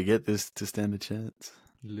guys have to get this to stand a chance.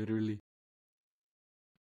 Literally.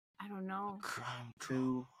 I don't know. Crime.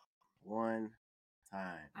 2, 1, time.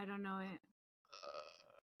 I don't know it.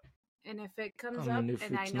 And if it comes I up mean, if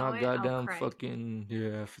and I it's know not it, I'll goddamn cry. fucking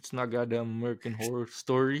if it's not goddamn American Horror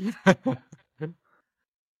Story.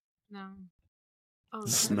 No. Oh,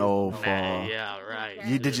 Snowfall. yeah, right.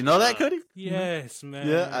 Okay. Did you know that, Cody? Yes, man.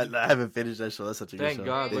 Yeah, I haven't finished that show. That's such a good Thank show.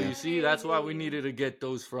 God, but Yeah. you see, that's why we needed to get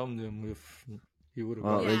those from them. If he would have,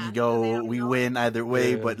 Well, there Yeah, you they go. don't We know. win either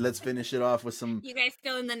way, Yeah. but let's finish it off with some. You guys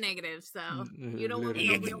still in the negative, so you don't want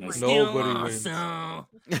Literally. to know what Nobody wins.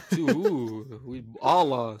 Ooh, we all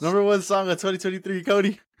lost. Number one song of 2023,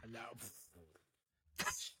 Cody.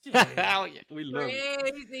 Hell yeah, we love it.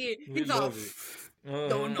 Crazy. We He's all, love it.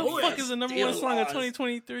 Don't know What the fuck is the number one Still song of lost.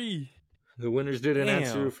 2023? The winners didn't Damn.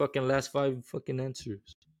 answer fucking last 5 fucking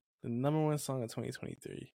answers. The number one song of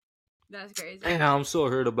 2023. That's crazy. Damn, I'm so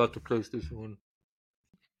hurt about the PlayStation one.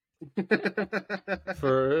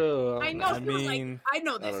 For real. I know. I too, like, mean, I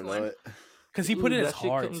know I this don't know one. it. because he put Ooh, it as that shit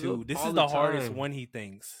hard comes too. up This all is the the hardest time. one he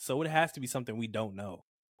thinks, so it has to be something we don't know.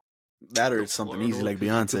 That or it's something easy like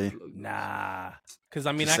Beyonce. Nah, because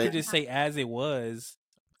I mean, Just I say- could just say as it was.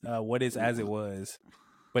 What is as it was,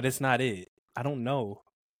 but it's not it. I don't know.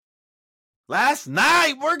 Last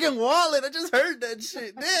night, Morgan Wallen. I just heard that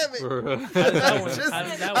shit. Damn it. For real. How does that one- Just- how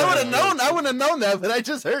does that I one would have go? known. I wouldn't have known that, but I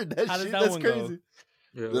just heard that How does shit. that That's one go? crazy.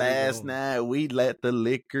 Yeah, what Last is night we let the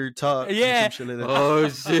liquor talk. or Yeah. some shit like that? that. Oh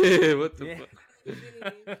shit! What the Yeah.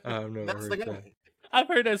 fuck? I've never That's the heard guy. that. I've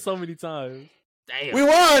heard that so many times. Damn. We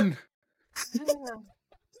won.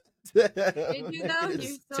 Did you though? You're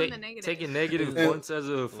still in the negative. Taking negative Yeah. points as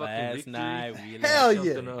a fucking Last victory. night we Hell let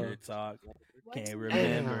yeah. something liquor talk. Can't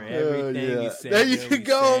remember Damn. everything you said. There you till can we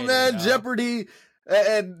go, said it, man. dog. Jeopardy.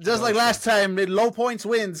 And just like last time, low points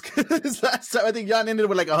wins. 'Cause last time, I think Jan ended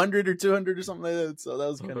with like 100 or 200 or something like that. So that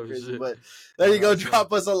was kind of Oh, crazy. shit. But there you go. Nice,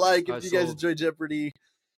 Drop us a like I if you guys saw. enjoy Jeopardy.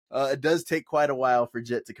 It does take quite a while for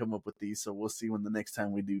Jet to come up with these, so we'll see when the next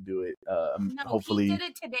time we do it. No, Hopefully, he did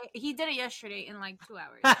it today. He did it yesterday in like 2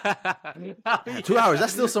 hours. 2 hours.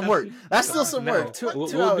 That's still some work. That's still some No, work. 2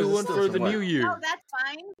 we'll hours do is one still for some the work. new year. No, that's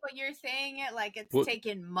fine, but you're saying it like it's What?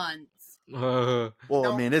 taken months. Well,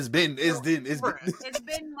 I mean, it's been. It's been months.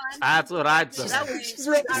 That's what I So thought. that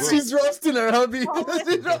was- She's roasting her hubby. Oh.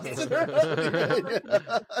 She's roasting her hubby.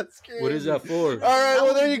 That's crazy. What is that for? All right,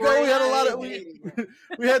 well there you go. We had a lot of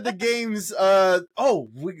we had the games. What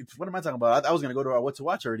am I talking about? I was gonna go to our what to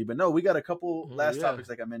watch already, but no, we got a couple Oh, last yeah. topics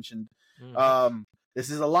like I mentioned. Mm. This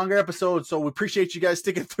is a longer episode, so we appreciate you guys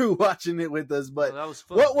sticking through watching it with us. But That was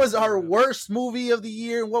fun. what was our worst movie of the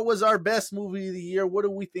year? And what was our best movie of the year? What do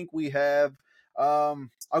we think we have? I'll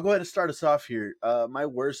go ahead and start us off here. My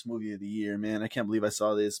worst movie of the year, man. I can't believe I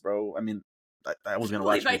saw this, bro. I mean, I was gonna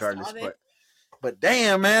watch it regardless, but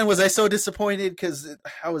damn, man, was I so disappointed because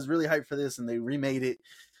I was really hyped for this and they remade it.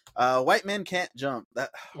 White Men Can't Jump. That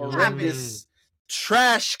horrendous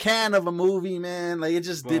trash can of a movie, man. Like it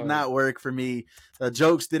just did Wow. not work for me. The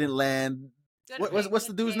jokes didn't land. Good What's pick,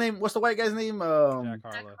 the dude's good pick. name? What's the white guy's name? Jack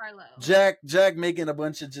Jack Harlow. Harlow. Jack making a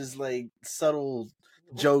bunch of just like subtle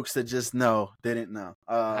jokes that just didn't know.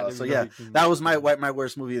 So yeah, that was my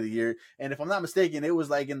worst movie of the year. And if I'm not mistaken, it was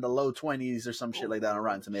like in the low 20s or some shit like that on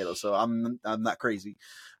Rotten Tomatoes. So I'm not crazy.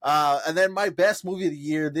 And then my best movie of the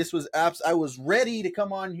year. This was I was ready to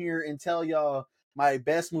come on here and tell y'all my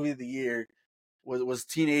best movie of the year was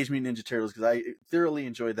Teenage Mutant Ninja Turtles because I thoroughly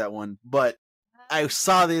enjoyed that one. But I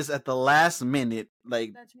saw this at the last minute,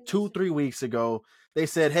 like That's really 2-3 weeks ago. They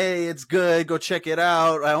said, "Hey, it's good. Go check it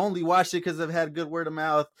out." I only watched it because I've had good word of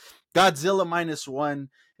mouth. Godzilla -1.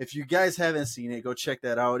 If you guys haven't seen it, go check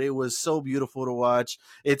that out. It was so beautiful to watch.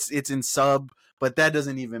 It's in sub, but that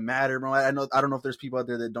doesn't even matter, bro. I don't know if there's people out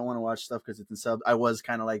there that don't want to watch stuff because it's in sub. I was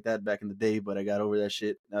kind of like that back in the day, but I got over that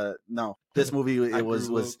shit. No, this movie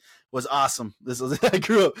was awesome. I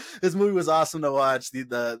grew up. This movie was awesome to watch.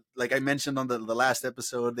 The like I mentioned on the last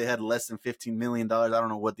episode, they had less than $15 million. I don't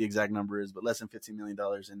know what the exact number is, but less than $15 million,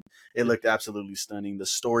 and it looked absolutely stunning. The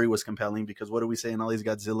story was compelling because what do we say in all these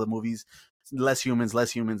Godzilla movies? Less humans,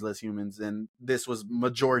 less humans, less humans, and this was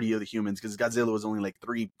majority of the humans because Godzilla was only like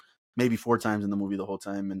 3, maybe 4 times in the movie the whole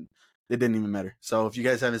time, and it didn't even matter. So if you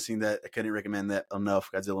guys haven't seen that, I couldn't recommend that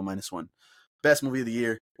enough. Godzilla -1, best movie of the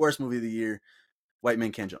year, worst movie of the year. White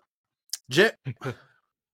Men Can't Jump. Jet,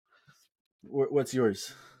 what's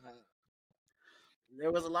yours?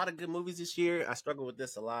 There was a lot of good movies this year. I struggled with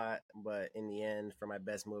this a lot, but in the end, for my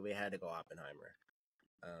best movie, I had to go Oppenheimer.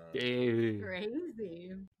 Yeah.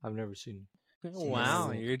 Crazy. I've never seen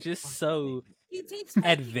Wow, you're just so He takes my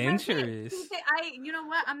adventurous. you know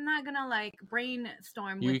what? I'm not gonna like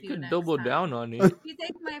brainstorm it. with You you. could next double time. down on it. He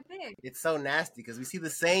takes my pick. It's so nasty because we see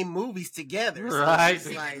the same movies together. So Right.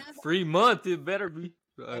 it's like, Free month, it better be.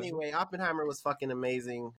 anyway, Oppenheimer was fucking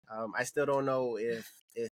amazing. I still don't know if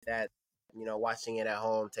that, watching it at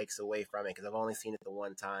home takes away from it because I've only seen it the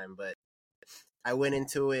one time. But I went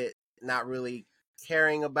into it not really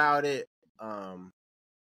caring about it,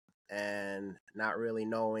 and not really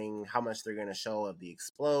knowing how much they're gonna show of the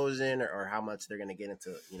explosion or how much they're gonna get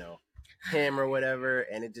into, him or whatever.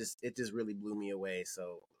 And it just really blew me away.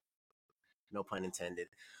 So, no pun intended.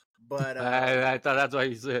 But I thought that's why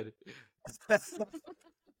you said it.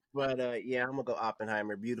 But yeah, I'm gonna go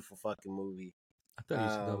Oppenheimer. Beautiful fucking movie. I thought you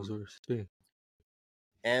said that was worse. Yeah.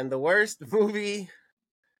 And the worst movie,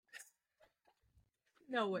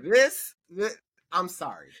 No way. this I'm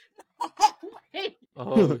sorry.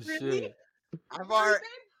 Oh Really? shit. I've already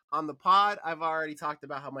on the pod. I've already talked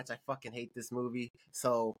about how much I fucking hate this movie.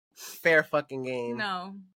 So fair fucking game.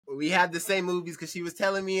 No. We had the same movies because she was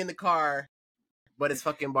telling me in the car. But it's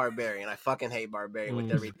fucking Barbarian. I fucking hate Barbarian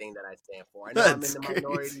with everything that I stand for. I know I'm in That's the crazy.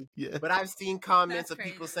 minority, Yeah. but I've seen comments That's of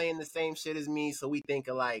people crazy. saying the same shit as me, so we think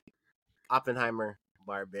alike. Oppenheimer,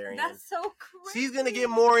 Barbarian. That's so crazy. She's gonna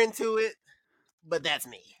get more into it, but that's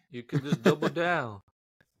me. You could just double down.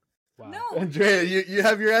 wow. No. Andrea, you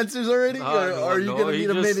have your answers already, or are you gonna he need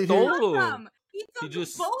a just minute stole here? them. Awesome. He took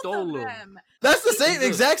just both stole of 'em. them. That's the He's same, a-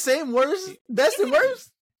 exact same, worst, best and Yeah.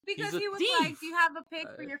 worst. Because He's a he was thief. like, "Do you have a pick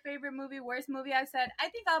for your favorite movie, worst movie?" I said, "I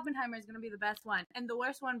think Oppenheimer is gonna be the best one, and the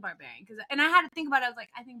worst one, Barbarian." And I had to think about it. I was like,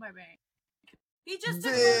 "I think Barbarian." He just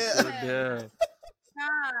took both of them. Yeah.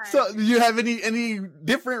 God. So, do you have any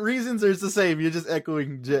different reasons, or it's the same? You're just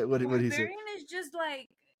echoing Jet what he said. Barbarian is just like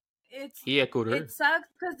it's. He echoed her. It sucks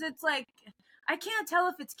because it's like I can't tell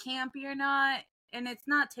if it's campy or not, and it's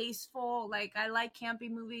not tasteful. Like, I like campy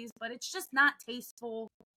movies, but it's just not tasteful.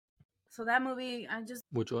 So that movie,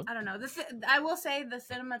 Which one? I don't know. I will say the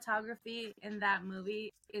cinematography in that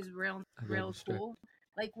movie is real cool.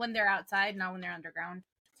 Like when they're outside, not when they're underground.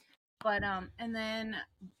 But and then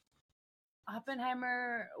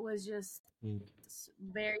Oppenheimer was just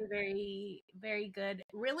very, very, very good.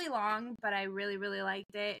 Really long, but I really, really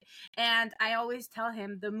liked it. And I always tell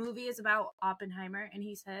him the movie is about Oppenheimer, and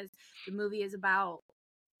he says the movie is about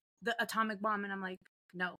the atomic bomb, and I'm like,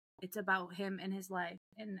 no, it's about him and his life.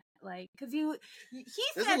 And like, because he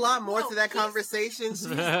There's said, a lot more no, to that he's- conversation.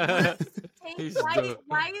 He's why dumb.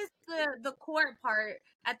 is the court part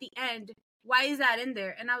at the end? Why is that in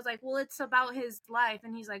there? And I was like, well, it's about his life.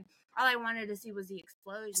 And he's like, all I wanted to see was the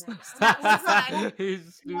explosion. And I was like,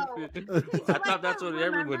 He's no. stupid. He's I like, thought that's what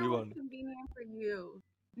remember everybody what's wanted. convenient for you.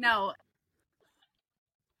 No.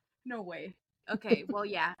 No way. Okay, well,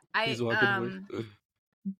 yeah. He's walking away.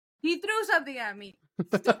 He threw something at me.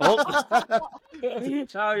 Oh,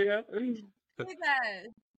 yeah. Like that.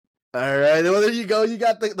 All right, well there you go. You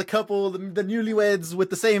got the couple, the newlyweds with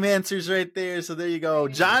the same answers right there. So there you go.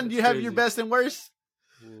 John, do you have your Crazy. best and worst?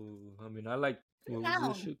 Ooh, I mean, I like, what was Down.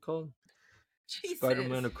 this shit called? Jesus.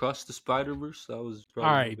 Spider-Man Across the Spider-Verse. That was All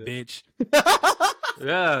probably right, the best. bitch.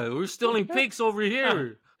 Yeah, we're stealing picks over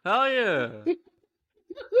here. Hell yeah.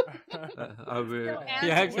 I mean, Still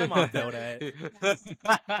he answering. Where my belt at?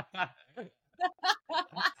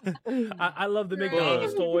 I love the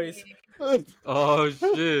McDonald's toys. Oh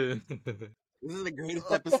shit. This is the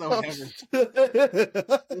greatest episode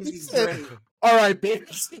ever. This is great. All right,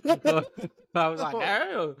 bitch. I was like,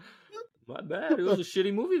 damn, my bad. It was a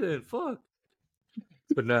shitty movie then. Fuck.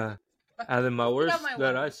 But nah. And then my worst my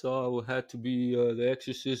that one. I saw had to be The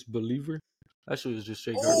Exorcist Believer. That shit was just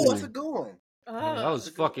straight Oh, garbage. what's a good one? Man, that was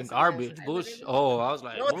Oh. fucking garbage. Bullshit. Oh, I was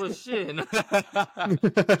like, No. bullshit. I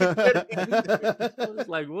was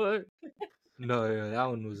like, what? No, yeah,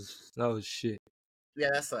 that was shit. Yeah,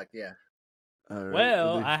 that sucked. Yeah. All right,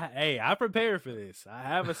 Well, dude. I prepared for this. I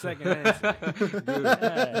have a second answer. Dude,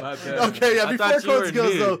 Yeah. my bad. Okay, yeah. I Before thought you were Codes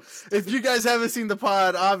goes new. though, if you guys haven't seen the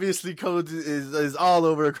pod, obviously Codes is all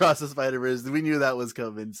over Across the Spider-Verse. We knew that was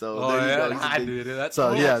coming, so Oh, there you yeah, go. I did it. That's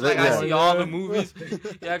So, so, yeah, like that- yeah. I see all the movies.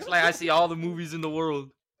 He acts like I see all the movies in the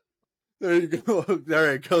world. There you go. All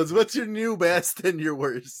right, Codes. What's your new best and your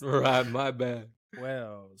worst? Right, my bad.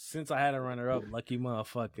 Well, since I had a runner up, lucky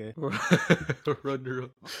motherfucker. Runner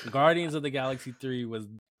up. Guardians of the Galaxy 3 was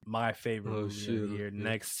my favorite Oh, movie shit, of the year, yeah.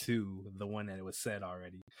 next to the one that was said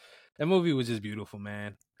already. That movie was just beautiful,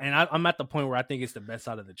 man. And I'm at the point where I think it's the best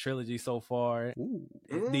out of the trilogy so far.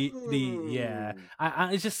 Yeah,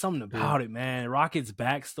 it's just something about it, man. Rocket's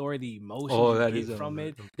backstory, the emotion Oh, you that get is from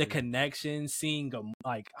it, amazing. the connection, seeing the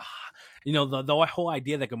whole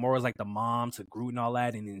idea that Gamora's like the mom to Groot and all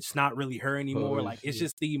that, and it's not really her anymore. Oh, Like it's shit.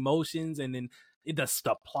 just the emotions, and then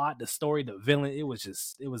the plot, the story, the villain. It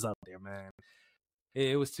was up there, man.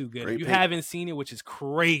 It was too good. Great If you pick. haven't seen it, which is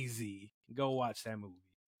crazy, go watch that movie.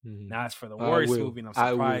 Mhm. Now it's for the I worst will. movie, and I'm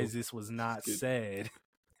I will. surprised this was not It's good. said.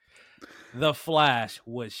 The Flash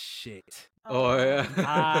was shit. Oh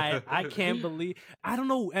yeah. I can't believe, I don't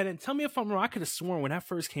know. And tell me if I'm wrong. I could have sworn when that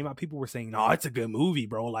first came out, people were saying, "No, it's a good movie,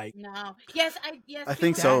 bro." Like No. Yes, I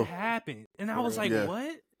think that so. happened, and I was like, Yeah.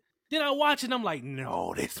 "What?" Then I watched it, and I'm like,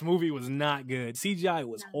 "No, this movie was not good. CGI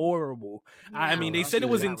was No. horrible." I mean, they No, said it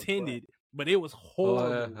was shit. intended, but it was Oh,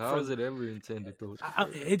 horrible. yeah. How was it ever intended, though?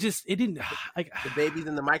 It didn't like The baby's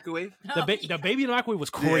in the microwave. the baby in the microwave was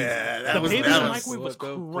crazy. Yeah, that the was- baby that in the was- microwave was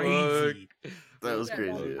what the crazy. That was Yeah,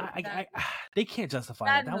 crazy. that- They can't justify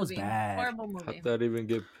Bad that. That was movie. bad. Horrible How'd movie. that even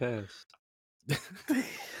get passed?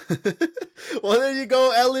 Well, there you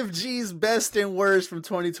go. LFG's best and worst from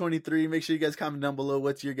 2023. Make sure you guys comment down below.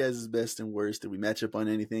 What's your guys' best and worst? Did we match up on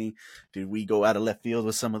anything? Did we go out of left field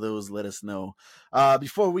with some of those? Let us know.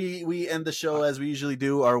 Before we end the show, as we usually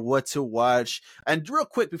do, our what to watch. And real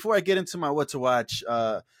quick, before I get into my what to watch,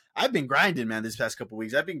 I've been grinding, man, this past couple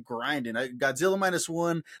weeks. I've been grinding. Godzilla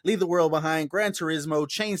 -1, Leave the World Behind, Gran Turismo,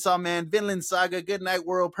 Chainsaw Man, Vinland Saga, Goodnight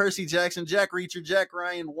World, Percy Jackson, Jack Reacher, Jack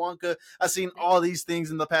Ryan, Wonka. I've seen all these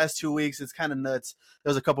things in the past 2 weeks. It's kind of nuts.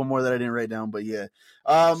 There's a couple more that I didn't write down, but yeah.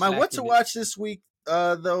 My what to Slacking it. watch this week,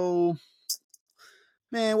 though,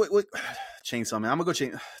 man, what Chainsaw Man. I'm gonna go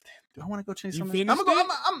Chainsaw. Do I want to go Chainsaw You Man? finished I'm gonna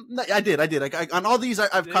go. it? I did. On all these,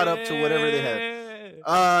 I've caught up to whatever they have.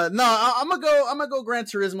 I'm gonna go Gran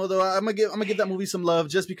Turismo though. I'm gonna give that movie some love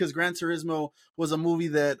just because Gran Turismo was a movie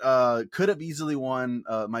that could have easily won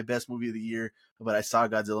my best movie of the year, but I saw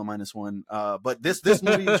Godzilla -1. But this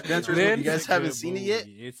movie, Gran Turismo, if you guys haven't seen it yet,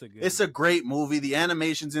 it's a great movie. The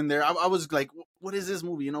animation's in there. I was like, what is this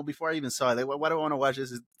movie? Before I even saw it, like, why do I want to watch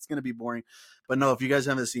this? It's gonna be boring. But no, if you guys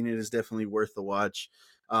haven't seen it, it's definitely worth the watch.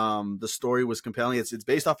 The story was compelling. It's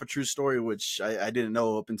based off a true story, which I didn't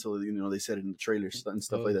know up until they said it in the trailers and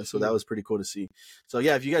stuff like that. So that was pretty cool to see. So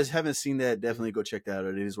yeah, if you guys haven't seen that, definitely go check that out.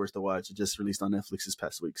 It is worth the watch. It just released on Netflix this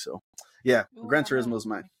past week. So yeah, Gran Turismo is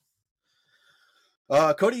mine.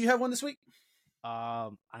 Cody, you have one this week? I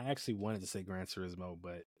actually wanted to say Gran Turismo,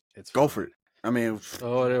 but it's go for it. I mean,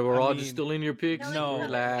 we're all just still in your picks. No,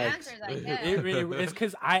 relax. It's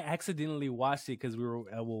because I accidentally watched it because we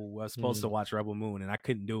were supposed to watch Rebel Moon and I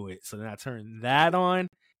couldn't do it. So then I turned that on,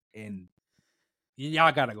 and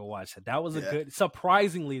y'all gotta go watch it. That was a good.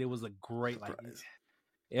 Surprisingly, it was a great. Like,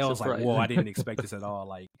 it was like, whoa! I didn't expect this at all.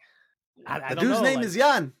 Like, the dude's name is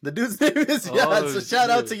Jan. The dude's name is Jan. So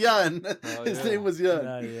shout out to Jan. His name was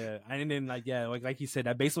Jan. Yeah. And then like he said,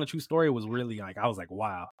 that based on a true story was really like, I was like,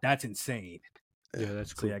 wow, that's insane. Yeah,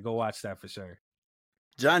 that's cool. So yeah, go watch that for sure.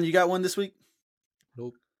 John, you got one this week?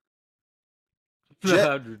 Nope.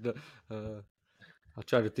 I'll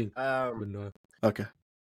try to think. Okay.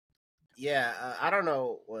 Yeah, I don't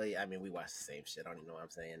know. Well, I mean, we watched the same shit. I don't even know why I'm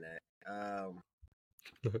saying that.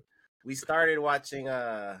 We started watching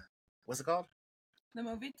what's it called? The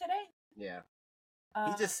movie today? Yeah.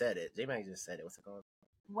 He just said it. J-Mac just said it. What's it called?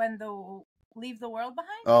 When Leave the World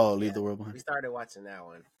Behind? Oh, Leave the World Behind. We started watching that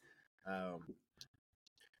one.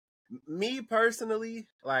 Me personally,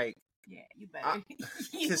 like, yeah, you better.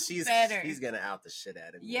 Because she's gonna out the shit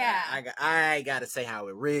out of me. Yeah. I gotta say how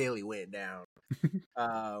it really went down.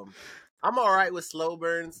 I'm all right with slow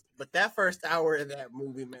burns, but that first hour of that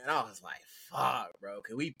movie, man, I was like, fuck, bro,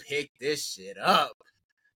 can we pick this shit up?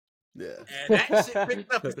 Yeah. And that shit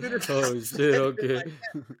picked up. Oh, shit, okay.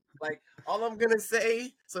 Like, all I'm gonna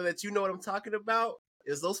say, so that you know what I'm talking about,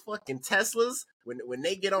 is those fucking Teslas, when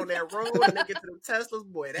they get on that road and they get to the Teslas,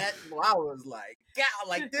 boy, I was like, God,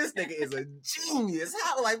 like, this nigga is a genius.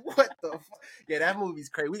 How, like, what the fuck? Yeah, that movie's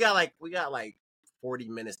crazy. We got like 40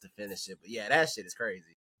 minutes to finish it, but yeah, that shit is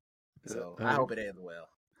crazy. So I hope it ends well.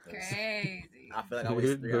 Crazy. I feel like I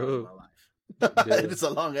wasted 3 hours of my life. It's a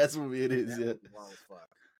long ass movie. It is. Yeah. Long as fuck.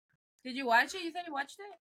 Did you watch it? You said you watched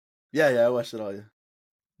it? Yeah, I watched it all. Yeah.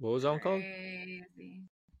 What was that one called? Crazy.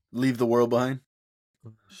 Leave the World Behind.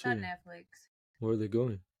 It's on Netflix. Where are they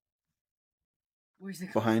going? Where's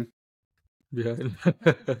it behind? Behind.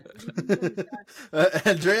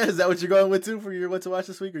 Andrea, is that what you're going with too for your what to watch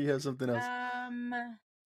this week, or you have something else?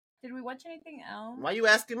 Did we watch anything else? Why you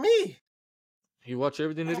asking me? You watch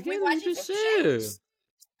everything that we again? watched You just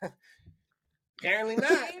said. Apparently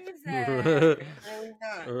not. Apparently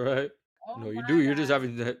not. All right. Oh No, you do. You're just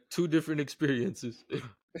having two different experiences.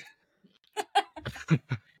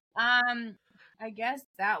 I guess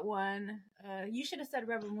that one. You should have said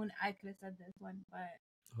Rebel Moon. I could have said this one,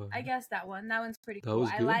 but I guess that one. That one's pretty cool.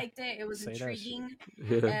 I liked it. It was intriguing.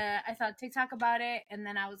 Yeah. I saw TikTok about it, and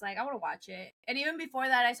then I was like, I want to watch it. And even before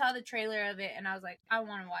that, I saw the trailer of it, and I was like, I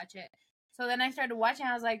want to watch it. So then I started watching.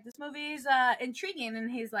 I was like, this movie is intriguing. And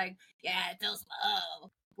he's like, yeah, it's so slow.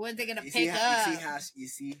 When's it gonna pick up? You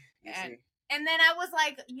see. And then I was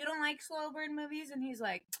like, you don't like slow burn movies? And he's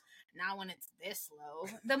like, not when it's this slow.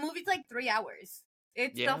 The movie's like 3 hours.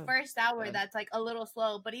 It's the first hour that's like a little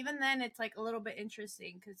slow, but even then it's like a little bit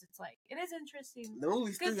interesting because it's like it is interesting. The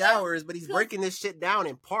movie's 3 hours, but he's breaking this shit down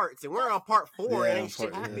in parts, and we're on part 4 and ain't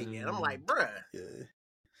shit happening yet. I'm like, bruh.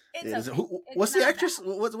 It's what's the actress?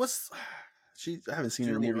 What's she? I haven't seen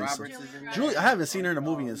her in a movie. Julie, I haven't seen her in a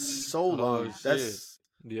movie in so long. That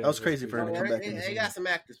was crazy for her to come back. They got some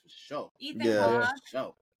actors for sure. Ethan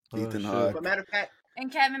Hawke. Ethan Hawke. But matter of fact. And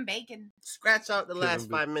Kevin Bacon. Scratch out the last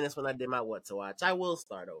 5 minutes when I did my what to watch. I will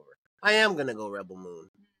start over. I am gonna go Rebel Moon.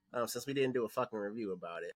 Since we didn't do a fucking review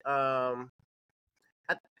about it. I'm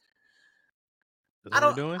not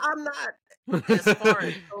as far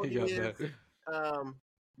as Cody is.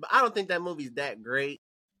 But I don't think that movie's that great.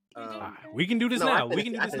 We can do this now. We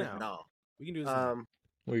can do this now. We can do this now.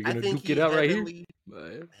 Well, you're gonna duke it out right here.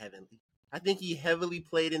 Heavenly. I think he heavily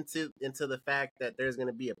played into the fact that there's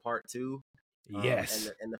gonna be a part 2. Yes.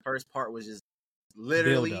 And the first part was just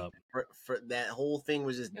literally for that whole thing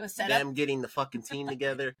was just them getting the fucking team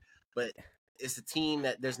together, but it's a team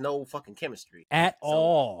that there's no fucking chemistry at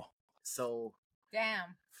all. So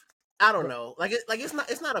damn. I don't know.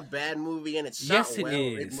 It's not a bad movie and it's shot well.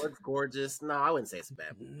 It is. It looks gorgeous. No, I wouldn't say it's a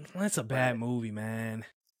bad movie. It's a bad movie, man.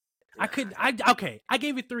 I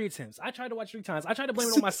gave it 3 attempts. I tried to watch 3 times. I tried to blame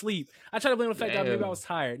it on my sleep. I tried to blame it on the fact that maybe I Damn. was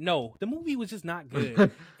tired. No, the movie was just not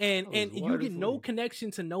good. And I was you get no wonderful.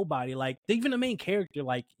 connection to nobody. Like even the main character,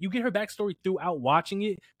 like you get her backstory throughout watching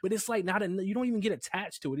it, but it's like you don't even get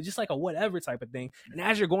attached to it. It's just like a whatever type of thing. And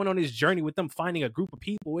as you're going on this journey with them finding a group of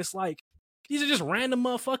people, it's like these are just random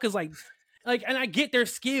motherfuckers. Like, and I get they're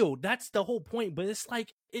skilled. That's the whole point. But it's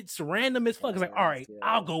like it's random as fuck. It's like, all right,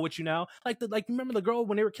 I'll go with you now. Like remember the girl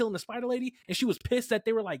when they were killing the spider lady, and she was pissed that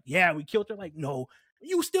they were like, yeah, we killed her. Like, no,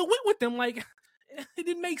 you still went with them. Like, it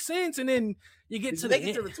didn't make sense. And then you get to the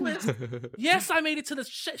end. To the twist. Yes, I made it to the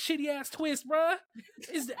shitty ass twist, bruh.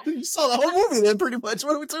 Is that, You saw the whole movie then, pretty much.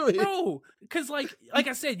 What are we doing? bro? Because like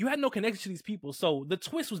I said, you had no connection to these people, so the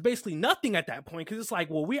twist was basically nothing at that point. Because it's like,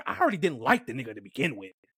 well, I already didn't like the nigga to begin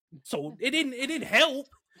with. So it didn't help.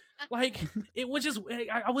 Like it was just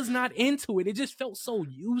I was not into it. It just felt so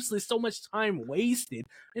useless, so much time wasted.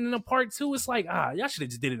 And then the part 2, it's like y'all should have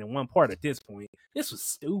just did it in one part at this point. This was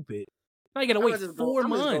stupid. Now you gotta wait 4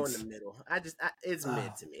 months. I'm just go in the middle. It's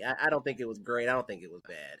mid to me. I don't think it was great. I don't think it was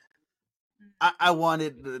bad. I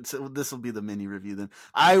wanted this will be the mini review then.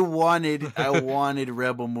 I wanted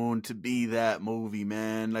Rebel Moon to be that movie,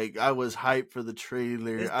 man. Like I was hyped for the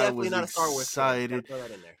trailer. It's I definitely was not a Star Wars excited. Throw that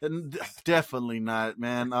in there. And definitely not,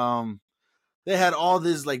 man. They had all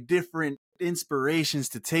these like different inspirations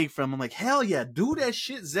to take from. I'm like, hell yeah, do that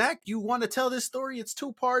shit, Zach. You want to tell this story? It's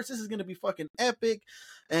 2 parts. This is gonna be fucking epic.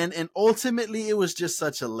 And ultimately, it was just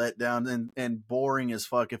such a letdown and boring as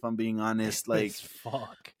fuck. If I'm being honest, like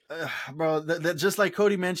fuck. Bro, just like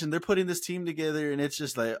Cody mentioned, they're putting this team together, and it's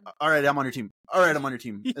just like, all right, I'm on your team. All right, I'm on your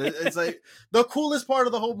team. It's like the coolest part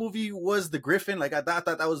of the whole movie was the Griffin. Like I thought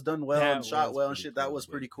that was done well and shot well and shit. That was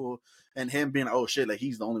pretty cool. And him being, oh shit, like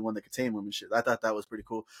he's the only one that could tame him and shit. I thought that was pretty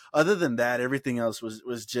cool. Other than that, everything else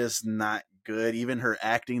was just not good. Even her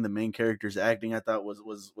acting, the main character's acting, I thought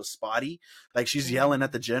was spotty. Like she's yelling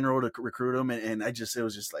at the general to recruit him, and it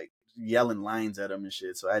was just like yelling lines at him and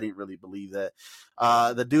shit. So I didn't really believe that.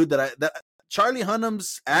 The dude that Charlie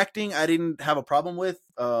Hunnam's acting, I didn't have a problem with.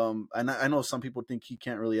 And I know some people think he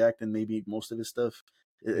can't really act, and maybe most of his stuff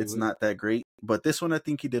it's not that great. But this one, I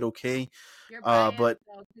think he did okay. You're biased, but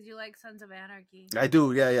because you like Sons of Anarchy. I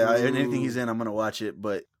do, yeah. Anything he's in, I'm gonna watch it.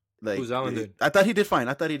 But like, Who's that one then? I thought he did fine.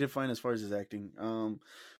 As far as his acting.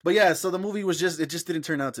 But yeah, so the movie was just didn't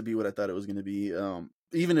turn out to be what I thought it was gonna be.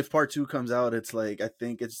 Even if part 2 comes out, it's like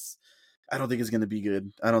I don't think it's gonna be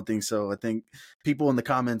good. I don't think so. I think people in the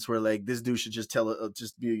comments were like, "This dude should just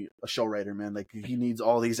just be a show writer, man. Like he needs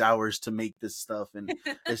all these hours to make this stuff, and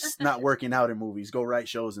it's not working out in movies. Go write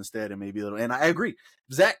shows instead, and maybe a little." And I agree,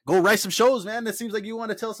 Zach. Go write some shows, man. It seems like you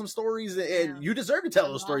want to tell some stories, and you deserve to tell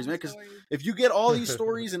those stories, man. Because if you get all these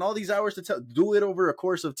stories and all these hours to tell, do it over a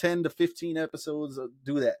course of 10 to 15 episodes.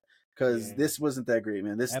 Do that, because this wasn't that great,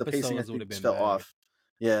 man. The pacing I think fell off.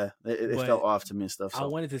 Yeah, it fell off to me and stuff. So. I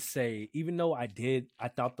wanted to say, even though I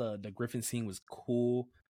thought the Griffin scene was cool.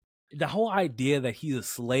 The whole idea that he's a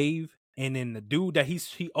slave, and then the dude that he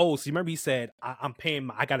owes. So remember, he said, "I'm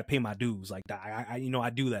paying. I got to pay my dues. Like that. I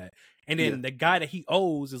do that." And then the guy that he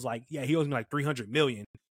owes is like, "Yeah, he owes me like $300 million."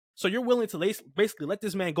 So you're willing to basically let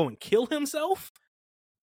this man go and kill himself?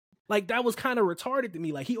 Like, that was kind of retarded to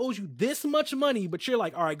me. Like, he owes you this much money, but you're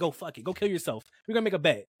like, all right, go fuck it. Go kill yourself. We're going to make a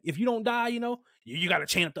bet. If you don't die, you got to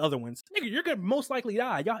chain up the other ones. Nigga, you're going to most likely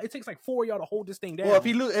die. Y'all, it takes like 4 of y'all to hold this thing down. Well,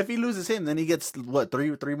 if he loses him, then he gets, what,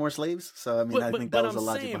 three more slaves? So, I mean, I think that was a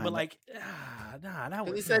logic behind it. That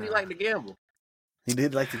was... He said he liked to gamble. He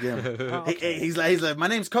did like to gamble. Okay. He's like, my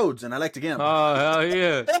name's Codes, and I like to gamble. Oh, hell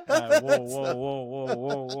yeah.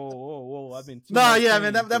 Whoa. I've been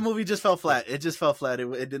man, that movie just fell flat. It just fell flat.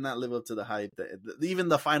 It did not live up to the hype. Even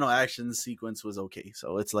the final action sequence was okay.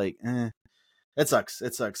 So it's like, it sucks.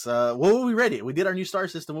 What would we rate it? We did our new star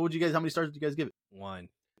system. How many stars would you guys give it? 1.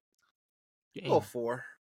 Oh, 4.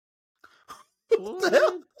 What the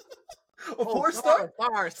hell? A 4-star?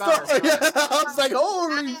 Star. Yeah. I was like,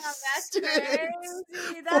 holy that's shit.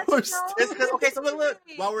 crazy. That's 4 so stars. Okay, so look,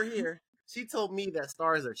 crazy. while we're here, she told me that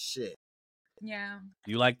stars are shit. Yeah.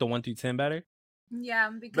 You like the 1 through 10 better?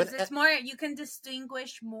 Yeah, because But, it's more, you can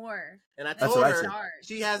distinguish more. And I That's told what I her said.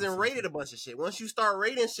 she hasn't rated a bunch of shit. Once you start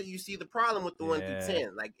rating shit, you see the problem with the 1 Yeah. through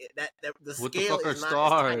 10. Like that the What the scale fuck are is not as tight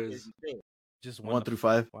stars? as you think. Just 1 through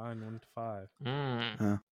 5. 1 to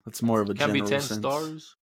 5. That's more of a Can't be general 10 sense.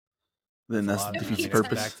 stars. Then That's that a lot. defeats the Back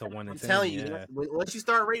purpose. to 1 and I'm 10. telling you, yeah. once you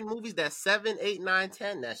start rating movies that 7, 8, 9,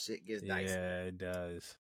 10, that shit gets dicey. Yeah, it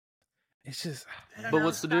does. It's just... I don't But know,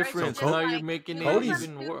 what's the stars are difference? just Now you're like, making you it go from Cody's-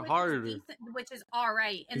 even 2, which is harder. decent, which is all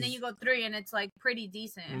right, and then you go 3, and it's like pretty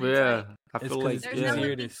decent. It's Yeah, like, I It's feel 'cause like it's there's yeah. no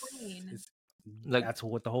easier in to between. Like- that's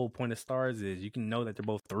what the whole point of stars is. You can know that they're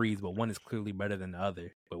both 3s, but one is clearly better than the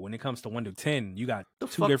other. But when it comes to 1 to 10, you got The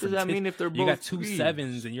two fuck does different. that mean if they're both you got two 3s?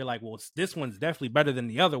 7s, and you're like, well, this one's definitely better than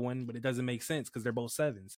the other one, but it doesn't make sense because they're both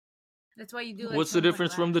 7s. That's why you do. Like What's the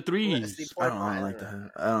difference from the 10.5. 3s? I don't like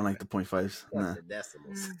that. I don't like the 0.5s. Nah. The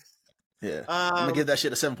decimals. Mm. Yeah. I'm gonna give that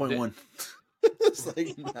shit a 7.1. It's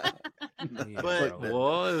like, nah. Yeah, But- bro.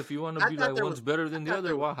 Well, if you want to I be thought like there one's was- better than the thought other,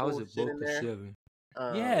 there why? was How's cool it shit both in a there. 7?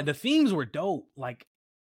 Yeah, the themes were dope. Like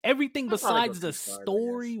everything I'd probably go besides the 2 stars, I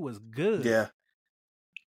story guess. was good. Yeah.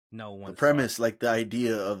 No one. The premise, like the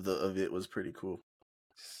idea of it was pretty cool.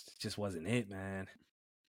 just wasn't it, man.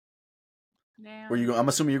 Damn. Where you going? I'm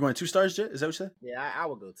assuming you're going 2 stars, Jet? Is that what you said? Yeah, I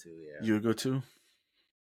would go 2. Yeah. You would go 2?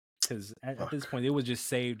 Because at this point, it was just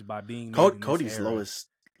saved by being. Co- made in this Cody's era.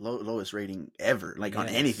 lowest rating ever, like on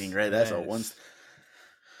Yes, anything, right? That's a yes. one.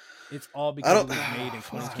 It's all because it don't- was made in Let's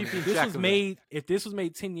 2020. keep If track this was of made, if this was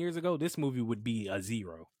made 10 years ago, this movie would be a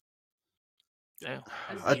 0. Damn.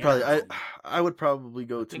 I would probably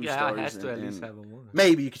go I 2 think it stars. has to at and- least and have a 1.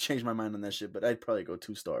 maybe you could change my mind on that shit, but I'd probably go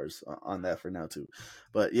 2 stars on that for now too.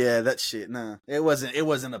 But yeah, that shit, nah, it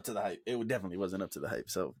wasn't up to the hype. It definitely wasn't up to the hype.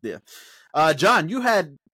 So yeah, John, you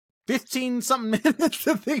had 15 something minutes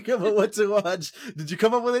to think about what to watch. Did you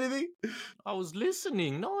come up with anything? I was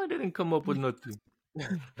listening. No, I didn't come up with nothing.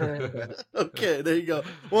 Okay, there you go.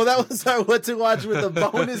 Well, that was our what to watch with a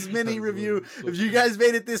bonus mini review. If you guys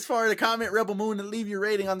made it this far, to comment Rebel Moon and leave your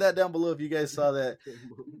rating on that down below if you guys saw that.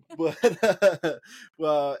 But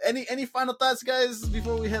well, any final thoughts, guys,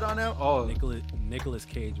 before we head on out? Oh, Nicolas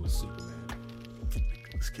Cage was Superman.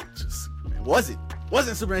 This kid just Superman.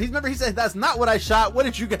 Wasn't Superman. He said that's not what I shot. What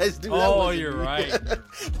did you guys do? That Oh, wasn't you're me." right.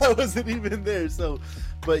 That wasn't even there. So,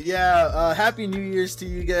 but yeah, happy New Year's to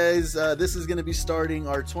you guys. This is gonna be starting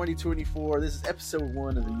our 2024. This is episode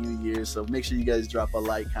 1 of the new year. So make sure you guys drop a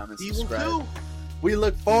like, comment, Season subscribe. 2. We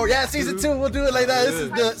look forward. Yeah, season 2. We'll do it like that. This is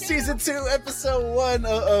the Part 2. season 2, episode 1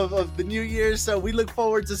 of the new year. So we look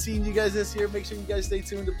forward to seeing you guys this year. Make sure you guys stay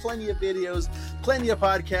tuned to plenty of videos, plenty of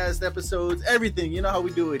podcast episodes, everything. You know how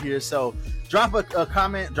we do it here. So drop a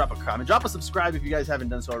comment, drop a subscribe if you guys haven't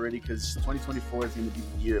done so already, because 2024 is going to be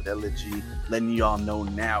the year of LG. Letting you all know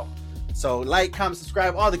now. So like, comment,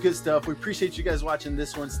 subscribe, all the good stuff. We appreciate you guys watching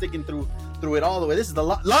this one, sticking through it all the way. This is the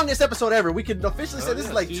longest episode ever. We could officially say this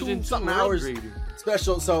is like season 2 something we're hours upgrading.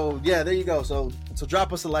 special. So yeah, there you go. So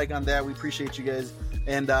drop us a like on that. We appreciate you guys,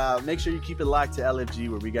 and make sure you keep it locked to LFG,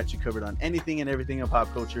 where we got you covered on anything and everything in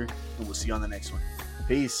pop culture. And we'll see you on the next one.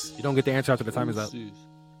 Peace. You don't get the answer after the time is up.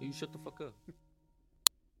 You shut the fuck up.